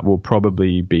will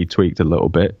probably be tweaked a little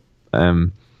bit.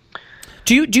 Do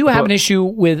you have an issue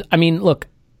with? I mean, look,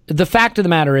 the fact of the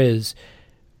matter is,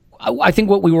 I think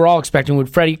what we were all expecting would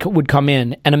Freddie would come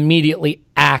in and immediately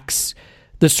axe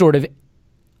the sort of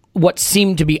what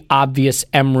seemed to be obvious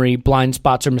Emery blind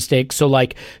spots or mistakes. So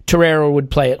like Torreira would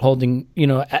play at holding,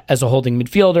 as a holding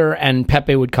midfielder, and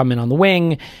Pepe would come in on the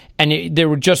wing, and there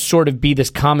would just sort of be this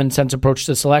common sense approach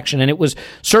to selection. And it was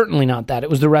certainly not that. It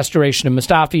was the restoration of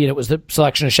Mustafi, and it was the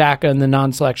selection of Xhaka, and the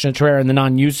non-selection of Torreira, and the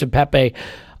non-use of Pepe.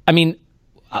 I mean,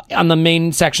 on the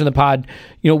main section of the pod,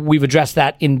 we've addressed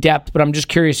that in depth, but I'm just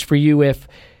curious for you if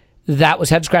that was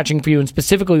head scratching for you, and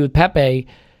specifically with Pepe,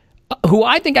 who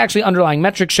I think actually underlying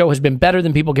metrics show has been better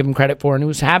than people give him credit for, and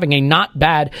who's having a not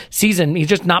bad season. He's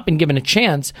just not been given a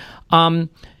chance.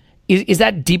 Is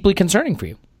that deeply concerning for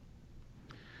you?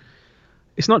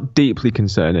 It's not deeply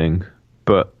concerning,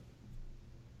 but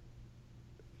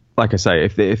like I say,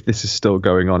 if this is still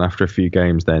going on after a few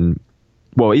games, then,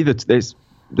 either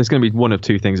there's going to be one of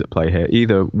two things at play here.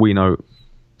 Either we know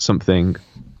something,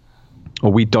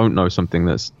 or we don't know something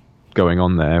that's going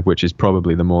on there, which is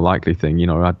probably the more likely thing.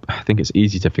 I think it's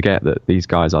easy to forget that these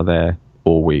guys are there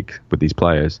all week with these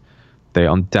players. They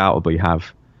undoubtedly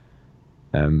have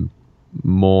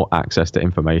more access to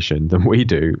information than we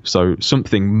do. So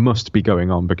something must be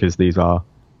going on, because these are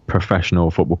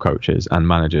professional football coaches and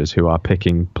managers who are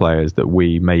picking players that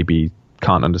we maybe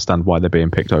can't understand why they're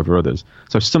being picked over others.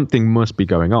 So something must be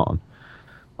going on.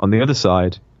 On the other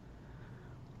side,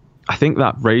 I think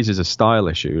that raises a style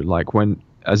issue. Like,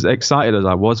 as excited as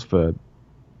I was for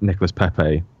Nicolas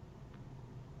Pepe,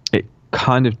 it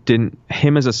kind of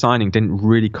him as a signing didn't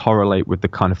really correlate with the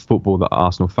kind of football that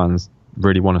Arsenal fans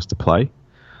really want us to play.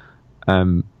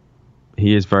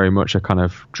 He is very much a kind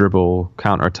of dribble,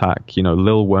 counter-attack.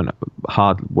 Lille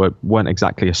weren't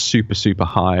exactly a super, super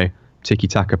high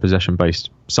tiki-taka possession-based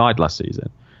side last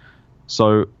season.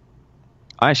 So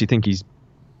I actually think he's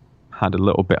had a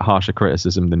little bit harsher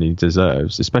criticism than he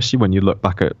deserves, especially when you look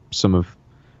back at some of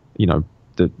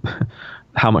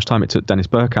how much time it took Dennis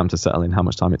Bergkamp to settle in, how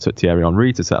much time it took Thierry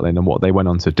Henry to settle in, and what they went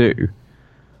on to do.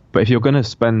 But if you're going to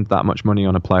spend that much money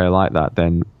on a player like that,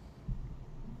 then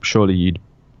surely you'd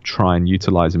try and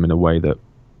utilize him in a way that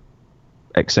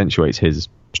accentuates his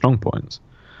strong points.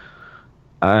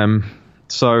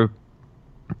 So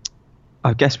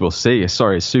I guess we'll see.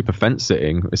 Sorry, it's super fence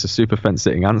sitting. It's a super fence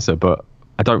sitting answer, but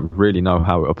I don't really know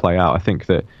how it'll play out. I think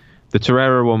that the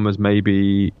Torreira one was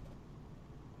maybe,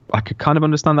 I could kind of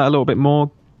understand that a little bit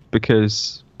more,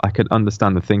 because I could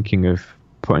understand the thinking of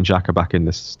putting Xhaka back in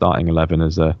the starting 11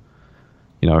 as a,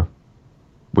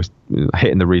 with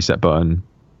hitting the reset button.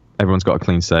 Everyone's got a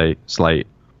clean slate,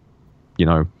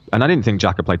 and I didn't think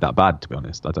Xhaka played that bad, to be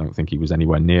honest. I don't think he was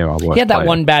anywhere near our worst. He had that player.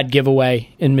 one bad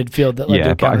giveaway in midfield that led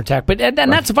to a counterattack. But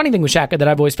that's the funny thing with Xhaka that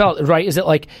I've always felt, right? Is it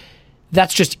like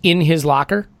that's just in his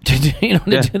locker to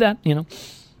do that?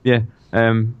 Yeah.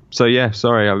 So yeah,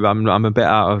 sorry, I'm a bit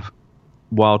out of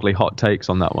wildly hot takes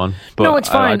on that one. But no, it's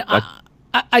fine.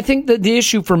 I think that the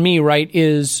issue for me, right,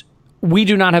 is we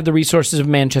do not have the resources of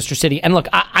Manchester City. And look,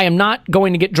 I am not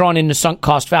going to get drawn into sunk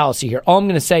cost fallacy here. All I'm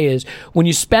going to say is when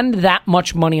you spend that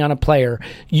much money on a player,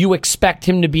 you expect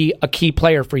him to be a key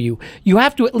player for you. You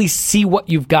have to at least see what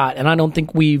you've got. And I don't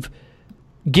think we've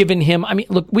given him,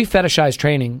 look, we fetishize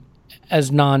training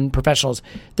as non-professionals.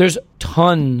 There's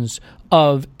tons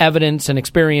of evidence and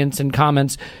experience and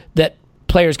comments that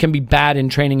players can be bad in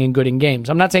training and good in games.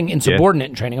 I'm not saying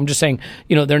insubordinate in training. I'm just saying,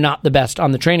 they're not the best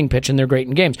on the training pitch and they're great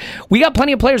in games. We got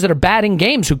plenty of players that are bad in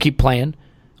games who keep playing.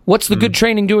 What's the good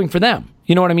training doing for them?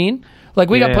 You know what I mean? Like,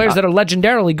 we got players that are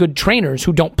legendarily good trainers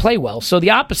who don't play well. So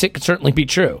the opposite could certainly be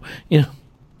true.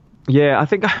 Yeah, I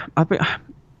think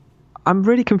I'm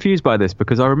really confused by this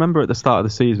because I remember at the start of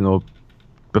the season or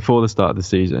before the start of the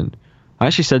season, I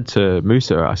actually said to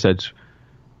Musa, I said,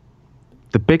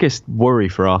 the biggest worry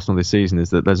for Arsenal this season is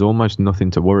that there's almost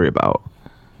nothing to worry about.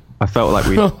 I felt like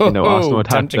Arsenal had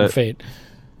tempting fate.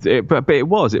 But it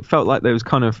was. It felt like there was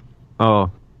kind of,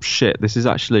 oh shit, this is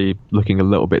actually looking a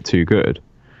little bit too good.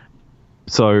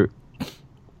 So,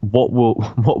 what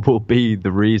will be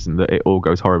the reason that it all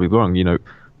goes horribly wrong?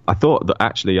 I thought that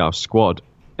actually our squad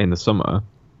in the summer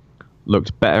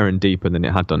looked better and deeper than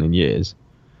it had done in years,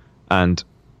 and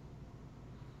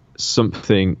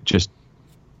something just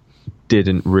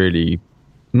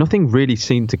nothing really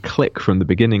seemed to click from the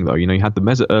beginning, though. You had the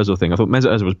Mesut Ozil thing. I thought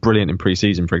Mesut Ozil was brilliant in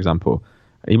pre-season, for example.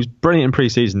 He was brilliant in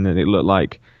pre-season, and it looked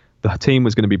like the team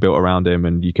was going to be built around him,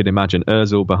 and you could imagine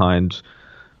Ozil behind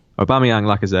Aubameyang,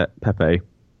 Lacazette, Pepe.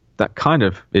 That kind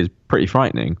of is pretty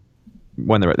frightening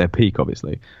when they're at their peak,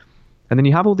 obviously. And then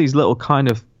you have all these little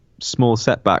kind of small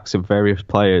setbacks of various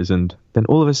players, and then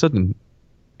all of a sudden,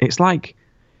 it's like,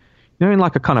 in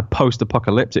like a kind of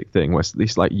post-apocalyptic thing where it's at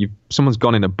least like someone's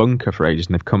gone in a bunker for ages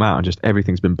and they've come out and just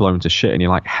everything's been blown to shit, and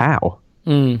you're like, how?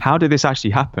 How did this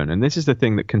actually happen? And this is the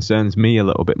thing that concerns me a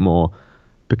little bit more,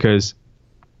 because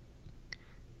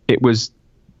it was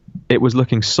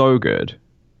looking so good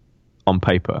on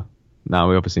paper. Now,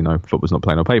 we obviously know football's not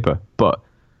playing on paper, but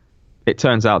it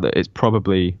turns out that it's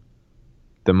probably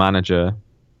the manager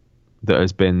that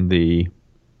has been the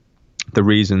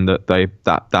reason that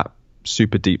that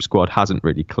super deep squad hasn't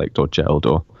really clicked or gelled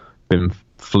or been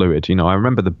fluid. I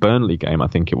remember the Burnley game, I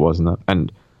think it was,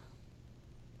 and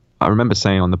I remember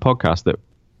saying on the podcast that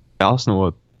Arsenal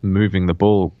were moving the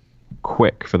ball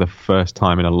quick for the first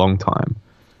time in a long time,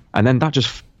 and then that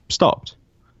just stopped.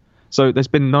 So there's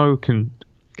been no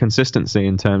consistency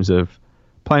in terms of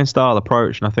playing style,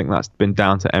 approach, and I think that's been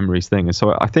down to Emery's thing. And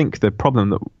so I think the problem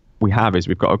that we have is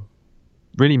we've got a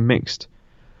really mixed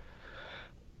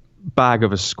bag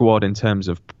of a squad in terms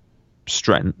of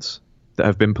strengths that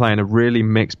have been playing a really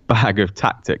mixed bag of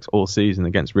tactics all season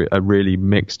against a really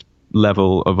mixed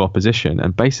level of opposition,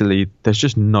 and basically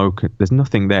there's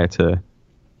nothing there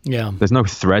there's no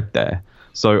thread there.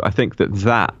 So I think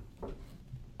that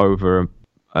over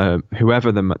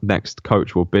whoever the next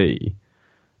coach will be,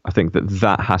 I think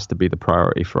that has to be the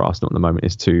priority for Arsenal at the moment,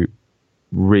 is to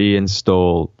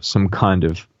reinstall some kind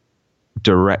of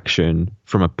direction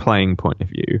from a playing point of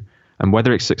view. And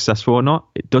whether it's successful or not,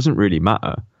 it doesn't really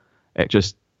matter.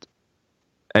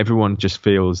 Everyone just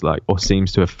feels like, or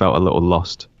seems to have felt a little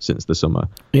lost since the summer.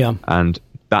 Yeah. And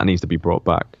that needs to be brought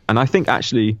back. And I think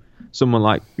actually someone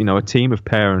like, a team of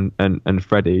Per and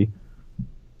Freddie,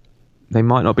 they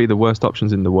might not be the worst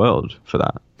options in the world for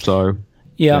that. So,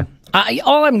 yeah.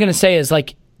 All I'm going to say is,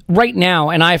 like, right now,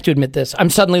 and I have to admit this, I'm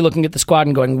suddenly looking at the squad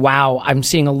and going, wow, I'm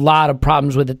seeing a lot of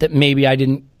problems with it that maybe I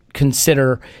didn't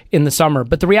consider in the summer.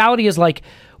 But the reality is, like,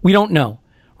 we don't know,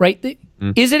 right?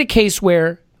 Is it a case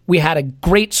where we had a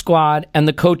great squad and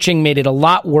the coaching made it a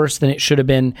lot worse than it should have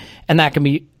been, and that can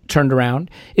be turned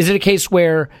around? Is it a case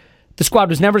where the squad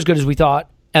was never as good as we thought,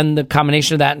 and the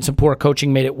combination of that and some poor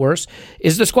coaching made it worse?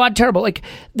 Is the squad terrible? Like,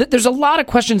 there's a lot of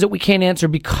questions that we can't answer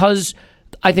because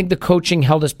I think the coaching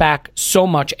held us back so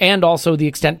much, and also the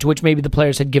extent to which maybe the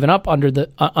players had given up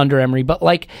under Emery. But,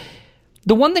 like,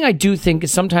 the one thing I do think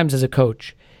is sometimes as a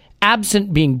coach,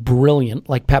 absent being brilliant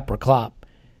like Pep or Klopp,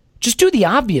 just do the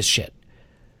obvious shit.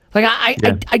 Like,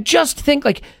 I just think,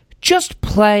 like, just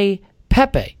play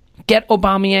Pepe. Get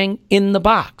Aubameyang in the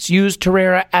box. Use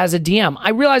Torreira as a DM.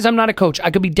 I realize I'm not a coach. I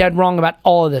could be dead wrong about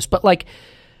all of this, but, like,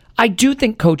 I do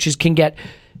think coaches can get...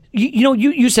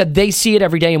 You said they see it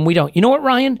every day and we don't. You know what,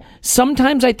 Ryan?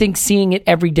 Sometimes I think seeing it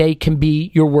every day can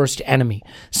be your worst enemy.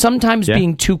 Sometimes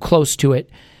being too close to it,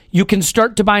 you can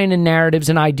start to buy into narratives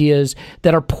and ideas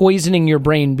that are poisoning your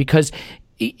brain because,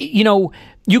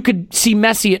 you could see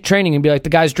Messi at training and be like, the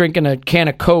guy's drinking a can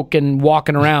of Coke and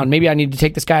walking around. Maybe I need to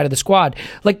take this guy out of the squad.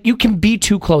 Like, you can be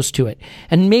too close to it.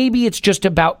 And maybe it's just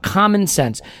about common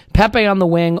sense. Pepe on the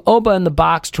wing, Oba in the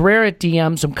box, Torreira at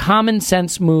DM, some common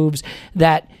sense moves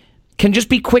that can just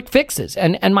be quick fixes.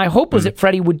 And my hope was that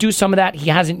Freddie would do some of that. He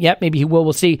hasn't yet. Maybe he will.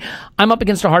 We'll see. I'm up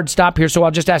against a hard stop here, so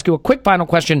I'll just ask you a quick final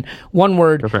question. One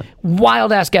word. Okay.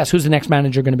 Wild ass guess. Who's the next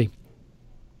manager going to be?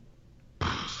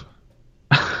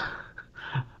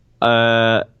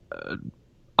 I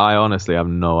honestly have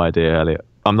no idea, Elliot.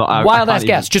 I'm not. Wild ass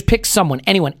guess. Just pick someone,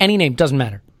 anyone, any name, doesn't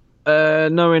matter.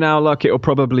 Knowing our luck, it'll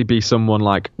probably be someone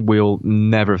like we'll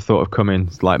never have thought of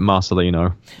coming, like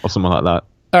Marcelino or someone like that.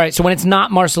 All right, so when it's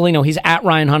not Marcelino, he's at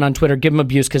Ryan Hunt on Twitter. Give him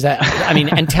abuse, because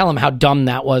and tell him how dumb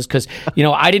that was, because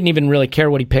I didn't even really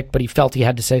care what he picked, but he felt he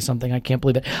had to say something. I can't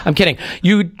believe it. I'm kidding.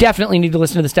 You definitely need to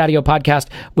listen to the Stadio podcast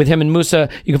with him and Musa.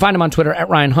 You can find him on Twitter at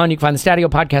Ryan Hunt. You can find the Stadio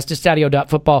podcast at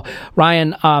stadio.football.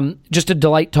 Ryan, just a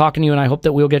delight talking to you, and I hope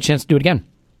that we'll get a chance to do it again.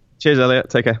 Cheers, Elliot.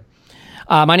 Take care.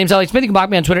 My name's Elliot Smith. You can block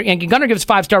me on Twitter. Yankee Gunner gives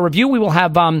 5-star review. We will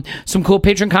have some cool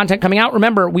Patreon content coming out.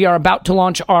 Remember, we are about to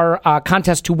launch our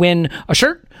contest to win a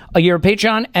shirt, a year of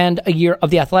Patreon, and a year of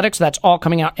The Athletic. So that's all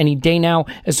coming out any day now,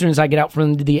 as soon as I get out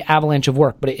from the avalanche of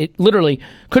work. But it literally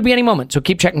could be any moment. So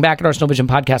keep checking back at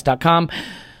ArsenalVisionPodcast.com.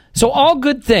 So all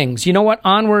good things. You know what?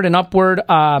 Onward and upward.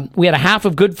 We had a half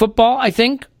of good football, I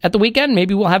think, at the weekend.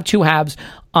 Maybe we'll have 2 halves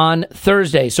on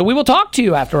Thursday. So we will talk to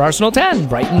you after Arsenal 10,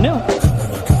 bright and new.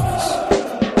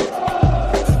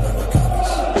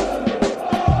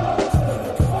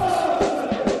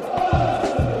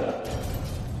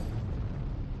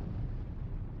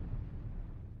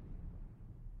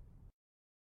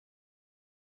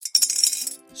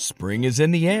 Spring is in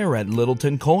the air at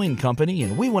Littleton Coin Company,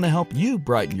 and we want to help you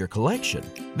brighten your collection.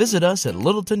 Visit us at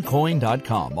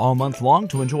littletoncoin.com all month long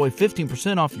to enjoy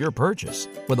 15% off your purchase.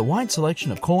 With a wide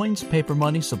selection of coins, paper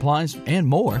money, supplies, and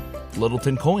more,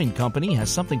 Littleton Coin Company has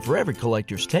something for every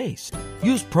collector's taste.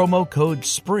 Use promo code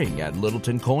SPRING at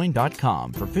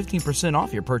littletoncoin.com for 15%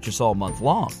 off your purchase all month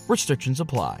long. Restrictions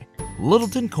apply.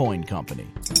 Littleton Coin Company.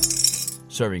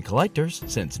 Serving collectors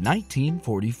since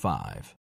 1945.